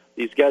help.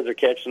 These guys are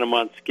catching them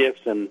on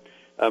skiffs, and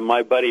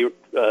my buddy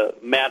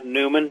Matt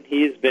Newman,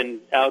 he's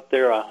been out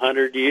there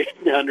 100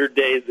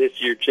 days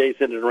this year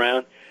chasing it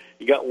around.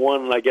 He got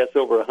one, I guess,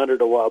 over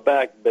 100 a while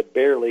back, but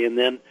barely. And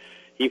then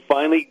he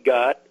finally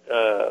got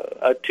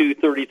a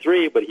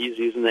 233, but he's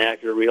using the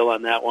Accurate reel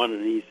on that one.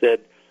 And he said,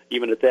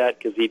 even at that,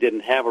 because he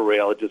didn't have a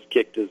rail, it just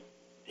kicked his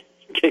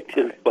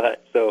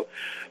butt. So,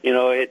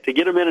 to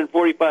get him in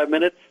 45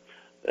 minutes,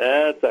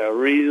 that's a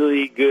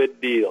really good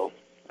deal.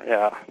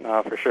 Yeah,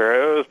 no, for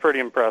sure. It was pretty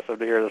impressive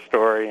to hear the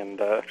story, and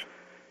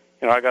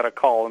I got a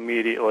call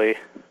immediately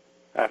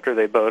after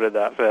they boated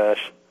that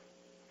fish.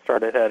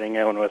 Started heading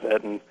in with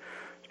it, and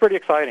it's pretty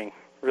exciting.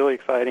 Really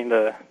exciting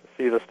to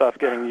see the stuff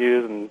getting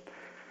used, and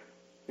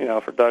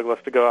for Douglas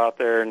to go out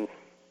there and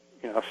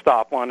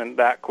stop one and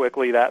that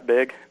quickly, that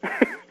big.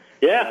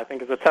 Yeah, I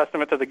think it's a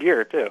testament to the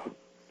gear too.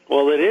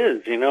 Well, it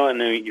is, and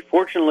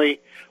fortunately,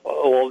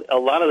 a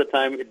lot of the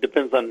time it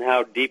depends on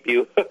how deep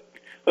you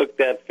hook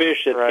that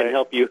fish. It can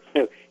help you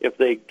if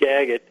they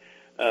gag it,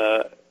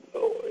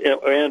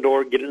 and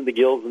or get it in the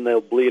gills and they'll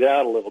bleed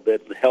out a little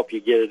bit and help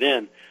you get it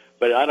in.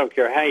 But I don't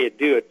care how you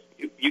do it.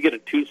 You get a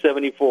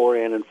 274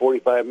 in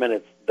 45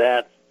 minutes.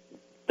 That's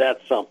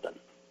something.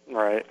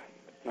 Right.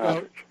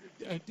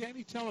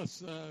 Danny, tell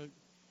us,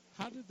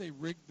 how did they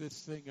rig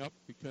this thing up?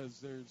 Because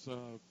there's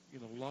a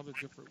lot of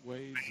different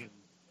ways, and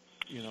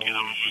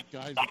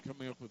guys are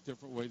coming up with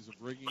different ways of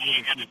rigging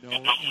it, if you know.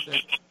 And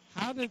then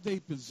how did they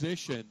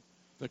position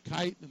the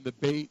kite and the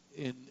bait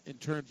in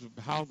terms of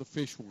how the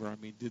fish were?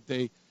 Did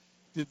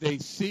they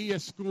see a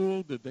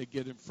school? Did they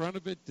get in front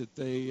of it? Did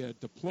they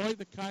deploy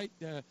the kite?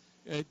 Do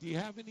you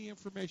have any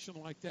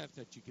information like that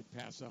you can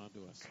pass on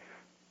to us?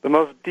 The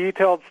most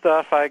detailed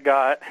stuff I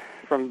got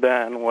from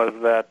Ben was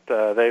that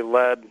they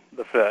led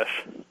the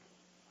fish.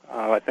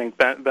 I think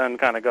Ben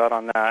kind of got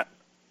on that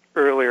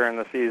earlier in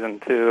the season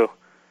too,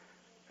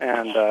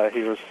 and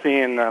he was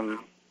seeing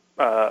them,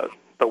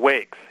 the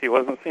wakes. He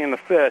wasn't seeing the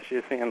fish, he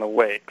was seeing the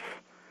wakes.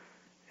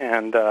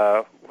 And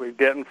we'd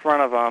get in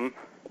front of them,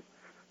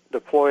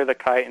 deploy the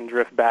kite, and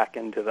drift back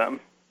into them.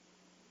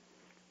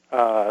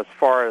 As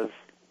far as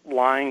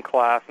line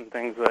class and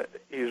things that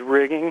he's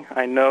rigging,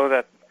 I know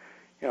that,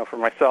 for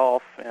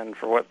myself and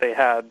for what they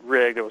had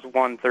rigged, it was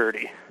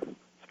 130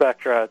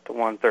 Spectra to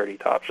 130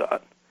 Top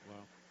Shot. Wow.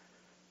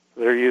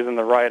 They're using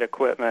the right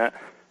equipment,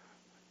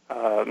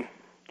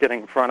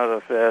 getting in front of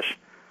the fish,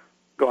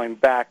 going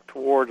back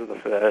towards the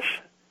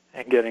fish,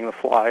 and getting the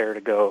flyer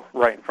to go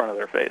right in front of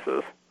their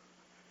faces.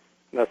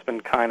 That's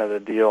been kind of the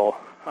deal.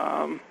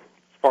 As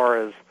far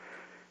as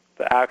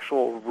the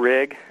actual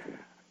rig,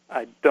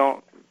 I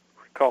don't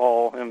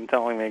recall him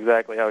telling me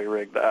exactly how he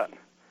rigged that.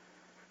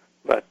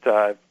 But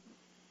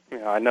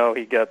I know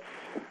he gets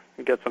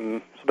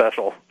them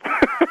special.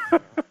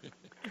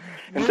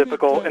 in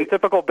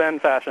typical Ben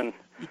fashion.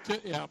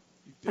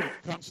 You're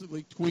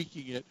constantly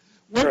tweaking it.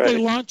 Where did they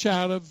launch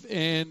out of,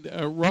 and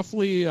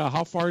roughly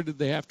how far did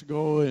they have to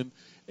go,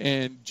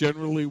 and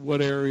generally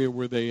what area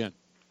were they in?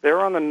 They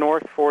were on the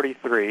North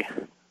 43.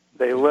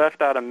 They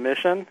left out of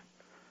Mission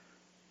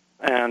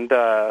and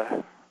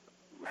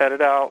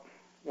headed out,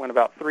 went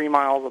about 3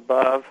 miles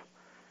above.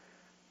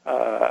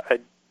 I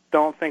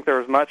don't think there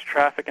was much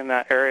traffic in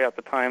that area at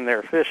the time they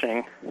were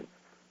fishing,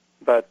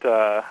 but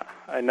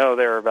I know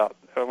they were about,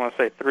 I want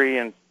to say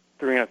 3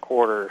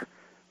 1/4 is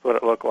what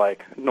it looked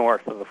like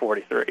north of the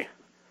 43.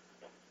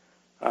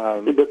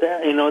 But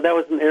that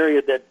was an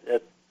area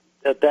that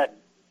at that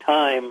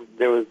time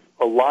there was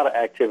a lot of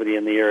activity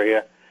in the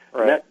area.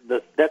 Right.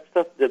 That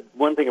stuff. The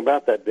one thing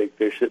about that big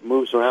fish, it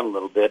moves around a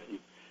little bit,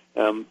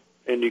 and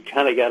you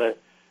kind of got to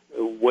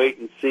wait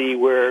and see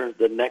where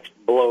the next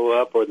blow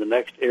up or the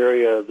next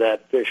area of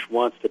that fish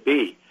wants to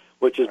be,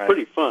 which is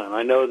pretty fun.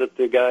 I know that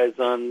the guys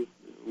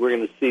we're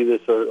going to see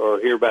this or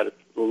hear about it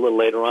a little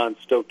later on,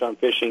 Stoked on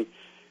Fishing,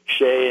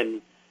 Shay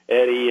and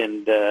Eddie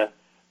and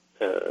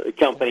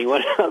company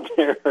went out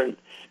there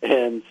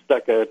and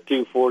stuck a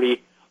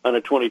 240 on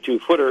a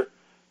 22-footer.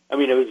 I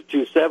mean, it was a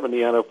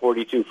 270 on a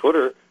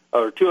 42-footer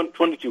or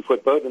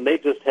 22-foot boat, and they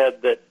just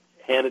had that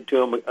handed to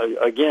them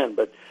again.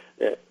 But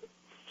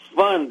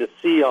fun to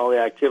see all the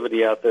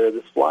activity out there.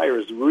 This flyer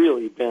has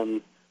really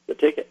been the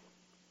ticket.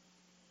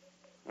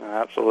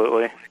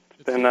 Absolutely.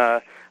 It's been.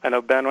 I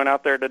know Ben went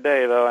out there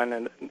today though,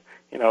 and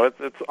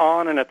it's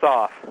on and it's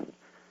off.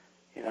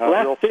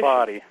 Real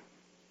spotty.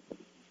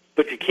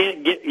 But you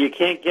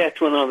can't catch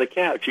one on the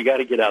couch. You got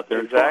to get out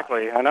there.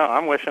 Exactly. I know.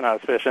 I'm wishing I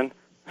was fishing.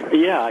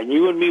 Yeah,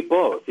 you and me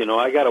both.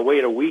 I got to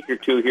wait a week or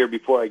two here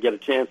before I get a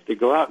chance to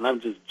go out, and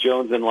I'm just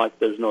jonesing like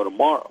there's no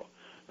tomorrow.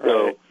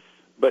 So, right.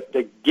 But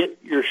to get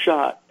your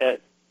shot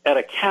at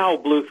a cow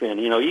bluefin,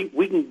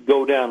 we can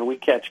go down and we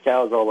catch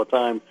cows all the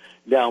time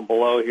down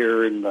below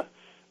here, and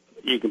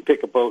you can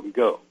pick a boat and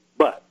go.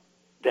 But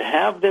to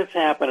have this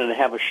happen and to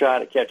have a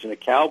shot at catching a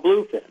cow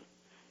bluefin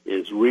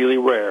is really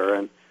rare,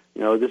 and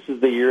this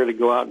is the year to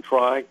go out and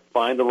try,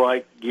 find the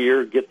right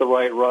gear, get the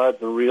right rods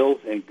and reels,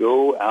 and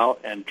go out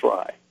and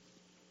try.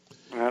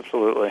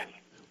 Absolutely.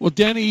 Well,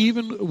 Danny,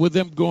 even with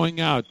them going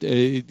out,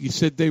 you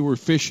said they were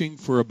fishing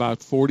for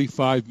about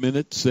 45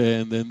 minutes,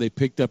 and then they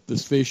picked up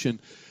this fish. And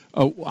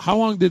how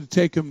long did it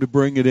take them to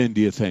bring it in, do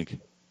you think?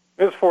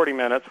 It was 40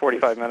 minutes,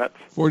 45 minutes.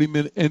 40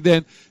 minutes. And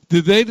then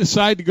did they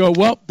decide to go,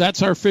 well,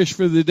 that's our fish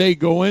for the day,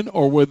 go in?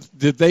 Or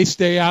did they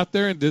stay out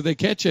there, and did they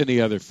catch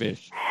any other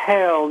fish?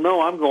 Hell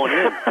no, I'm going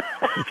in.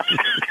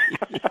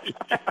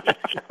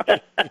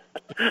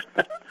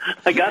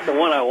 I got the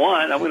one I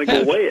want. I'm going to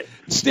go weigh it.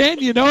 Stan,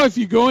 if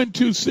you go in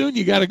too soon,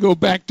 you got to go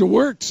back to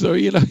work. So,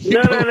 No.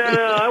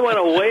 I want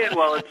to weigh it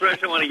while it's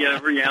fresh. I want to get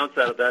every ounce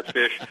out of that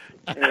fish.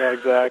 Yeah,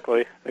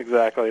 exactly.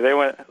 They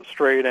went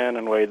straight in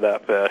and weighed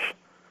that fish.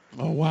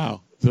 Oh,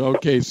 wow.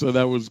 Okay, so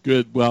that was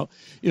good. Well,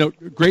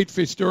 great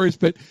fish stories,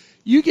 but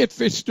you get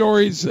fish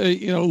stories,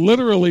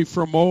 literally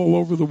from all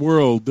over the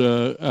world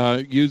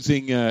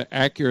using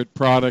accurate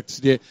products.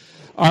 Do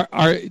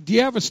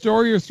you have a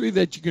story or three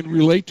that you can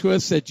relate to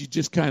us that you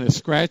just kind of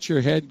scratch your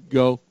head and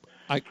go,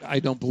 I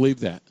don't believe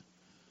that?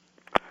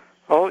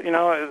 Well,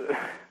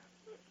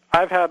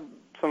 I've had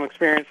some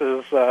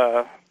experiences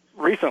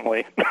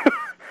recently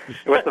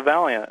with the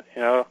Valiant,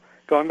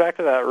 going back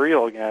to that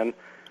reel again.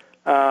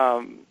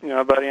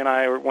 Buddy and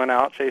I went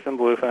out chasing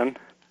bluefin.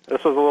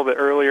 This was a little bit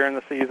earlier in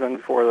the season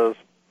before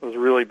those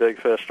really big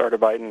fish started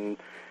biting.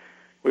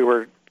 We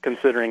were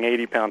considering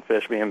 80-pound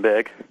fish being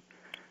big.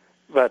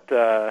 But,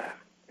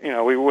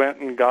 we went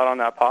and got on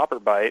that popper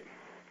bite,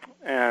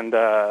 and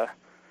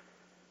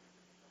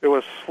it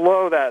was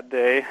slow that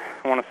day.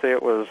 I want to say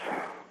it was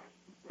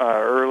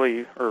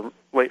early or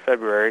late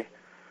February.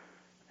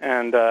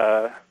 And,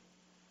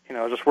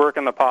 just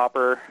working the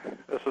popper.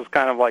 This was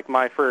kind of like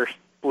my first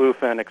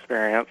bluefin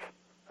experience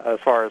as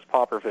far as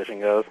popper fishing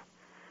goes.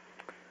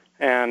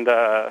 And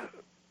I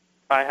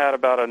I had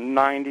about a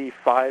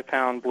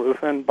 95-pound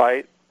bluefin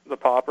bite the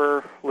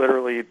popper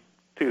literally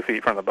 2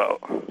 feet from the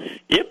boat.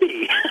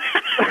 Yippee!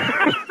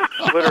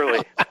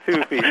 Literally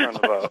 2 feet from the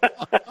boat.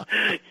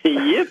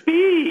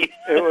 Yippee!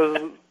 It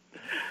was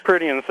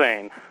pretty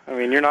insane. I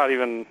mean, you're not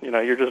even,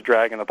 you're just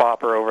dragging the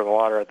popper over the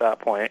water at that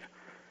point.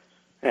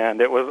 And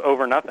it was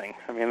over nothing.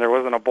 I mean, there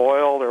wasn't a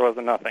boil, there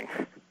wasn't nothing.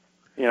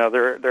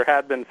 There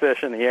had been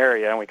fish in the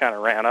area, and we kind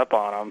of ran up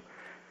on them,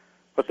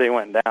 but they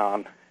went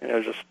down. And it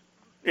was just,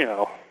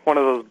 one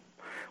of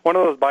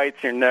those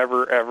bites you're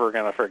never, ever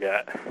going to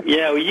forget.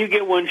 Yeah, well, you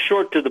get one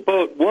short to the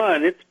boat.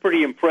 One, it's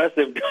pretty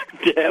impressive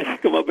to have them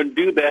come up and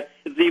do that.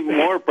 It's even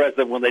more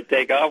impressive when they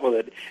take off with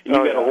it, and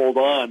you got to hold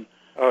on.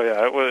 Oh,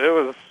 yeah, it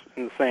was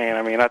insane.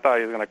 I mean, I thought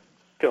he was going to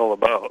kill the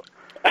boat.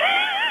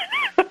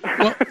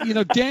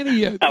 Well,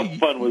 Danny, how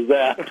fun was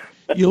that?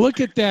 You look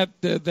at that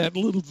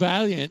little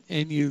Valiant,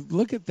 and you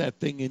look at that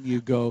thing, and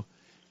you go,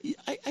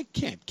 I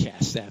can't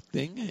cast that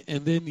thing.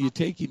 And then you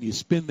take and you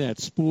spin that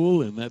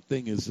spool, and that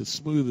thing is as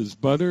smooth as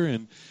butter.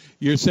 And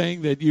you're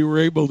saying that you were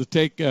able to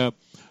take a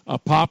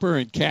popper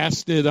and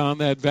cast it on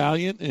that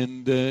Valiant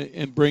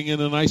and bring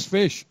in a nice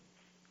fish.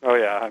 Oh,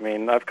 yeah. I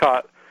mean, I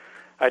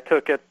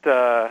took it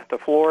to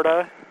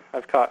Florida.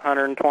 I've caught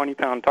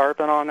 120-pound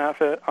tarpon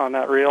on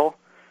that reel.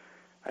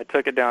 I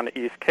took it down to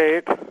East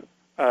Cape,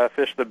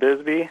 fished the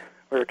Bisbee.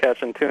 We were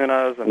catching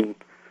tunas and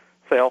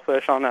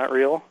sailfish on that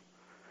reel.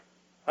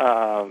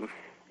 I'm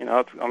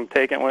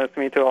taking it with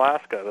me to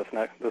Alaska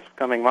this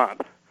coming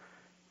month.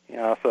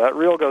 So that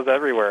reel goes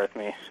everywhere with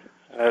me.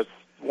 It's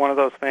one of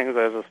those things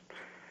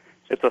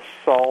it's a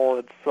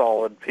solid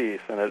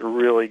piece, and it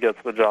really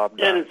gets the job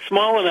done. And it's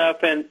small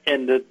enough, and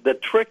the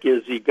trick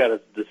is you've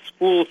got the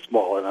spool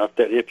small enough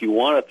that if you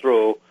want to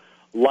throw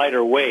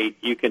lighter weight,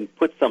 you can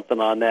put something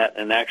on that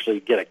and actually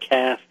get a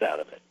cast out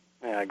of it.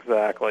 Yeah,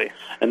 exactly.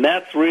 And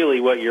that's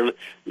really what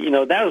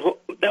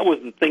that was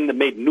the thing that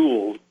made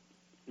Newell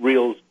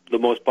reels the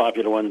most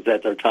popular ones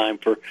at their time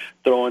for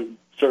throwing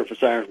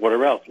surface irons,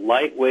 whatever else.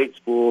 Lightweight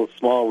spools,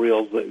 small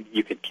reels that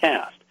you could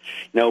cast.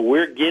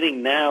 We're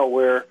getting now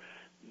where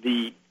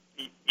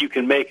you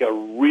can make a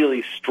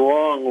really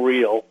strong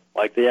reel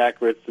like the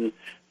Accurates and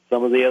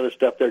some of the other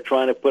stuff they're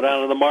trying to put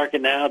out on the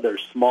market now. They're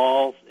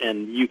small,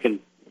 and you can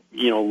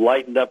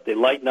lighten up. They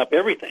lighten up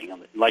everything.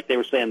 Like they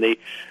were saying,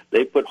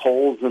 they put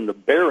holes in the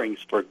bearings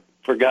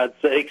for God's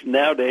sakes.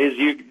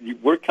 Nowadays,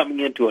 we're coming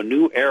into a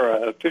new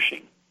era of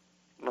fishing.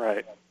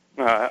 Right.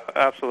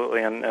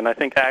 Absolutely. And I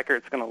think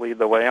Accurate's going to lead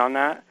the way on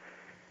that.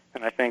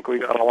 And I think we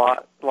got a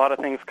lot of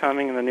things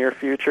coming in the near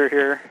future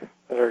here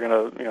that are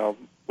going to,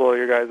 blow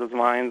your guys'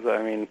 minds.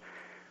 I mean,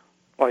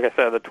 like I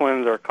said, the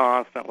twins are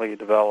constantly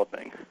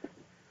developing.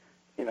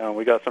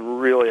 We got some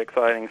really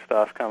exciting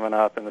stuff coming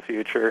up in the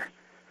future.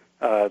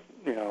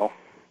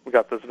 We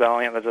got this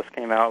Valiant that just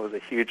came out. It was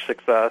a huge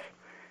success,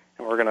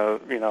 and we're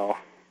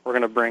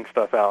gonna bring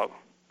stuff out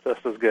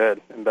just as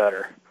good and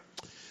better.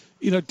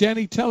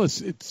 Danny, tell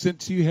us,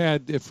 since you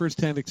had a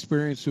first-hand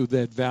experience with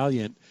that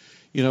Valiant,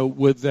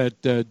 with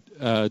that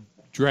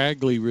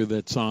drag lever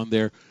that's on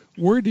there,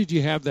 where did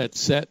you have that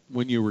set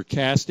when you were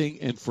casting?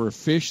 And for a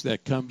fish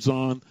that comes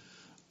on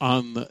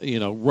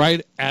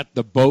right at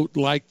the boat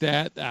like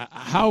that,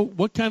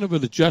 what kind of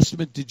an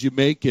adjustment did you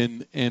make,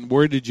 and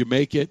where did you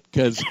make it?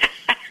 Because,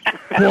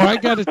 boy, I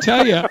got to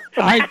tell you,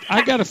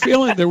 I got a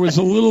feeling there was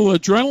a little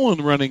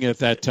adrenaline running at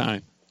that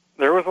time.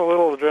 There was a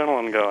little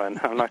adrenaline going.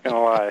 I'm not going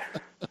to lie.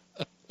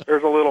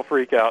 There's a little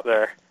freak out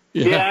there.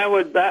 Yeah, I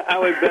would bet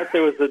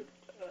there was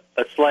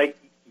a slight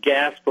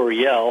gasp or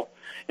yell,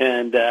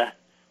 and a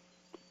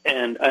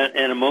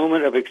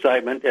moment of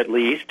excitement at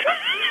least.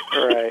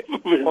 Right.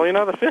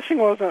 Well, the fishing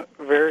wasn't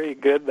very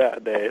good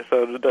that day,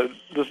 so to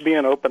just be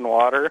in open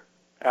water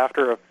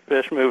after a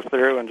fish moves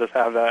through and just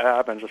have that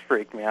happen just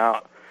freaked me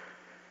out.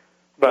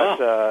 But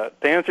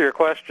to answer your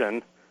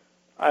question,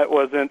 I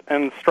was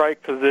in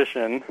strike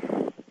position,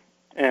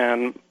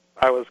 and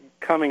I was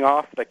coming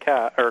off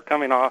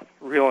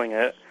reeling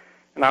it,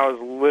 and I was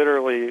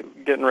literally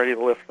getting ready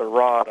to lift the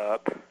rod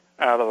up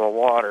out of the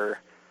water,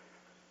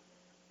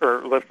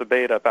 or lift the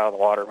bait up out of the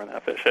water when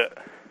that fish hit.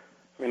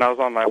 I mean, I was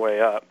on my way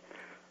up.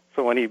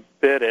 So when he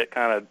bit it,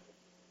 kind of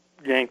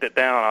yanked it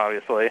down,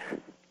 obviously,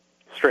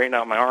 straightened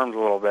out my arms a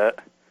little bit,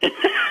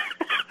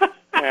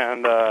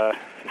 and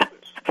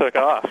took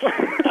off.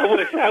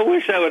 I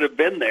wish I would have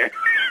been there.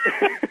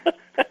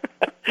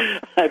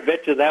 I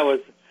bet you that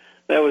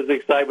was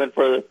excitement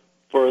for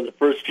the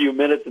first few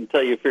minutes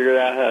until you figured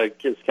out how to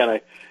just kind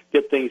of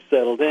get things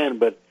settled in.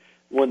 But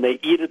when they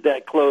eat it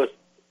that close,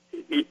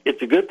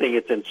 it's a good thing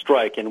it's in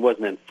strike and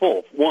wasn't in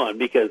full. One,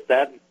 because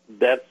that's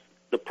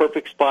the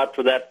perfect spot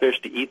for that fish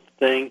to eat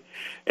the thing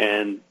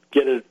and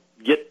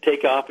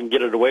take off and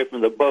get it away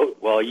from the boat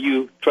while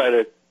you try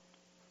to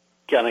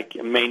kind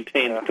of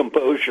maintain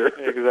composure.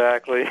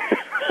 Exactly.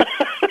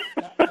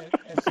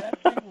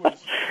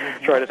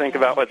 Try to think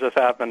about what just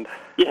happened.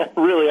 Yeah,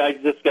 really, I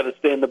just got to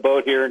stay in the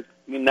boat here,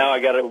 and now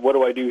what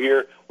do I do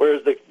here?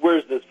 Where's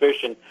this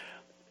fish? And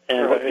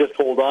right. Just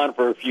hold on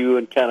for a few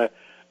and kind of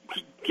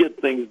get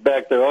things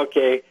back there.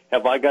 Okay,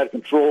 have I got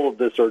control of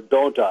this or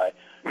don't I?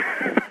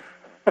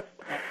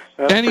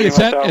 Danny, as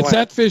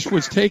that fish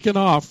was taken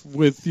off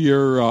with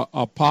your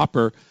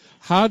popper,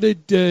 how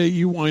did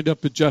you wind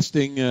up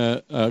adjusting,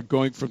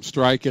 going from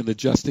strike and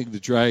adjusting the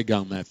drag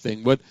on that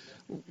thing?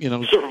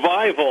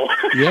 Survival.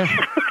 Yeah.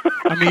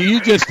 I mean,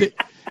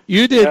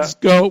 you did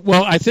go,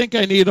 well, I think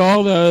I need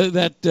all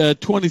that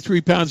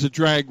 23 pounds of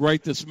drag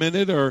right this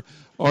minute, or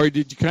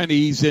did you kind of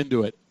ease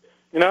into it?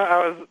 I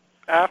was,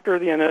 after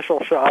the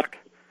initial shock,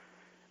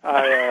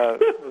 I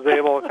was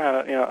able to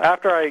kind of,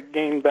 after I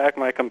gained back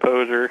my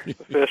composure, the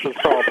fish was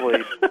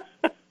probably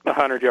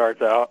 100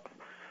 yards out.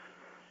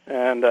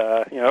 And,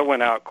 it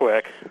went out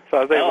quick. So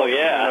I was able to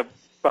kind of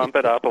bump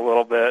it up a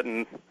little bit.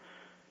 And,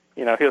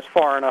 he was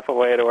far enough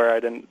away to where I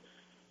didn't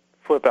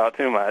flip out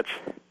too much.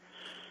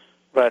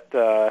 But,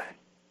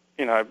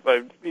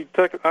 he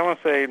took, I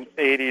want to say,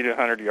 80 to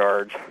 100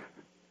 yards,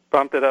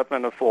 bumped it up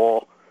into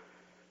full,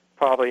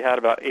 probably had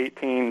about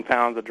 18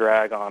 pounds of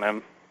drag on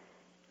him,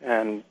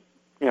 and,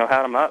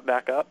 had him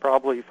back up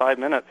probably 8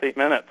 minutes.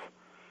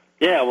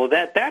 Yeah, well,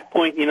 at that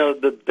point,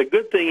 the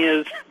good thing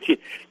is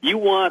you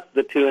want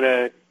the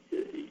tuna,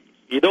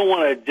 you don't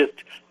want to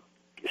just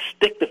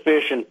stick the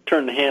fish and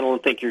turn the handle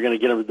and think you're going to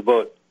get him to the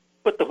boat.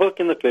 Put the hook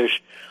in the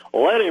fish,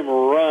 let him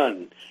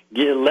run,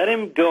 let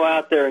him go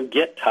out there and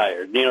get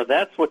tired.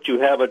 That's what you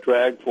have a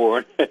drag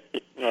for,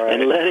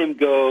 and let him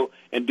go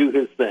and do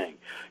his thing.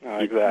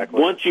 Exactly.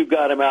 Once you've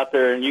got him out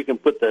there, and you can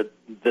put the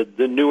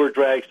newer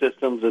drag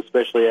systems,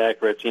 especially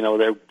Accurates,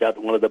 they've got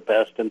one of the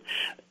best, and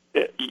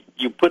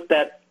you put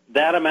that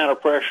amount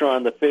of pressure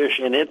on the fish,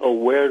 and it'll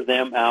wear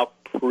them out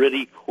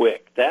pretty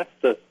quick.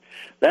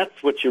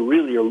 That's what you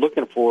really are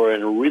looking for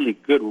in a really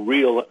good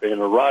reel, in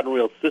a rod and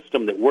reel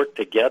system that work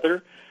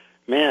together.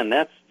 Man,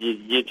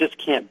 you just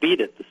can't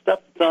beat it. The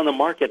stuff that's on the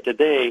market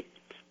today,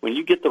 when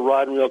you get the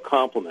rod and reel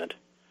complement,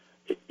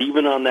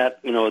 even on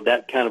that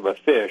that kind of a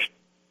fish,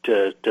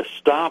 to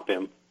stop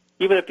him,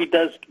 even if he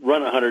does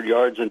run 100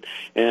 yards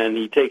and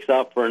he takes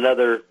off for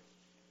another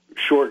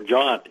short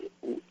jaunt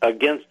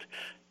against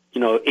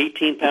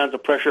 18 pounds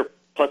of pressure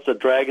plus the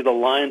drag of the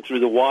line through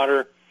the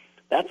water,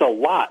 that's a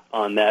lot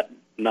on that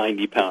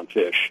 90-pound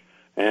fish.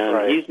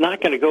 And he's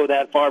not going to go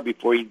that far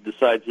before he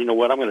decides, I'm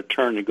going to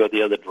turn and go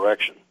the other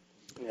direction.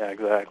 Yeah,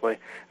 exactly.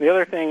 The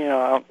other thing,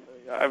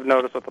 I've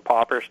noticed with the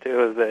poppers,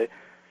 too, is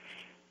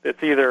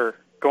it's either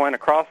going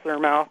across their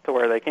mouth to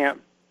where they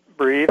can't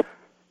breathe,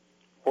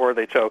 or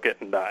they choke it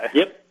and die.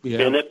 Yep.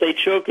 Yeah. And if they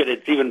choke it,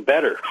 it's even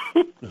better.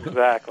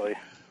 Exactly.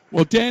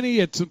 Well, Danny,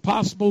 it's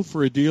impossible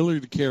for a dealer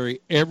to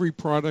carry every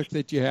product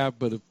that you have,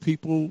 but if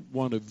people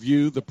want to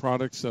view the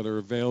products that are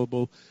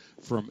available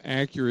from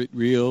Accurate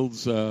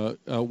Reels,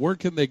 where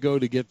can they go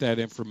to get that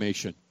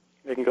information?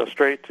 They can go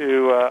straight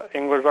to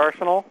Angler's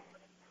Arsenal.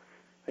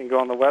 They can go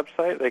on the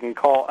website. They can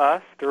call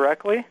us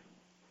directly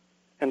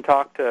and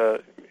talk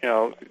to,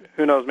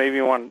 who knows, maybe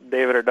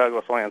David or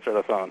Douglas will answer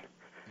the phone.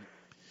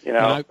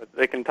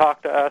 They can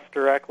talk to us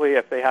directly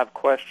if they have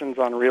questions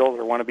on reels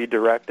or want to be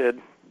directed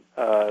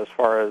as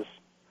far as,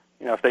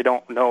 if they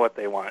don't know what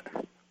they want,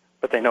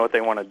 but they know what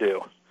they want to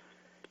do.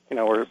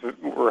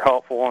 We're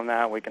helpful in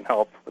that. We can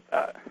help with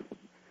that.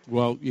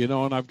 Well,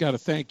 and I've got to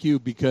thank you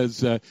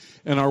because in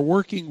our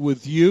working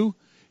with you,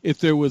 if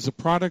there was a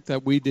product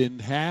that we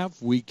didn't have,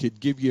 we could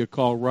give you a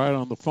call right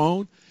on the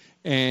phone.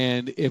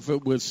 And if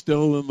it was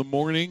still in the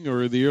morning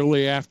or the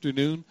early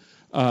afternoon,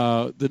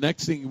 the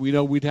next thing we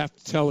know, we'd have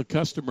to tell a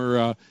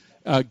customer,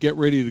 get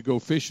ready to go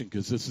fishing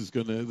because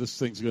this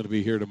thing's going to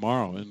be here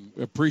tomorrow. And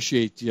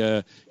appreciate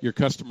your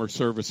customer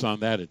service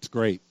on that. It's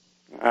great.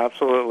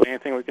 Absolutely.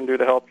 Anything we can do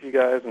to help you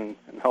guys and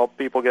help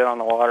people get on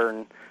the water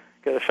and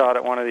get a shot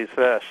at one of these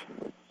fish.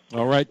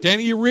 All right.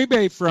 Danny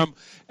Uribe from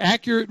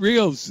Accurate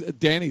Reels.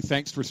 Danny,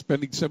 thanks for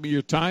spending some of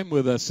your time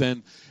with us,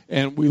 and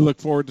we look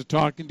forward to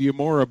talking to you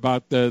more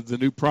about the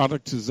new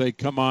products as they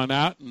come on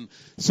out and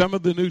some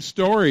of the new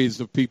stories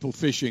of people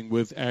fishing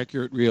with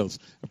Accurate Reels.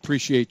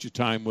 Appreciate your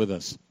time with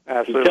us.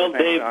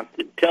 Absolutely.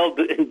 Tell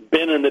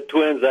Ben and the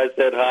twins I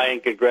said hi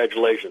and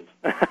congratulations.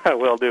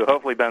 Will do.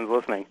 Hopefully Ben's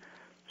listening.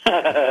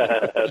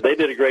 They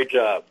did a great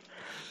job.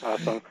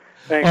 Awesome.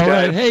 Thanks, all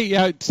guys. right.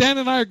 Hey, Stan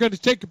and I are going to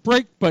take a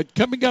break, but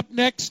coming up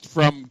next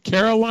from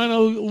Carolina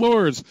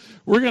Lures,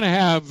 we're going to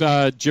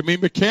have Jimmy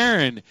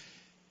McCarran.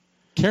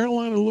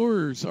 Carolina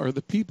Lures are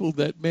the people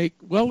that make,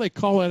 they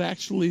call it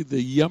actually the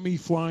Yummy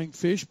Flying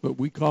Fish, but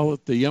we call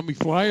it the Yummy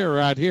Flyer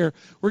out here.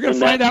 We're going to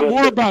find out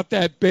more about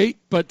that bait,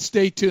 but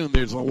stay tuned.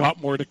 There's a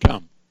lot more to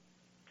come.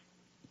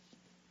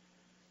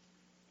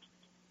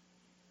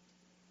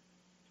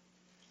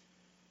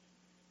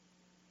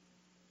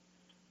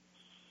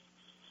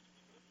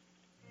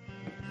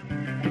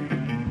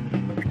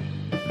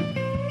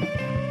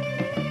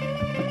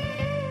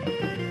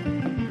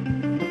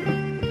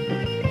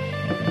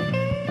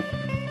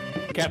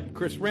 Captain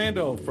Chris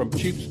Randall from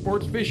Chief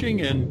Sports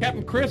Fishing. And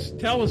Captain Chris,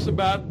 tell us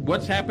about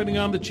what's happening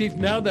on the Chief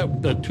now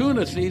that the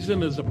tuna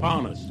season is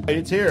upon us.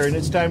 It's here, and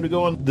it's time to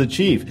go on the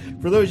Chief.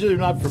 For those that are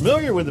not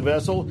familiar with the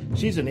vessel,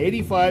 she's an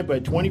 85 by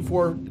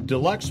 24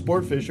 deluxe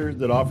sport fisher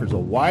that offers a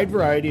wide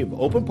variety of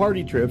open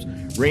party trips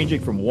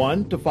ranging from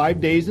 1 to 5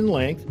 days in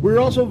length. We're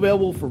also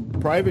available for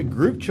private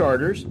group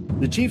charters.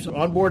 The Chief's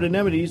onboard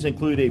amenities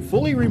include a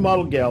fully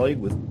remodeled galley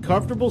with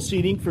comfortable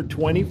seating for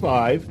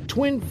 25,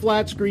 twin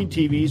flat screen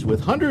TVs with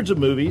hundreds of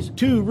movies,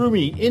 2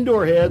 roomy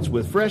indoor heads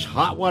with fresh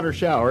hot water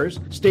showers,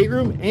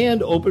 stateroom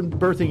and open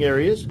berthing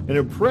areas, an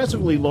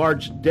impressively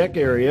large deck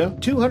area,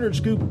 200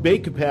 scoop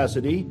bait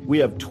capacity. We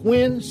have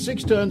twin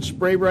 6-ton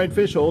spray brine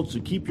fish holds to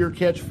keep your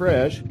catch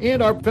fresh,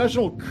 and our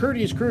professional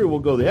courteous crew will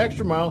go the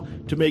extra mile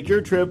to make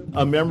your trip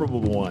a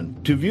memorable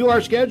one. To view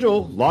our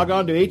schedule, log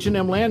on to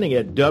H&M Landing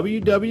at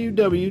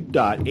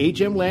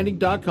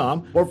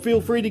www.hmlanding.com or feel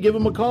free to give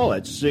them a call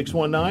at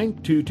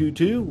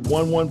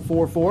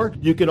 619-222-1144.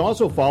 You can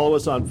also follow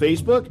us on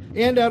Facebook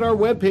and at our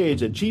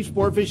webpage at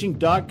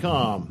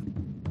chiefsportfishing.com.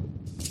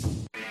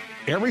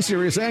 Every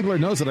serious angler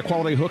knows that a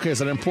quality hook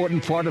is an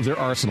important part of their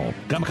arsenal.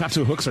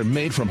 Gamakatsu hooks are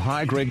made from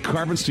high-grade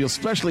carbon steel,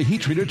 specially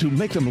heat-treated to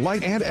make them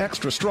light and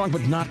extra strong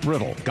but not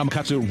brittle.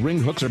 Gamakatsu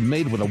ring hooks are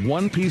made with a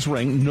one-piece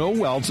ring, no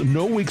welds,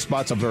 no weak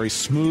spots, a very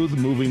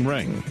smooth-moving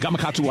ring.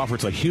 Gamakatsu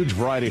offers a huge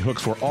variety of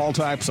hooks for all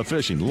types of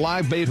fishing.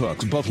 Live bait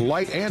hooks, both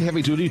light and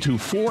heavy-duty to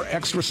 4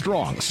 extra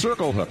strong,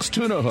 circle hooks,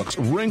 tuna hooks,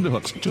 ringed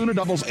hooks, tuna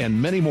doubles,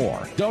 and many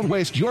more. Don't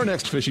waste your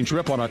next fishing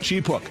trip on a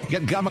cheap hook.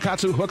 Get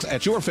Gamakatsu hooks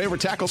at your favorite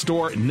tackle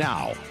store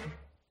now.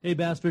 Hey,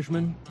 bass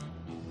fishermen,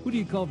 who do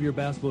you call for your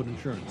bass boat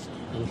insurance?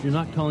 Well, if you're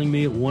not calling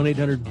me at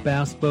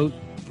 1-800-BASS-BOAT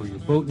for your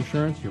boat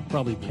insurance, you're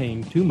probably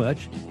paying too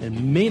much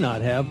and may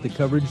not have the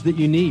coverage that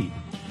you need.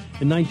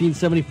 In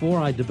 1974,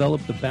 I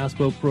developed the Bass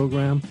Boat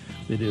program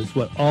that is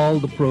what all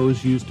the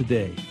pros use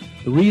today.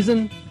 The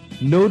reason?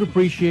 No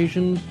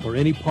depreciation or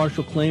any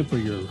partial claim for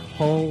your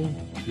hull,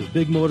 your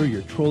big motor,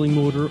 your trolling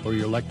motor, or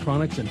your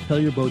electronics until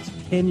your boat's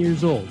 10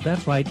 years old.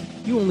 That's right,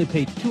 you only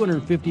pay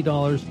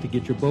 $250 to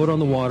get your boat on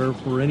the water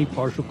for any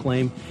partial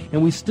claim,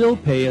 and we still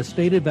pay a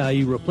stated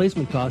value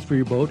replacement cost for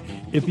your boat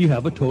if you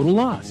have a total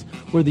loss.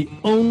 We're the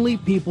only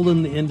people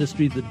in the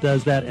industry that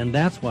does that, and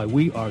that's why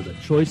we are the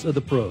choice of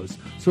the pros.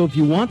 So if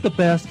you want the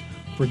best,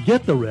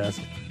 forget the rest.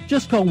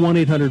 Just call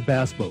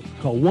 1-800-BASS-BOAT.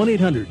 Call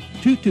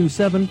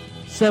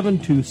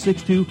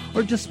 1-800-227-7262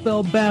 or just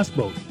spell Bass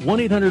Boat.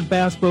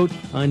 1-800-BASS-BOAT.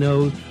 I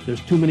know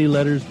there's too many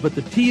letters, but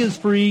the T is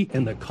free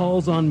and the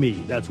call's on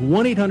me. That's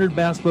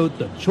 1-800-BASS-BOAT,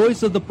 the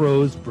choice of the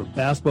pros for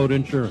bass boat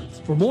insurance.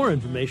 For more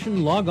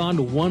information, log on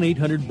to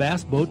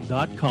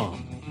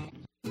 1-800-BASSBOAT.com.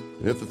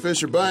 If the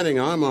fish are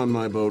biting, I'm on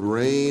my boat,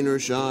 rain or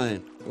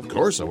shine. Of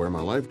course I wear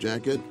my life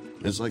jacket.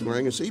 It's like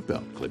wearing a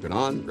seatbelt. Clip it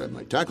on, grab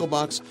my tackle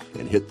box,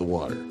 and hit the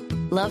water.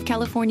 Love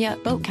California,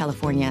 Boat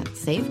California,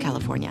 Save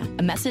California.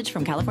 A message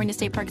from California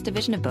State Parks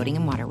Division of Boating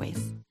and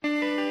Waterways. Ann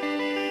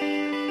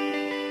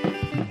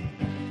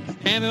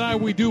and I,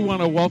 we do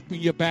want to welcome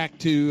you back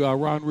to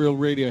Ron Real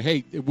Radio.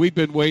 Hey, we've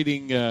been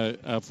waiting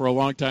for a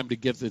long time to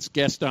get this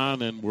guest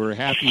on, and we're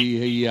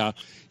happy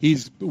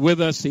he's with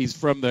us. He's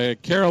from the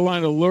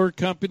Carolina Lure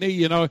Company.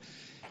 You know,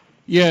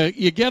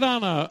 you get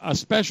on a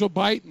special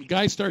bite, and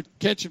guys start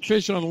catching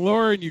fish on a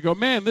lure, and you go,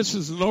 man, this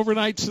is an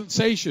overnight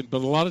sensation.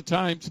 But a lot of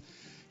times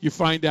you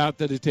find out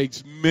that it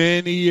takes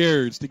many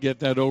years to get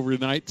that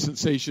overnight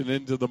sensation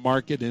into the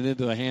market and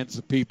into the hands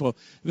of people.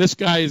 This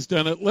guy has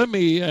done it. Let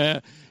me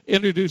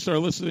introduce our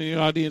listening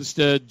audience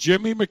to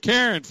Jimmy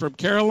McCarran from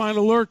Carolina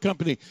Lure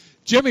Company.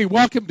 Jimmy,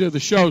 welcome to the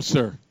show,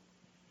 sir.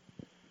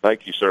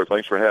 Thank you, sir.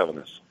 Thanks for having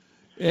us.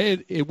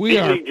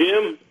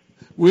 Jim.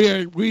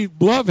 We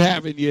love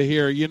having you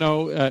here. You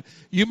know,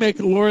 you make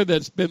a lure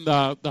that's been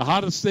the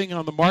hottest thing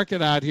on the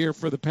market out here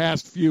for the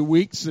past few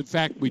weeks. In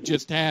fact, we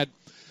just had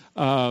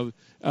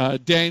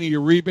Danny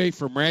Uribe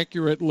from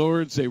Accurate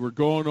Lures. They were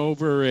going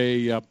over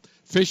a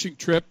fishing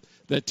trip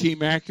that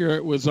Team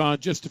Accurate was on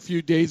just a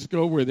few days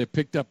ago, where they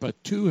picked up a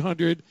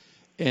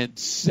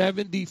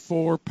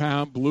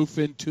 274-pound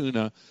bluefin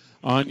tuna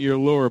on your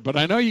lure. But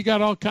I know you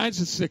got all kinds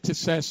of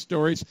success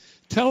stories.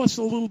 Tell us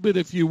a little bit,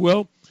 if you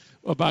will,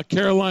 about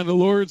Carolina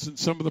Lures and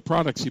some of the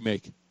products you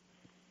make.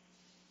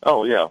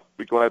 Oh, yeah.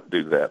 Be glad to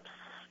do that.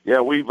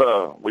 Yeah, we've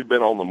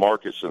been on the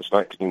market since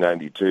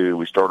 1992.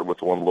 We started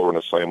with one lure in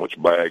a sandwich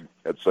bag,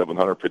 had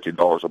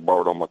 $750 I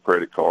borrowed on my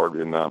credit card,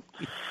 and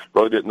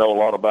really didn't know a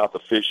lot about the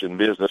fishing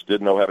business,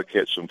 didn't know how to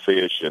catch some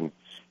fish, and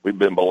we've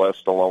been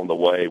blessed along the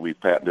way. We've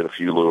patented a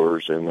few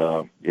lures, and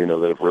that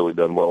have really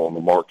done well on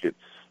the market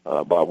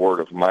by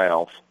word of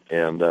mouth.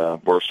 And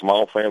we're a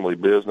small family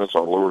business.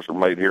 Our lures are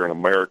made here in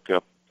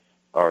America.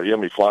 Our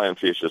Yummy Flying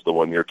Fish is the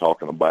one you're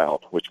talking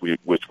about, which we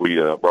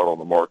brought on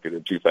the market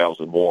in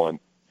 2001.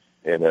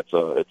 And it's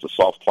a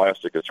soft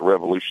plastic. It's a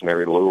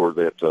revolutionary lure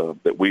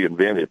that we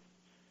invented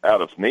out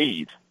of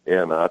need.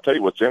 And I tell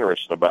you what's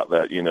interesting about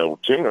that.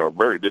 Tuna are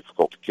very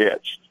difficult to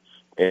catch,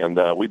 and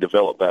we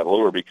developed that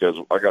lure because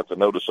I got to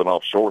noticing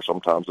offshore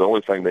sometimes the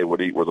only thing they would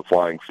eat were the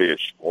flying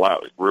fish,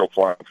 real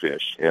flying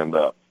fish. And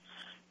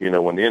You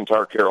know, when the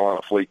entire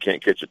Carolina fleet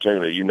can't catch a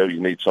tuna, you know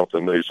you need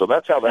something new. So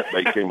that's how that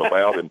bait came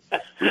about, and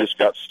we just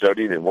got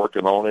studied and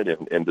working on it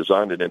and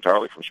designed it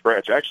entirely from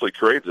scratch. Actually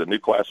created a new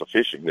class of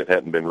fishing that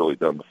hadn't been really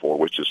done before,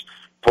 which is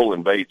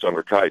pulling baits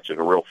under kites at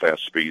a real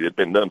fast speed. It had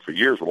been done for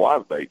years with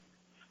live bait,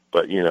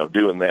 but, you know,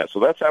 doing that. So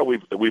that's how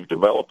we've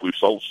developed. We've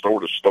sold store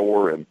to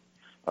store and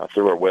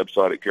through our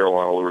website at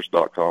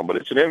carolinalures.com. But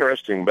it's an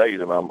interesting bait,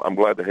 and I'm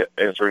glad to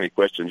answer any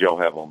questions y'all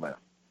have on that.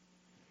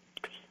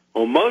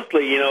 Well,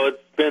 mostly, you know,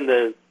 it's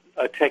been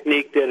a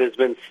technique that has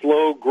been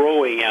slow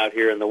growing out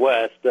here in the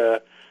West.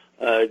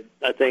 I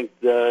think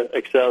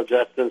Excel,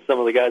 Justin, some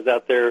of the guys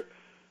out there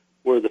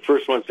were the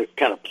first ones to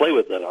kind of play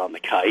with it on the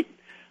kite.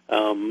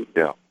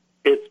 Yeah.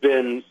 It's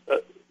been,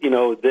 you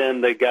know,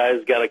 then the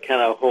guys got a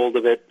kind of hold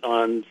of it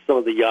on some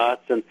of the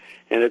yachts, and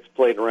it's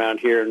played around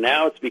here.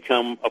 Now it's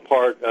become a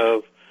part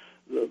of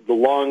the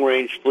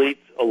long-range fleets.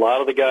 A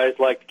lot of the guys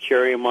like to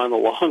carry them on the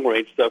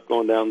long-range stuff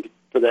going down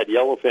for that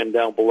yellowfin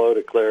down below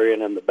to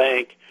Clarion and the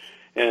bank,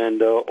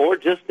 and or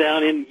just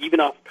down in even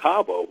off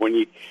Cabo when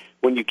you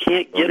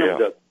can't get them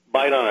to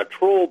bite on a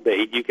troll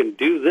bait. You can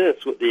do this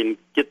and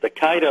get the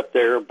kite up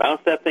there,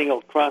 bounce that thing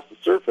across the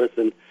surface,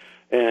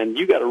 and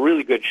you got a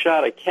really good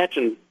shot at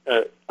catching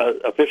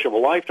a fish of a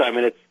lifetime.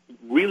 And it's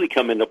really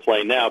come into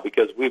play now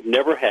because we've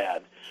never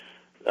had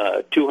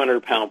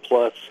 200-pound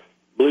plus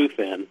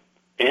bluefin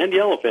and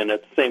yellowfin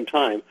at the same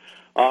time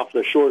off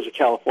the shores of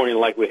California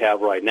like we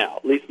have right now,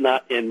 at least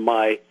not in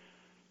my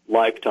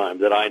lifetime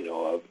that I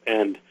know of.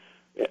 And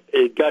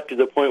it got to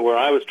the point where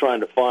I was trying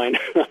to find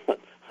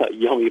a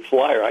yummy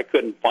flyer. I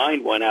couldn't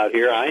find one out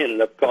here. I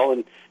ended up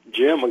calling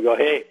Jim and go,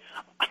 hey,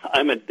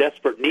 I'm in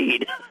desperate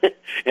need.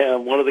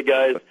 And one of the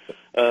guys,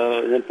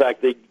 in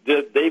fact,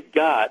 they've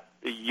got,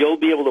 you'll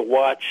be able to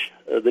watch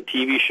the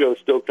TV show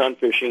Stoked on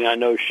Fishing. I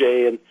know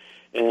Shay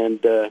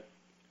and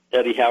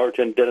Eddie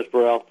Howerton, Dennis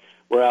Burrell,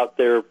 were out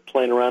there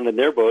playing around in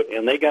their boat,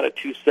 and they got a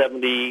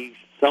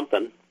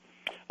 270-something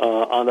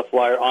on the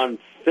flyer on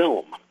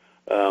film.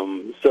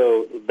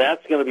 So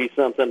that's going to be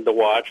something to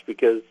watch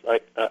because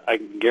I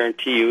can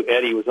guarantee you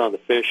Eddie was on the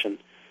fish,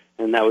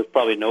 and that was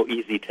probably no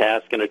easy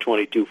task in a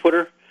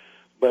 22-footer,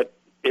 but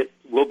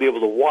we'll be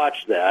able to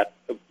watch that.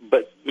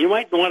 But you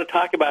might want to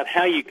talk about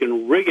how you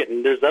can rig it,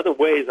 and there's other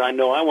ways I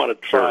know I want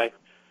to try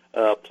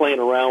playing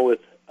around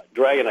with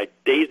dragging a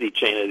daisy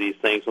chain of these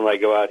things when I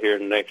go out here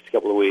in the next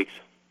couple of weeks.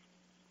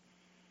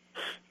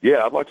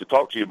 Yeah, I'd like to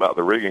talk to you about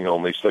the rigging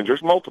on these things.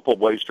 There's multiple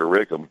ways to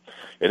rig them.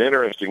 And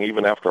interesting,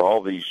 even after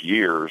all these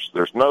years,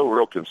 there's no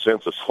real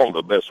consensus on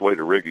the best way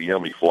to rig a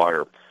yummy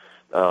flyer.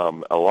 A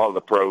lot of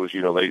the pros,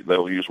 you know,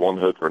 they'll use one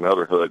hook or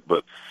another hook.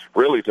 But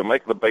really, to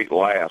make the bait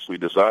last, we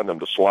designed them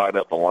to slide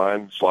up the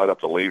line, slide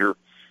up the leader.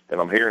 And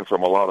I'm hearing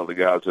from a lot of the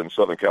guys in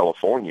Southern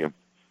California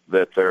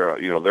that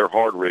they're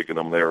hard rigging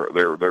them.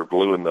 They're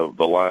gluing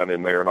the line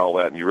in there and all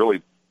that. And you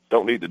really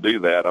don't need to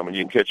do that. I mean,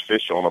 you can catch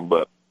fish on them,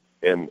 but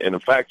And in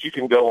fact, you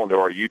can go onto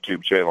our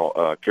YouTube channel,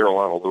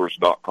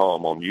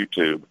 carolinalures.com on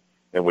YouTube,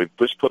 and we've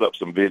just put up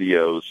some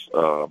videos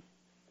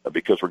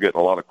because we're getting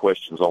a lot of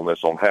questions on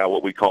this, on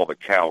what we call the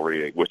cow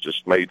rig, which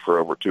is made for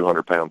over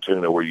 200-pound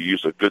tuna, where you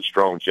use a good,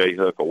 strong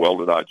J-hook, a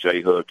welded-eye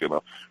J-hook, and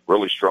a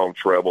really strong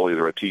treble,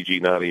 either a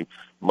TG90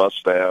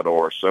 Mustad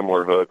or a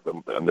similar hook.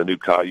 And the new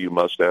Caillou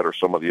Mustad or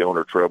some of the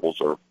owner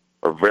trebles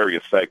are very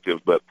effective.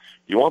 But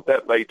you want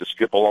that bait to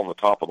skip along the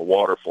top of the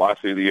water, fly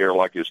through the air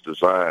like it's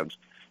designed.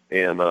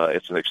 And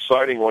it's an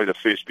exciting way to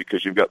fish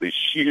because you've got these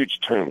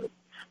huge tuna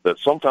that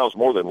sometimes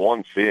more than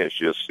one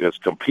fish is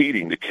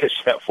competing to catch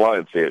that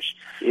flying fish.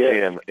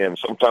 Yeah. And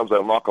sometimes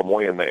they'll knock them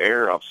way in the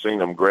air. I've seen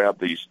them grab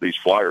these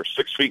flyers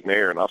 6 feet in the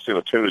air, and I've seen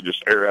a tuna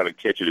just air out and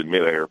catch it in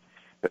midair.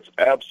 It's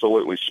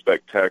absolutely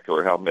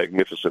spectacular how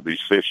magnificent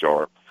these fish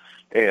are.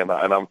 And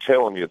I'm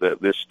telling you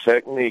that this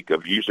technique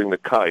of using the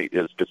kite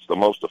it's the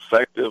most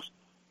effective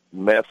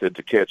method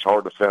to catch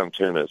hard-to-find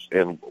tunas.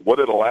 And what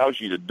it allows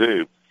you to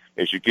do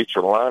is you get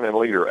your line and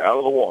leader out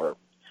of the water,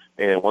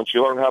 and once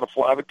you learn how to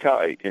fly the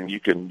kite, and you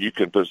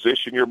can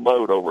position your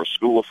boat over a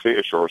school of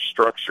fish or a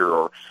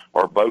structure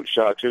or boat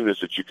shy tunas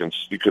that you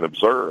can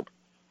observe,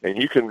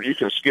 and you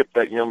can skip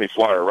that yummy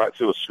flyer right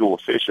through a school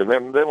of fish, and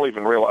then they'll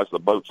even realize the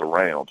boat's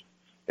around.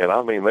 And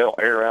I mean, they'll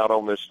air out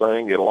on this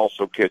thing. It'll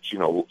also catch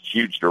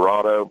huge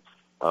Dorado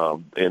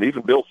and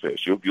even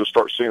billfish. You'll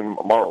start seeing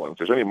marlin. If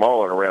there's any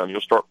marlin around,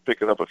 you'll start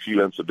picking up a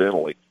few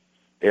incidentally.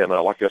 And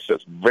like I said,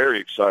 it's a very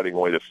exciting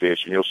way to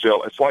fish. And you'll see,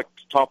 it's like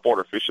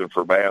topwater fishing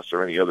for bass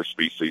or any other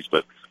species.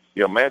 But,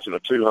 imagine a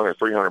 200,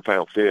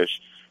 300-pound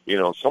fish.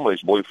 Some of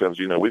these bluefins,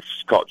 we've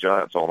caught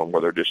giants on them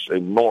where they're just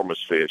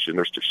enormous fish, and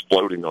they're just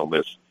exploding on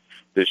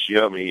this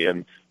yummy.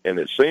 And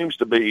it seems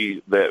to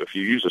be that if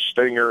you use a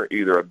stinger,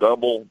 either a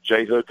double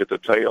J-hook at the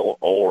tail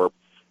or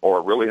a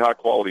really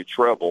high-quality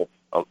treble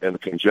in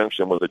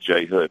conjunction with a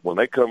J-hook, when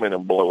they come in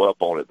and blow up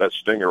on it, that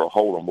stinger will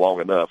hold them long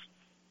enough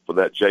for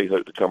that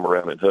J-hook to come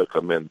around and hook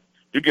them. And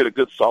you get a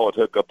good solid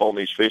hook up on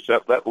these fish,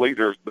 that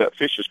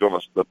fish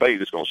the bait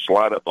is going to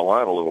slide up the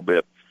line a little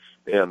bit.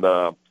 And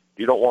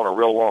you don't want a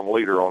real long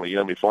leader on a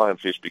yummy flying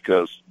fish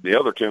because the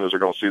other tunas are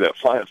going to see that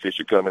flying fish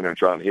and come in there and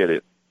try and hit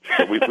it.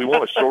 So we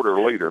want a shorter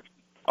leader.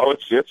 Oh,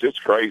 it's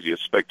crazy.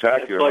 It's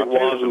spectacular. It's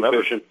like wazoo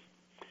fishing.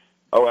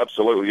 Oh,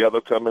 absolutely. Yeah,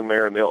 they'll come in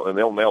there and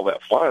they'll nail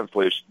that flying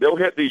fish. They'll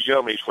hit these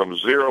yummies from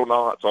 0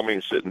 knots. I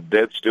mean, sitting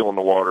dead still in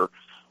the water,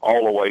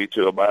 all the way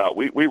to about,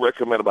 we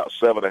recommend about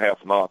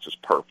 7.5 knots is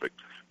perfect.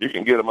 You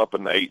can get them up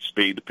in the 8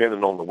 speed,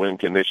 depending on the wind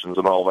conditions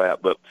and all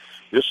that. But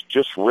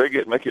just rig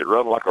it, make it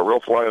run like a real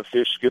flying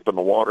fish, skipping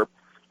the water.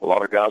 A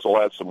lot of guys will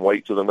add some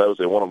weight to the nose.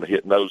 They want them to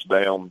hit nose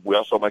down. We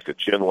also make a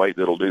chin weight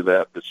that'll do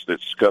that.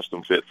 That's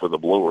custom fit for the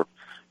bluer.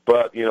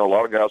 But, a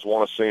lot of guys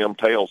want to see them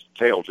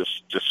tail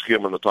just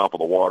skimming the top of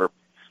the water.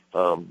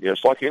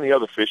 It's like any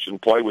other fishing.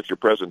 Play with your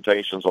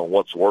presentations on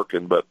what's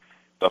working, but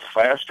the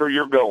faster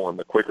you're going,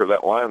 the quicker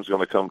that line's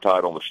going to come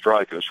tight on the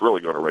strike, and it's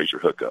really going to raise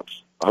your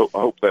hookups. I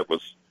hope that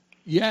was...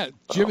 Yeah,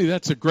 Jimmy,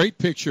 that's a great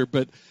picture.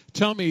 But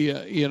tell me,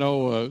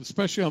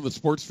 especially on the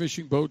sports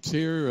fishing boats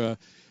here,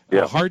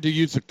 hard to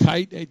use a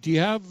kite. Do you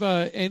have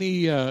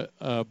any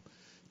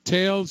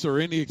tales or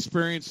any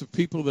experience of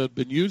people that have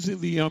been using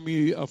the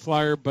Yummy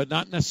flyer, but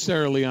not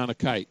necessarily on a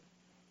kite?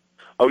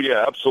 Oh,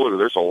 yeah, absolutely.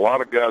 There's a lot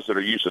of guys that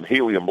are using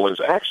helium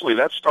balloons. Actually,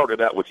 that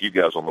started out with you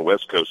guys on the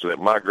West Coast, and it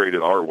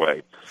migrated our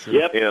way. Sure.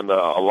 Yep. And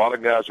a lot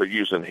of guys are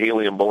using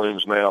helium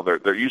balloons now.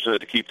 They're using it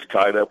to keep the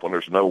kite up when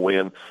there's no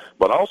wind.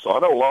 But also, I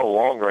know a lot of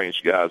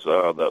long-range guys,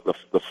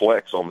 the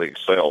Flex on the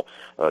Excel,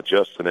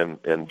 Justin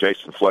and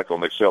Jason Fleck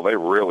on the Excel, they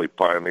really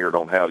pioneered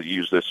on how to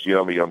use this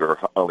Yummy under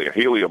a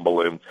helium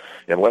balloon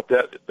and let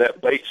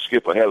that bait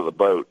skip ahead of the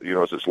boat,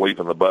 as it's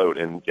leaving the boat.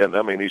 And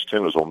I mean, these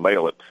tunas will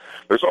nail it.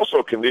 There's also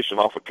a condition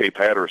off of Cape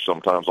Hatteras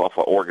sometimes off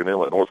of Oregon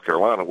Inlet, North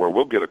Carolina, where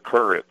we'll get a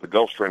current, the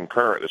Gulf Stream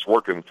current that's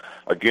working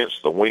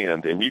against the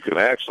wind, and you can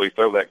actually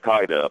throw that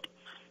kite up,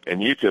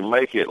 and you can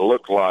make it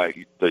look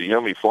like the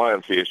Yummy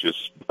flying fish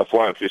is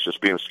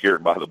being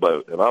scared by the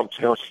boat. And I'm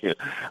telling you,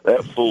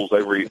 that fools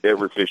every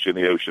fish in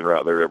the ocean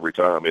right there every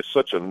time. It's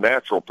such a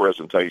natural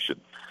presentation.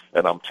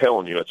 And I'm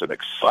telling you, it's an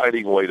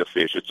exciting way to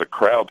fish. It's a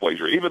crowd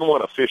pleaser. Even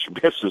when a fish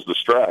misses the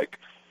strike,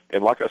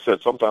 and like I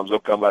said, sometimes they'll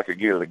come back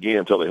again and again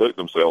until they hook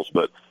themselves,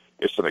 but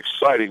it's an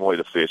exciting way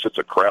to fish. It's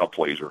a crowd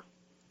pleaser.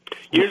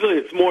 Usually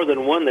it's more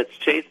than one that's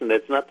chasing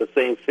that's not the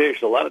same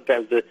fish. A lot of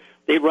times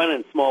they run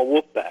in small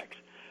wolfbacks.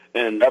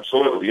 And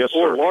absolutely, yes, sir.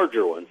 Or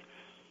larger ones.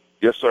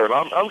 Yes, sir. And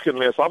I'm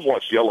convinced. I've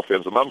watched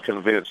yellowfins, and I'm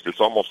convinced it's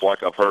almost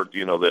like I've heard,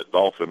 that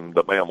dolphin,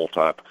 the mammal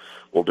type,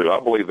 will do. I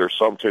believe there's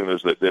some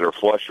tunas that are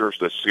flushers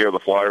that scare the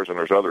flyers, and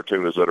there's other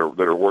tunas that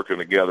are working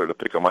together to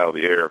pick them out of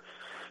the air.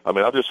 I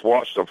mean, I just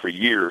watched them for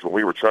years when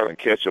we were trying to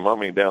catch them. I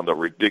mean, down to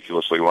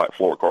ridiculously light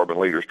fluorocarbon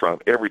leaders,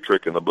 trying every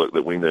trick in the book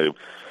that we knew,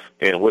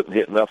 and wouldn't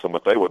hit nothing.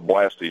 But they would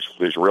blast these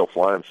real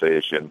flying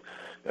fish, and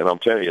I'm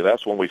telling you,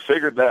 that's when we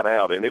figured that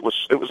out. And it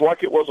was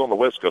like it was on the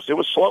West Coast. It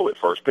was slow at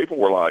first. People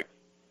were like,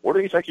 "What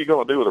do you think you're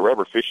going to do with a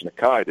rubber fish and a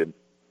kite?" And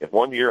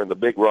one year in the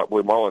Big Rock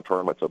Blue Marlin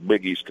tournament, it's a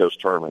big East Coast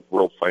tournament,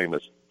 real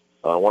famous.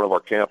 One of our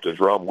captains,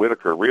 Ron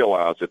Whitaker,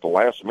 realized at the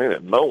last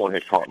minute no one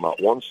had caught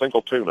not one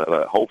single tuna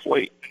that whole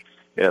fleet.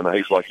 And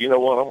he's like, you know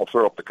what, I'm going to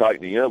throw up the kite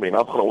in the Yummy, and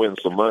I'm going to win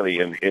some money.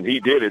 And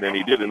he did it, and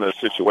he did it in a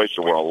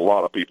situation where a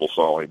lot of people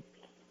saw him.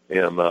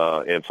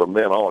 And from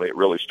then on, it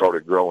really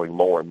started growing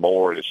more and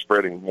more, and it's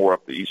spreading more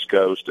up the East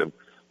Coast. And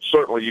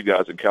certainly you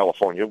guys in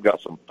California, you've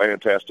got some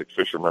fantastic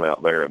fishermen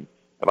out there. And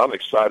I'm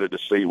excited to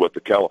see what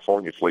the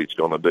California fleet's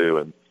going to do.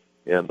 And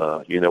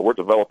we're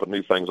developing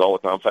new things all the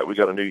time. In fact, we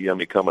got a new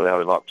Yummy coming out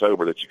in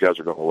October that you guys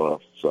are going to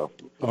love. So,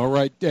 all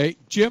right.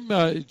 Jim,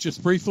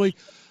 just briefly,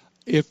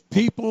 if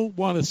people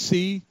want to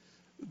see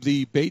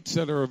the baits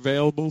that are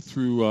available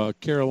through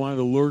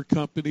Carolina Lure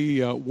Company,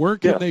 where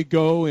can they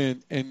go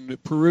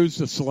and peruse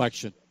the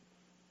selection?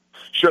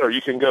 Sure,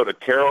 you can go to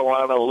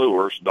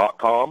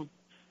carolinalures.com.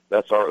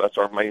 That's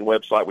our main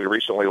website. We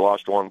recently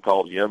launched one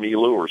called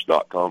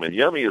yummylures.com, and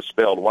Yummy is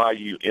spelled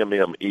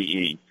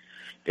Yummee.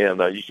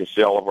 And you can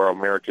see all of our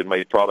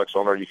American-made products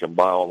on there. You can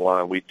buy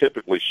online. We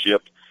typically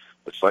ship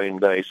the same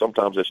day.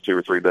 Sometimes it's 2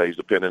 or 3 days,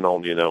 depending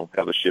on,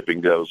 how the shipping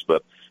goes.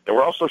 And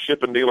we're also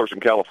shipping dealers in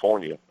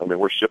California. I mean,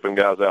 we're shipping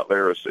guys out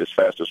there as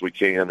fast as we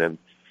can, and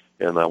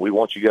we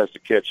want you guys to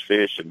catch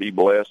fish and be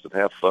blessed and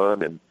have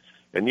fun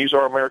and use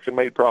our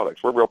American-made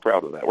products. We're real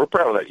proud of that. We're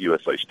proud of that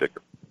USA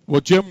sticker.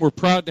 Well, Jim, we're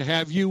proud to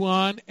have you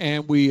on,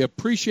 and we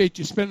appreciate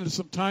you spending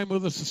some time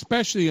with us,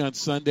 especially on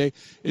Sunday.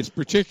 It's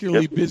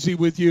particularly busy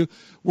with you.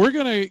 We're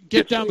going to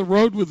get down the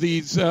road with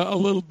these a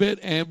little bit,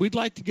 and we'd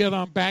like to get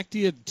on back to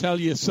you and tell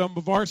you some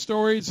of our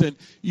stories, and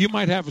you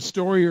might have a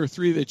story or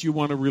three that you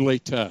want to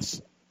relate to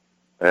us.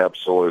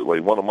 Absolutely.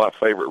 One of my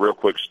favorite real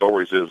quick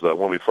stories is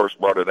when we first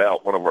brought it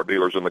out, one of our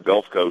dealers in the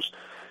Gulf Coast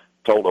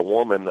told a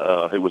woman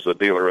who was a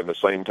dealer in the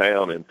same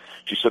town, and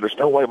she said, "There's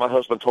no way my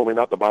husband told me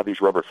not to buy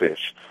these rubber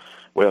fish."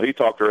 Well, he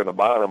talked her into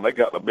buying them. They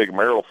got in a big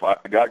marital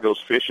fight. The guy goes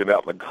fishing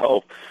out in the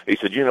Gulf. He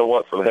said, "You know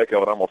what, for the heck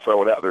of it, I'm going to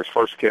throw it out there." His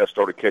first cast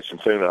started catching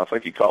tuna. I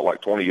think he caught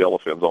like 20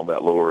 yellowfins on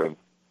that lure, and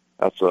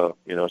that's,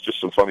 it's just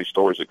some funny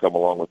stories that come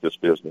along with this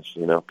business,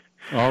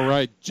 All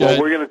right. Well,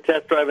 we're going to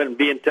test drive it and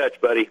be in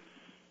touch, buddy.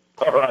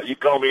 All right, you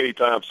call me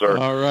anytime, sir.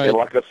 All right. And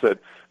like I said,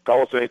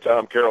 call us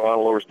anytime,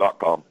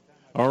 carolinalures.com.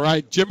 All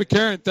right, Jim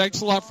McCarron,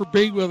 thanks a lot for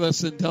being with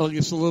us and telling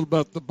us a little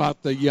bit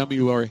about the Yummy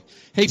Lorry.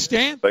 Hey,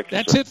 Stan,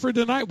 that's it for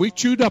tonight. We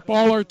chewed up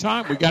all our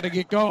time. We got to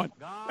get going.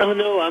 Oh,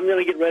 no, I'm going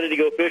to get ready to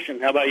go fishing.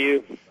 How about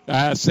you?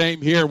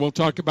 Same here. We'll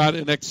talk about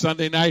it next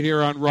Sunday night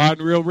here on Rod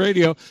and Reel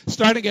Radio,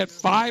 starting at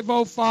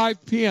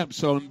 5:05 p.m.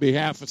 So on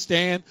behalf of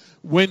Stan,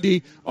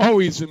 Wendy,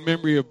 always in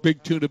memory of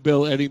Big Tuna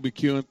Bill, Eddie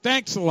McEwen,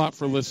 thanks a lot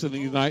for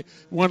listening tonight.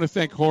 I want to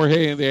thank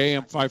Jorge in the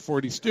AM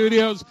 540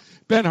 studios,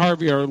 Ben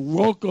Harvey, our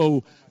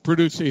local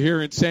producer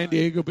here in San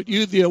Diego, but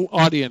you, the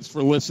audience,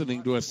 for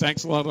listening to us.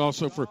 Thanks a lot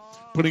also for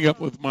putting up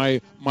with my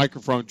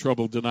microphone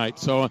trouble tonight.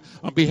 So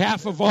on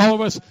behalf of all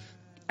of us,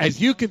 as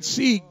you can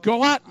see,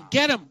 go out and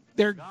get them.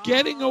 They're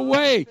getting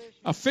away.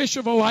 A fish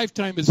of a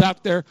lifetime is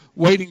out there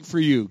waiting for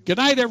you. Good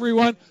night,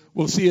 everyone.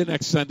 We'll see you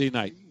next Sunday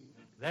night.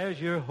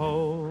 There's your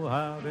hole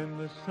out in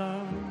the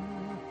sun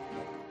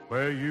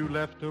where you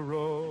left a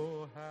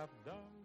row half done.